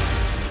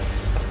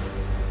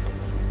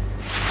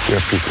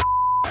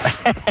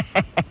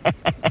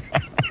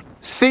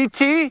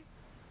 CT,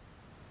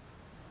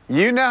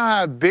 you now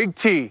have Big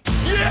T.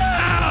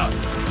 Yeah!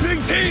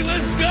 Big T,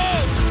 let's go!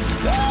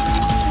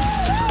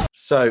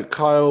 So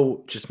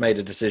Kyle just made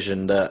a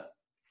decision that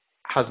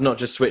has not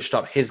just switched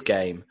up his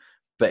game,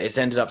 but it's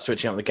ended up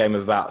switching up the game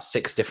of about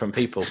 6 different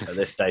people at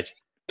this stage.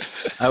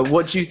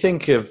 What do you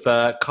think of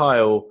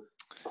Kyle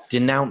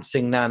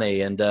denouncing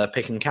Nany and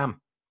picking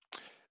Cam?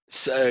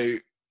 So,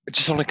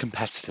 just on a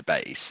competitor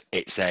base,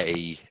 it's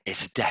a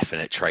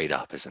definite trade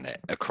up, isn't it?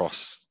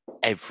 Across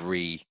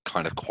every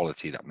kind of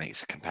quality that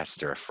makes a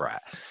competitor a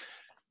threat,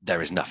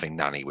 there is nothing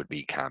Nany would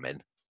beat Cam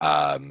in.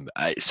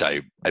 So,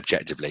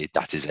 objectively,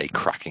 that is a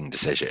cracking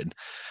decision.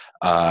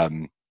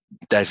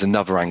 There's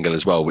another angle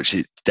as well, which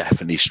it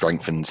definitely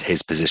strengthens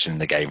his position in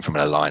the game from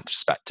an alliance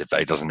perspective,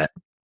 though, doesn't it?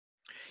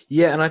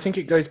 Yeah, and I think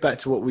it goes back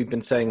to what we've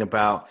been saying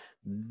about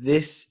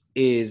this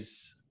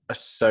is a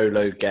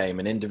solo game,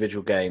 an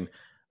individual game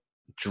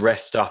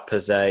dressed up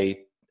as a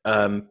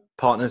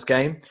partner's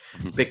game.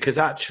 Because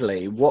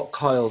actually what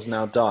Kyle's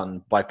now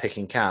done by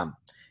picking Cam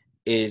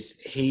is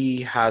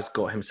he has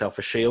got himself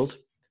a shield.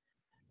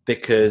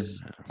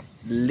 because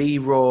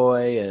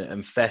Leroy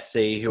and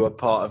Fessy, who are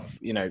part of,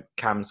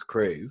 Cam's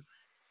crew,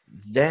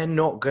 they're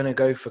not going to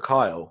go for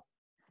Kyle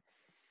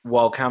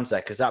while Cam's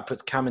there because that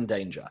puts Cam in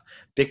danger.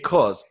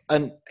 Because,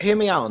 and hear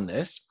me out on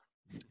this,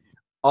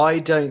 I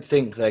don't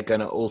think they're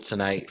going to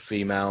alternate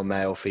female,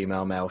 male,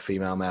 female, male,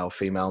 female, male,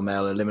 female,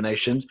 male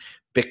eliminations,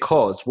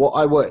 because what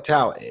I worked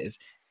out is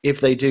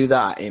if they do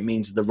that, it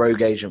means the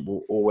rogue agent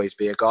will always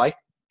be a guy.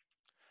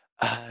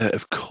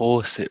 Of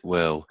course it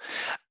will.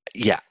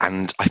 Yeah,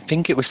 and I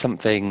think it was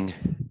something...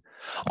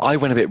 I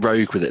went a bit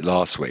rogue with it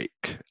last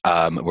week,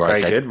 where I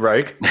said... Very good,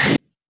 rogue.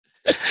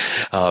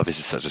 Oh, this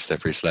is such a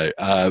slippery slope.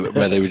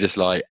 Where they were just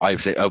like, I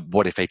would say, oh,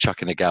 what if they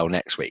chuck in a girl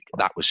next week?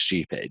 That was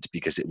stupid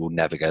because it will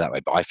never go that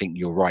way. But I think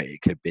you're right.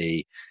 It could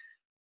be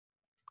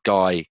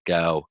guy,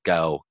 girl,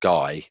 girl,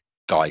 guy,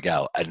 guy,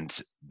 girl. And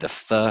the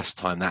first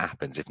time that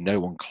happens, if no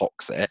one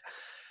clocks it,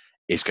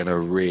 it's going to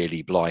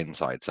really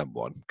blindside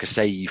someone. Because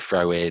say you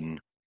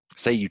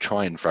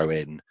try and throw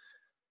in,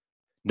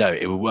 no,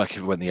 it will work if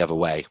it went the other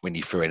way when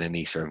you threw in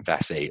Anissa and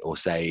Fessy, or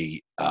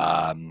say,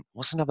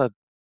 what's another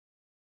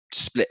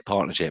split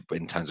partnership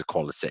in terms of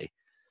quality?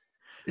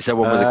 Is there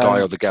one where the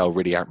guy or the girl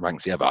really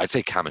outranks the other? I'd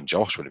say Cam and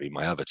Josh would have been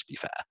my other, to be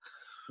fair.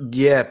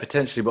 Yeah,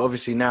 potentially. But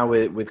obviously now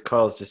with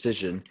Kyle's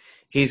decision,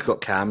 he's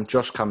got Cam.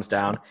 Josh comes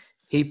down.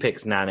 He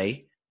picks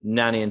Nanny.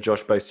 Nanny and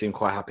Josh both seem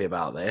quite happy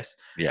about this.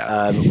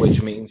 Yeah.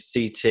 Which means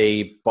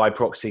CT by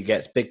proxy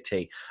gets Big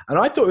T. And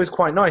I thought it was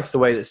quite nice the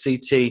way that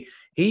CT,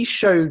 he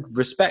showed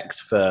respect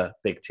for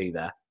Big T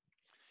there.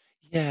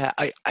 Yeah.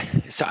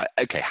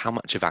 Okay, how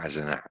much of that is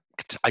an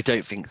act? I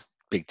don't think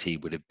Big T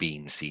would have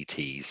been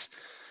CT's.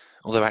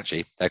 Although,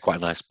 actually, they're quite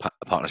a nice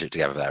partnership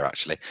together there,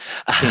 actually.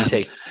 Team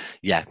T.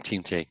 Yeah,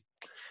 Team T.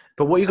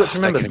 But what you've got to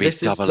remember, they're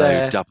this is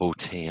double double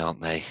T,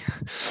 aren't they?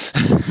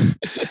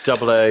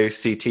 Double O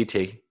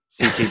CTT.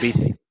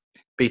 CTBT.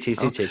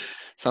 BTCT.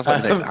 Sounds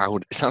like the next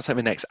Audi. It sounds like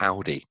the next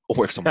Audi,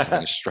 or if someone's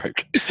having a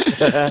stroke.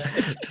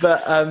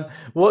 But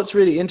what's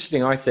really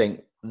interesting, I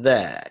think,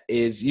 there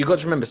is you've got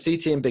to remember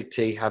CT and Big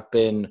T have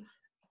been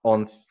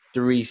on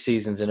 3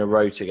 seasons in a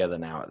row together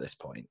now at this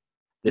point.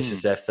 This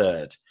is their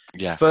third.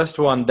 Yeah. First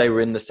one, they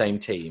were in the same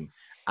team,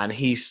 and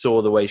he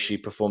saw the way she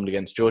performed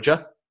against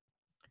Georgia.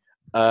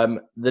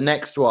 The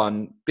next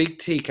one, Big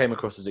T came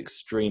across as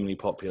extremely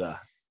popular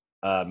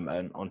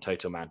on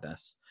Total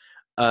Madness.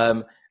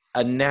 And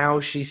now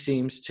she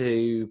seems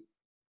to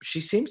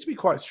be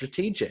quite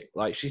strategic.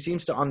 Like, she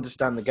seems to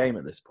understand the game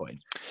at this point.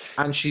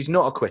 And she's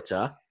not a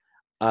quitter,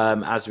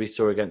 as we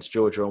saw against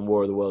Georgia on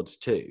War of the Worlds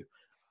 2.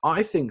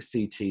 I think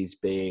he's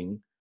being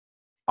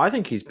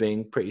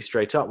pretty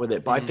straight up with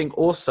it. But I think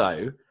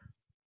also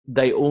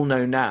they all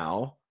know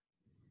now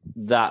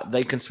that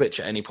they can switch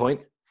at any point.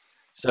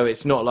 So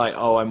it's not like,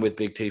 oh, I'm with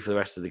Big T for the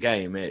rest of the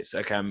game. It's,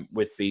 okay, I'm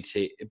with Big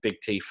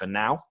T for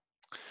now.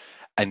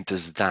 And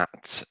does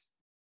that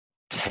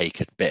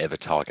take a bit of a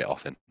target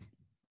off him?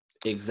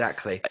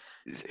 Exactly.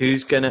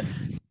 Who's going to...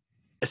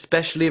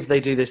 Especially if they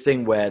do this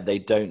thing where they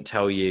don't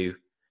tell you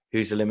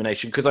who's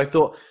elimination. Because I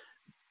thought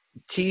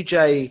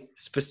TJ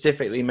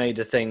specifically made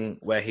a thing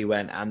where he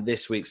went, and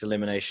this week's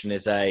elimination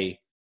is a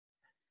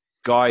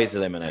guy's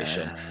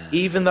elimination.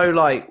 Even though,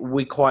 like,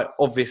 we quite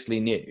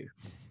obviously knew,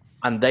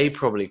 and they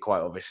probably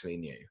quite obviously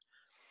knew,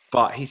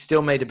 but he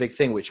still made a big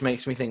thing, which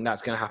makes me think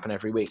that's going to happen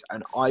every week.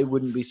 And I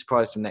wouldn't be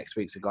surprised if next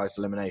week's a guy's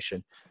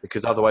elimination,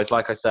 because otherwise,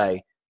 like I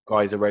say,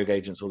 guys are rogue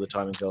agents all the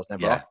time and girls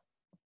never are.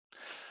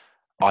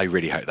 I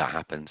really hope that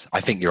happens. I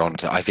think you're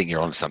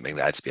on something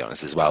there, to be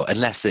honest, as well.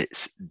 Unless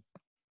it's...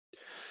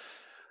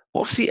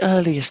 What's the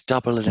earliest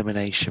double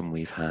elimination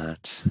we've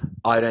had?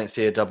 I don't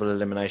see a double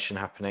elimination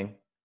happening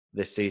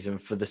this season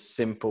for the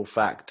simple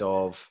fact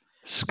of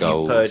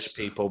skulls. You purge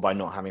people by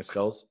not having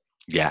skulls.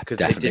 Yeah, because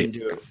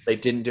definitely. They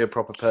didn't do a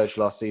proper purge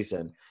last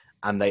season,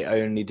 and they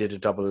only did a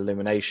double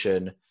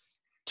elimination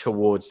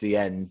towards the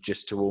end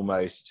just to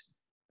almost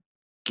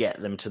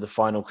get them to the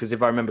final. Because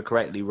if I remember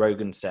correctly,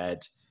 Rogan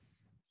said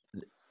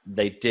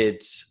they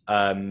did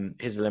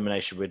his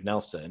elimination with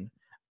Nelson,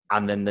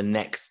 and then the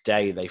next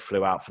day they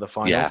flew out for the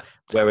final. Yeah.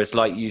 Whereas,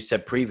 like you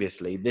said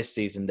previously, this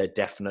season they're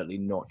definitely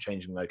not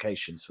changing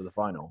locations for the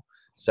final.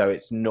 So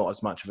it's not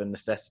as much of a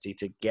necessity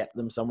to get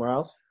them somewhere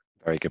else.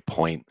 Very good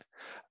point.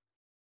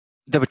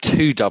 There were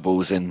 2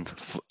 doubles in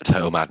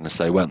Total Madness,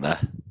 though, weren't there?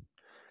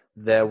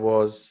 There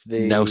was the...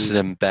 Nelson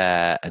and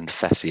Bear and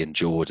Fessy and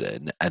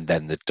Jordan, and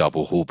then the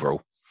double Hallbrawl.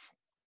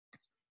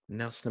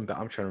 Nelson and Bear.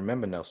 I'm trying to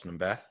remember Nelson and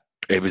Bear.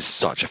 It was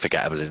such a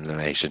forgettable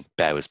elimination.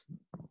 Bear was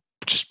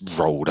just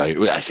rolled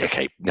over.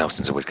 Okay,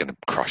 Nelson's always going to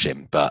crush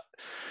him, but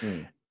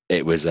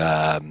it was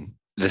the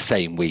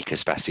same week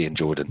as Fessy and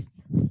Jordan.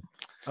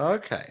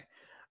 Okay.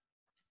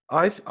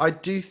 I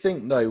do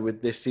think, though,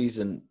 with this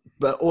season,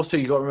 but also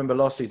you got to remember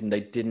last season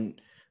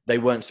they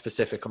weren't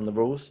specific on the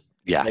rules.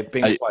 Yeah. They've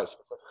been quite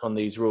specific on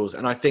these rules.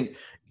 And I think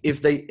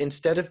if they,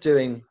 instead of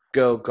doing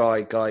girl,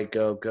 guy, guy,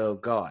 girl, girl,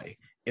 guy,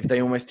 if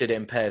they almost did it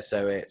in pairs,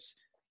 so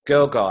it's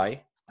girl,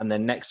 guy, and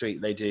then next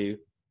week they do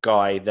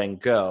guy, then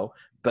girl,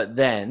 but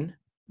then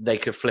they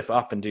could flip it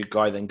up and do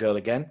guy, then girl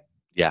again.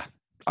 Yeah,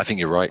 I think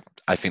you're right.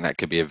 I think that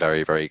could be a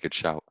very, very good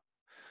shout.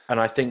 And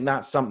I think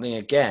that's something,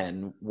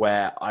 again,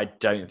 where I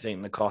don't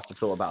think the cast have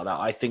thought about that.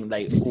 I think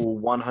they all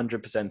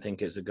 100%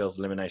 think it's a girls'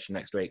 elimination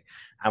next week.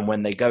 And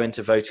when they go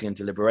into voting and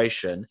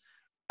deliberation,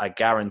 I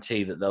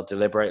guarantee that they'll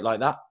deliberate like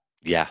that.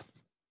 Yeah.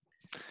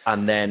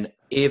 And then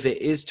if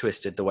it is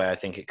twisted the way I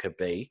think it could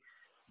be,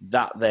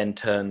 that then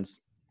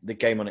turns the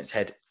game on its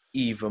head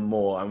even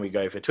more. And we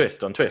go for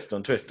twist on twist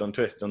on twist on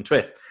twist on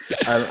twist.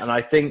 And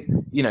I think,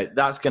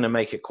 that's going to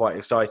make it quite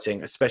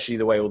exciting, especially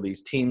the way all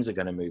these teams are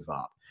going to move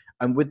up.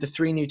 And with the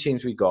 3 new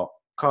teams we got,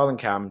 Kyle and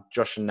Cam,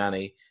 Josh and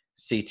Nanny,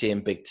 CT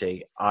and Big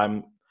T,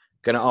 I'm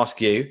going to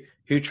ask you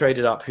who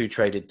traded up, who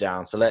traded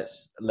down. So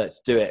let's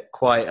do it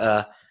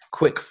quite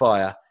quick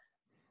fire.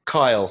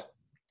 Kyle,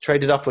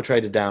 traded up or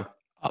traded down?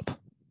 Up.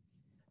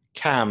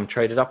 Cam,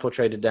 traded up or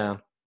traded down?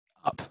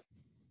 Up.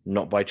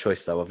 Not by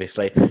choice, though,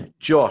 obviously.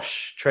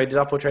 Josh, traded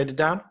up or traded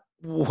down?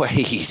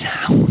 Way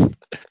down.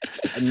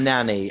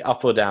 Nanny,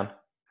 up or down?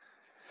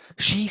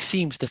 She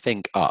seems to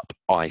think up,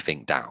 I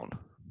think down.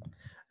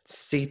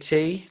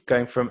 CT,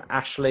 going from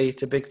Ashley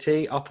to Big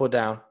T, up or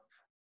down?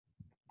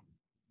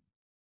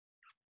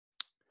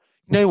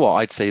 You know what?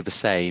 I'd say the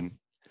same.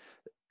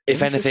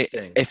 If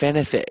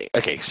anything,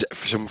 okay. So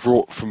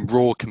from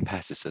raw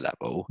competitor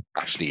level,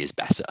 Ashley is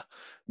better.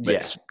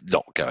 Let's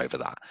not go over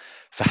that.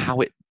 For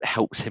how it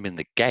helps him in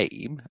the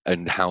game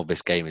and how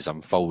this game is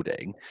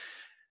unfolding,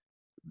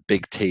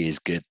 Big T is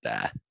good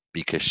there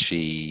because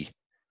she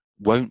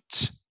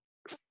won't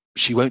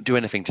do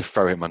anything to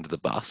throw him under the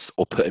bus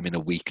or put him in a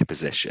weaker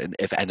position.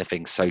 If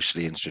anything,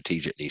 socially and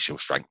strategically, she'll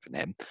strengthen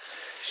him.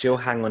 She'll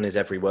hang on his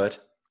every word.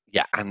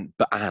 Yeah, and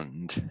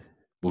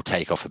will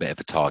take off a bit of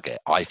a target.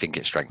 I think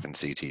it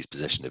strengthens CT's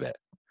position a bit.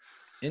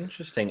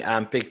 Interesting.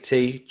 And Big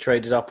T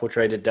traded up or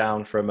traded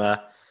down from I'm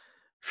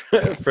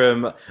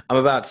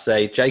about to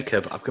say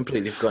Jacob. I've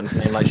completely forgotten his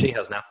name like she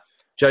has now.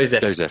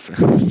 Joseph.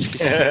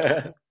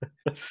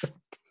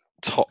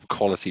 Top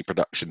quality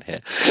production here.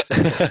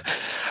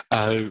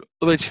 Although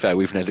to be fair,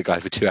 we've known the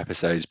guy for 2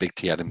 episodes. Big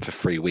T had him for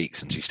 3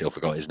 weeks and she still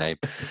forgot his name.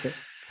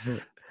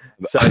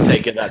 So I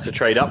take it that's a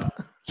trade up.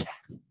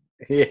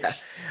 Yeah.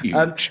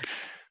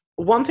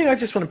 One thing I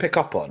just want to pick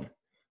up on.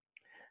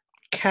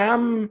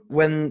 Cam,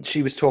 when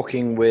she was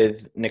talking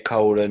with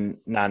Nicole and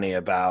Nanny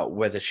about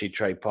whether she'd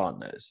trade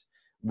partners,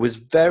 was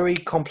very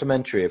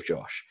complimentary of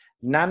Josh.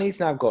 Nanny's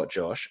now got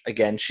Josh.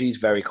 Again, she's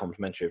very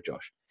complimentary of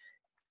Josh.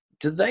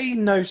 Do they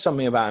know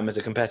something about him as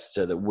a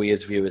competitor that we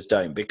as viewers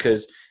don't?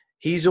 Because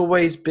he's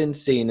always been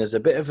seen as a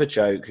bit of a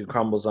joke who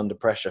crumbles under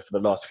pressure for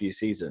the last few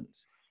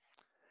seasons.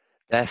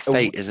 Their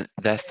fate isn't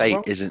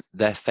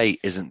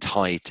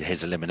tied to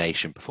his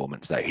elimination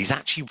performance though. He's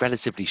actually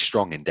relatively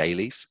strong in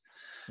dailies.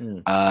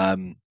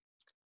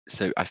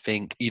 So I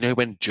think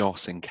when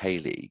Joss and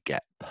Kaylee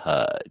get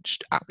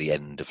purged at the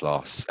end of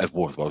War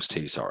of the Worlds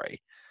 2,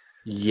 sorry.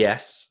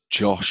 Yes.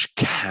 Josh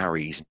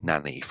carries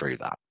Nanny through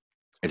that.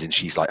 As in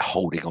she's like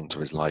holding onto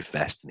his life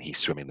vest and he's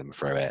swimming them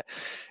through it.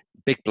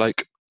 Big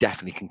bloke,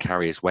 definitely can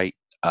carry his weight.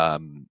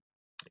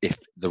 If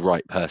the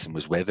right person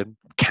was with him,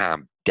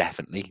 Cam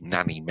definitely,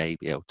 Nanny may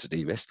be able to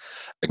do this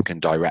and can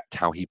direct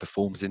how he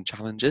performs in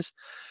challenges.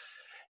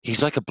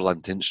 He's like a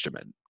blunt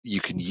instrument. You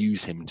can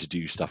use him to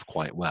do stuff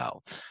quite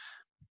well.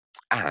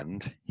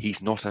 And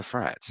he's not a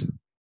threat.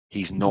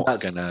 He's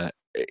not gonna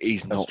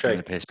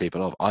piss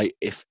people off.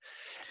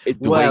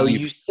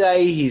 You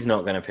say he's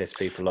not going to piss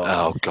people off.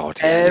 Oh God!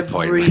 Yeah,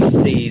 every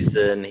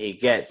season he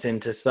gets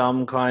into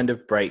some kind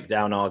of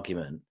breakdown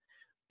argument,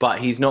 but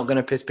he's not going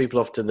to piss people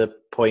off to the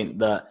point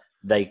that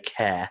they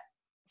care.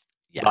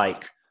 Yeah.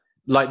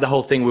 Like the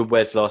whole thing with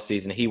Wes last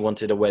season. He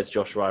wanted a Wes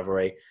Josh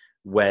rivalry.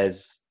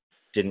 Wes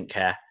didn't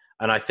care,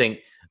 and I think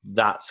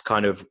that's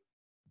kind of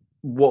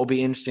what will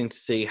be interesting to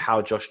see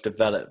how Josh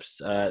develops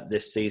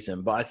this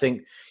season. But I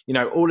think,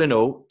 all in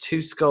all,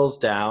 2 skulls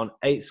down,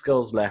 8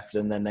 skulls left,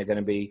 and then they're going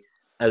to be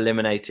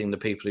eliminating the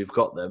people who've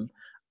got them.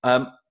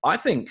 I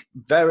think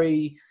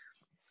very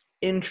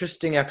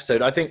interesting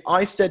episode. I think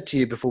I said to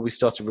you before we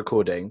started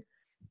recording,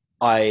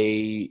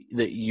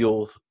 that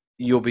you'll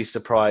be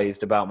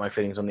surprised about my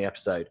feelings on the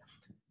episode.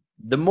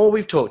 The more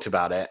we've talked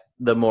about it,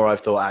 the more I've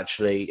thought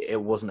actually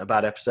it wasn't a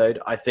bad episode.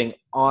 I think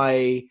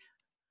I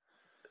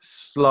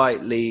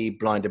slightly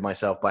blinded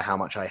myself by how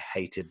much I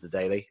hated the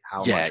daily,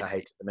 much I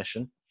hated the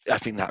mission. I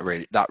think that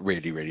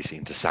really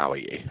seemed to sour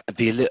you.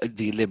 The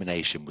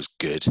elimination was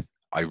good.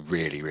 I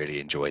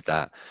really enjoyed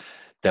that.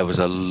 There was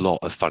a lot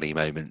of funny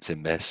moments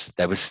in this.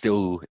 It's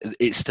still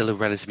a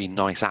relatively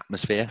nice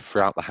atmosphere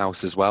throughout the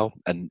house as well,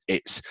 and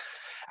it's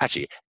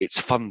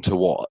fun to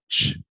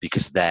watch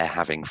because they're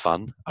having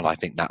fun, and I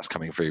think that's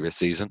coming through this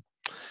season.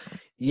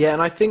 Yeah,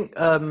 and I think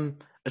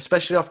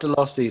especially after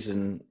last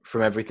season,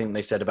 from everything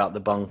they said about the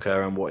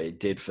bunker and what it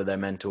did for their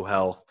mental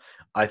health,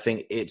 I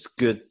think it's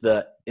good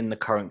that in the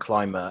current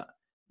climate,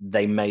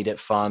 they made it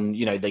fun.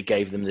 They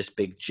gave them this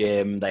big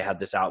gym. They had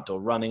this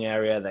outdoor running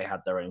area. They had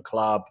their own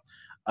club.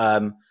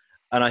 And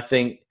I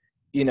think,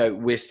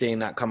 we're seeing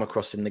that come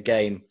across in the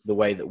game, the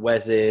way that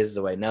Wes is,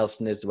 the way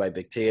Nelson is, the way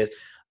Big T is,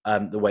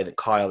 the way that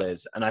Kyle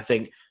is. And I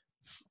think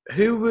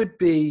Who would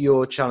be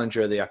your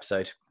challenger of the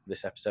episode?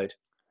 This episode?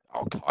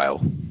 Oh,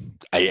 Kyle.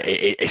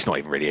 It's not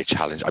even really a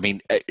challenge. I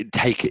mean,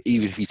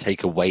 even if you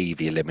take away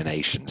the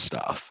elimination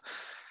stuff,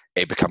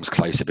 it becomes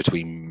closer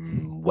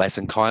between Wes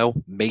and Kyle,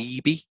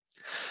 maybe.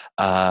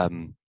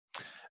 Because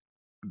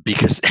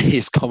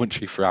his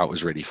commentary throughout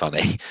was really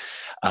funny.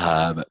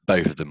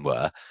 Both of them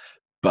were.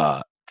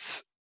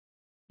 But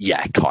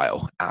yeah,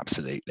 Kyle,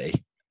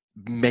 absolutely.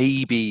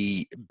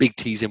 Maybe Big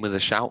T's in with a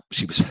shout.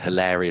 She was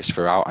hilarious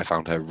throughout. I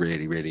found her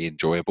really, really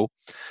enjoyable.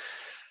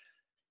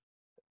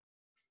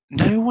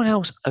 No one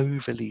else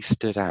overly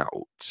stood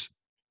out.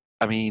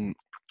 I mean,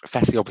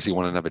 Fessy obviously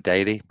won another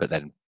daily, but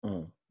then,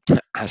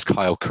 as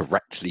Kyle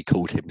correctly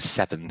called him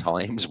 7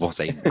 times, was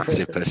a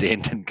massive pussy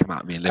and didn't come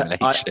out of the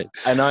elimination.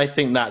 I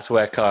think that's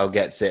where Kyle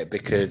gets it,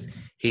 because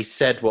he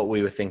said what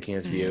we were thinking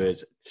as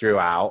viewers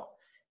throughout.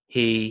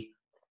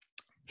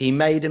 He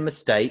made a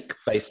mistake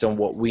based on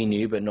what we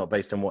knew, but not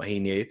based on what he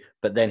knew.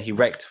 But then he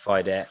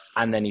rectified it,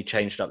 and then he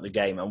changed up the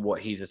game. And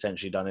what he's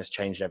essentially done is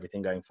changed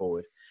everything going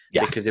forward.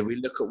 Yeah. Because if we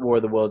look at War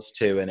of the Worlds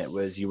 2, and it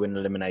was you win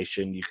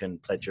elimination, you can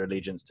pledge your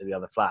allegiance to the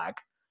other flag.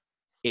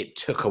 It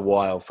took a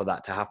while for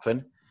that to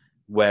happen.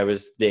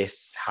 Whereas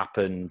this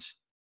happened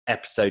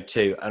episode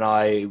 2. And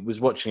I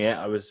was watching it.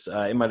 I was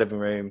in my living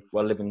room,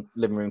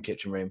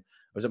 kitchen room.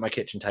 I was at my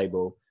kitchen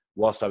table.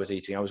 Whilst I was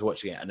eating, I was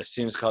watching it. And as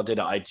soon as Carl did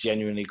it, I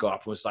genuinely got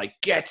up and was like,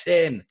 get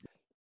in.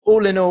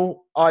 All in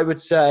all, I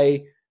would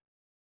say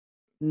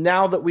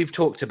now that we've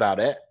talked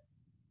about it,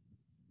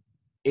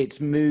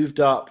 it's moved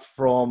up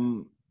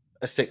from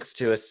a 6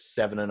 to a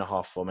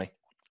 7.5 for me.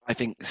 I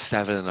think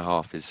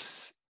 7.5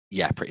 is,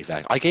 pretty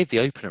fair. I gave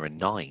the opener a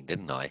 9,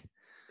 didn't I?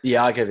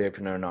 Yeah, I gave the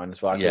opener a 9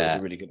 as well. I thought it was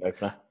a really good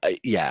opener. I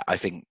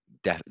think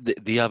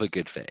the other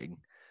good thing,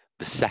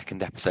 the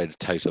second episode of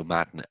Total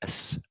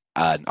Madness,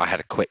 and I had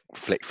a quick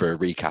flick through a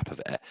recap of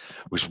it,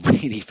 was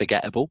really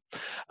forgettable.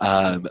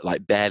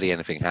 Like barely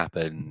anything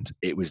happened.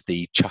 It was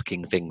the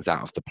chucking things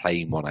out of the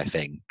plane one, I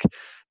think.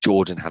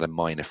 Jordan had a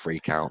minor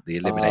freak out. The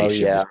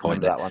elimination was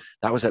pointless.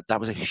 That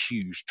was a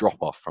huge drop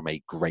off from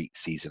a great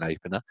season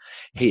opener.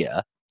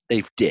 Here,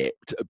 they've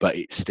dipped, but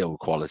it's still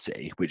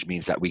quality, which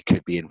means that we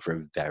could be in for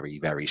a very,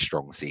 very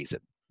strong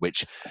season,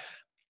 which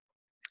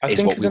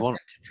is what we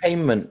want.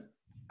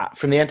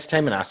 From the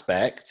entertainment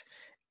aspect,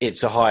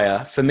 it's a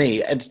higher, for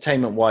me,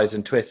 entertainment-wise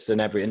and twists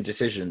and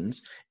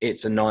decisions,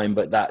 it's a 9,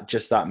 but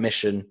that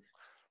mission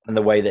and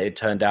the way that it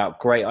turned out,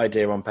 great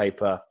idea on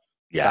paper,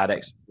 bad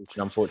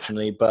execution,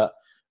 unfortunately. But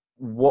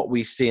what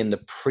we see in the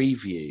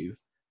preview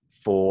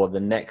for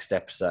the next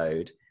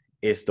episode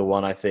is the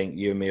one I think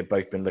you and me have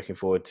both been looking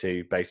forward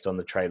to based on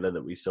the trailer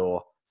that we saw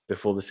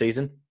before the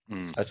season,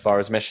 as far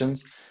as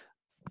missions.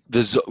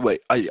 I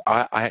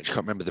actually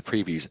can't remember the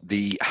previews.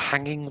 The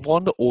hanging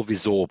one or the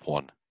Zorb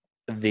one?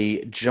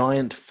 The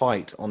giant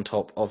fight on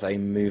top of a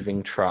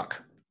moving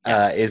truck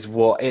is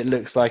what it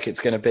looks like it's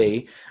going to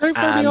be. Don't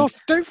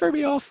throw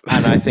me off.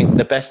 And I think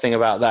the best thing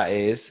about that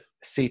is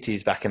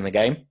CT's back in the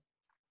game.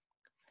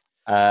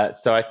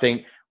 So I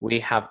think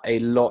we have a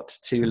lot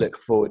to look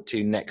forward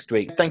to next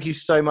week. Thank you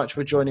so much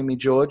for joining me,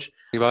 George.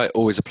 Right,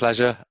 always a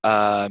pleasure.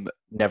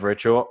 Never a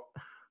chore.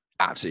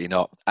 Absolutely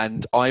not.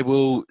 And I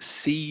will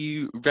see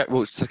you,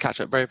 we'll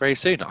catch up very, very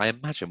soon. I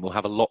imagine we'll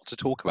have a lot to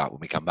talk about when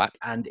we come back.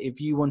 And if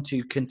you want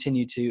to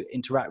continue to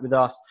interact with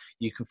us,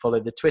 you can follow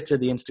the Twitter,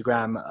 the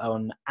Instagram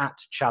on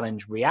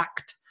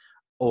 @ChallengeReact,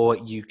 or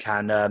you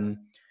can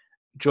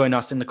join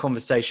us in the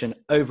conversation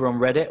over on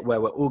Reddit,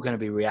 where we're all going to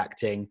be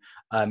reacting.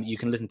 You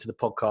can listen to the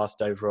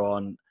podcast over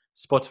on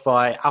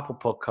Spotify, Apple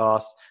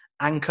Podcasts,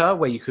 Anchor,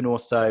 where you can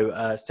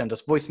also send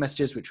us voice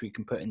messages, which we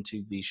can put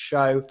into the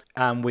show.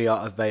 And we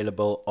are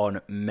available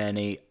on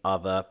many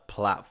other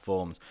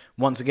platforms.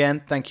 Once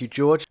again, thank you,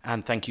 George.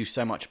 And thank you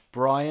so much,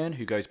 Brian,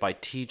 who goes by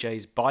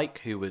TJ's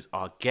Bike, who was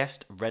our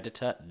guest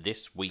Redditor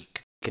this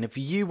week. And if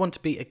you want to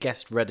be a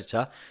guest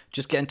Redditor,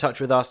 just get in touch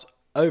with us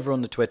over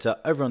on the Twitter,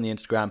 over on the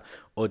Instagram,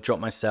 or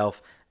drop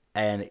myself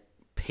an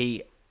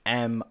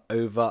PM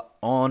over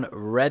on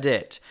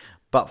Reddit.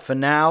 But for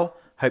now,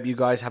 hope you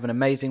guys have an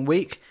amazing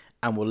week.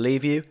 And we'll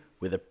leave you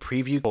with a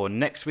preview for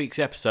next week's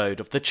episode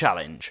of The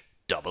Challenge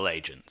Double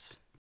Agents.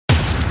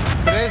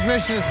 Today's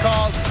mission is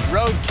called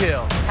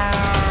Roadkill.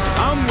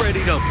 I'm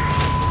ready to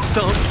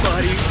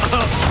somebody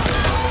up.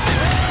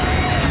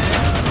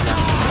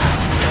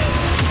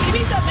 Give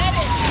me some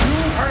medics. You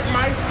hurt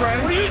my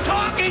friend. What are you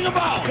talking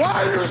about?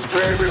 Why are you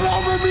screaming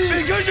over me?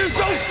 Because you're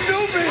so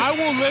stupid. I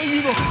will lay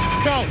you the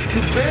out,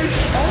 you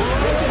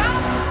bitch.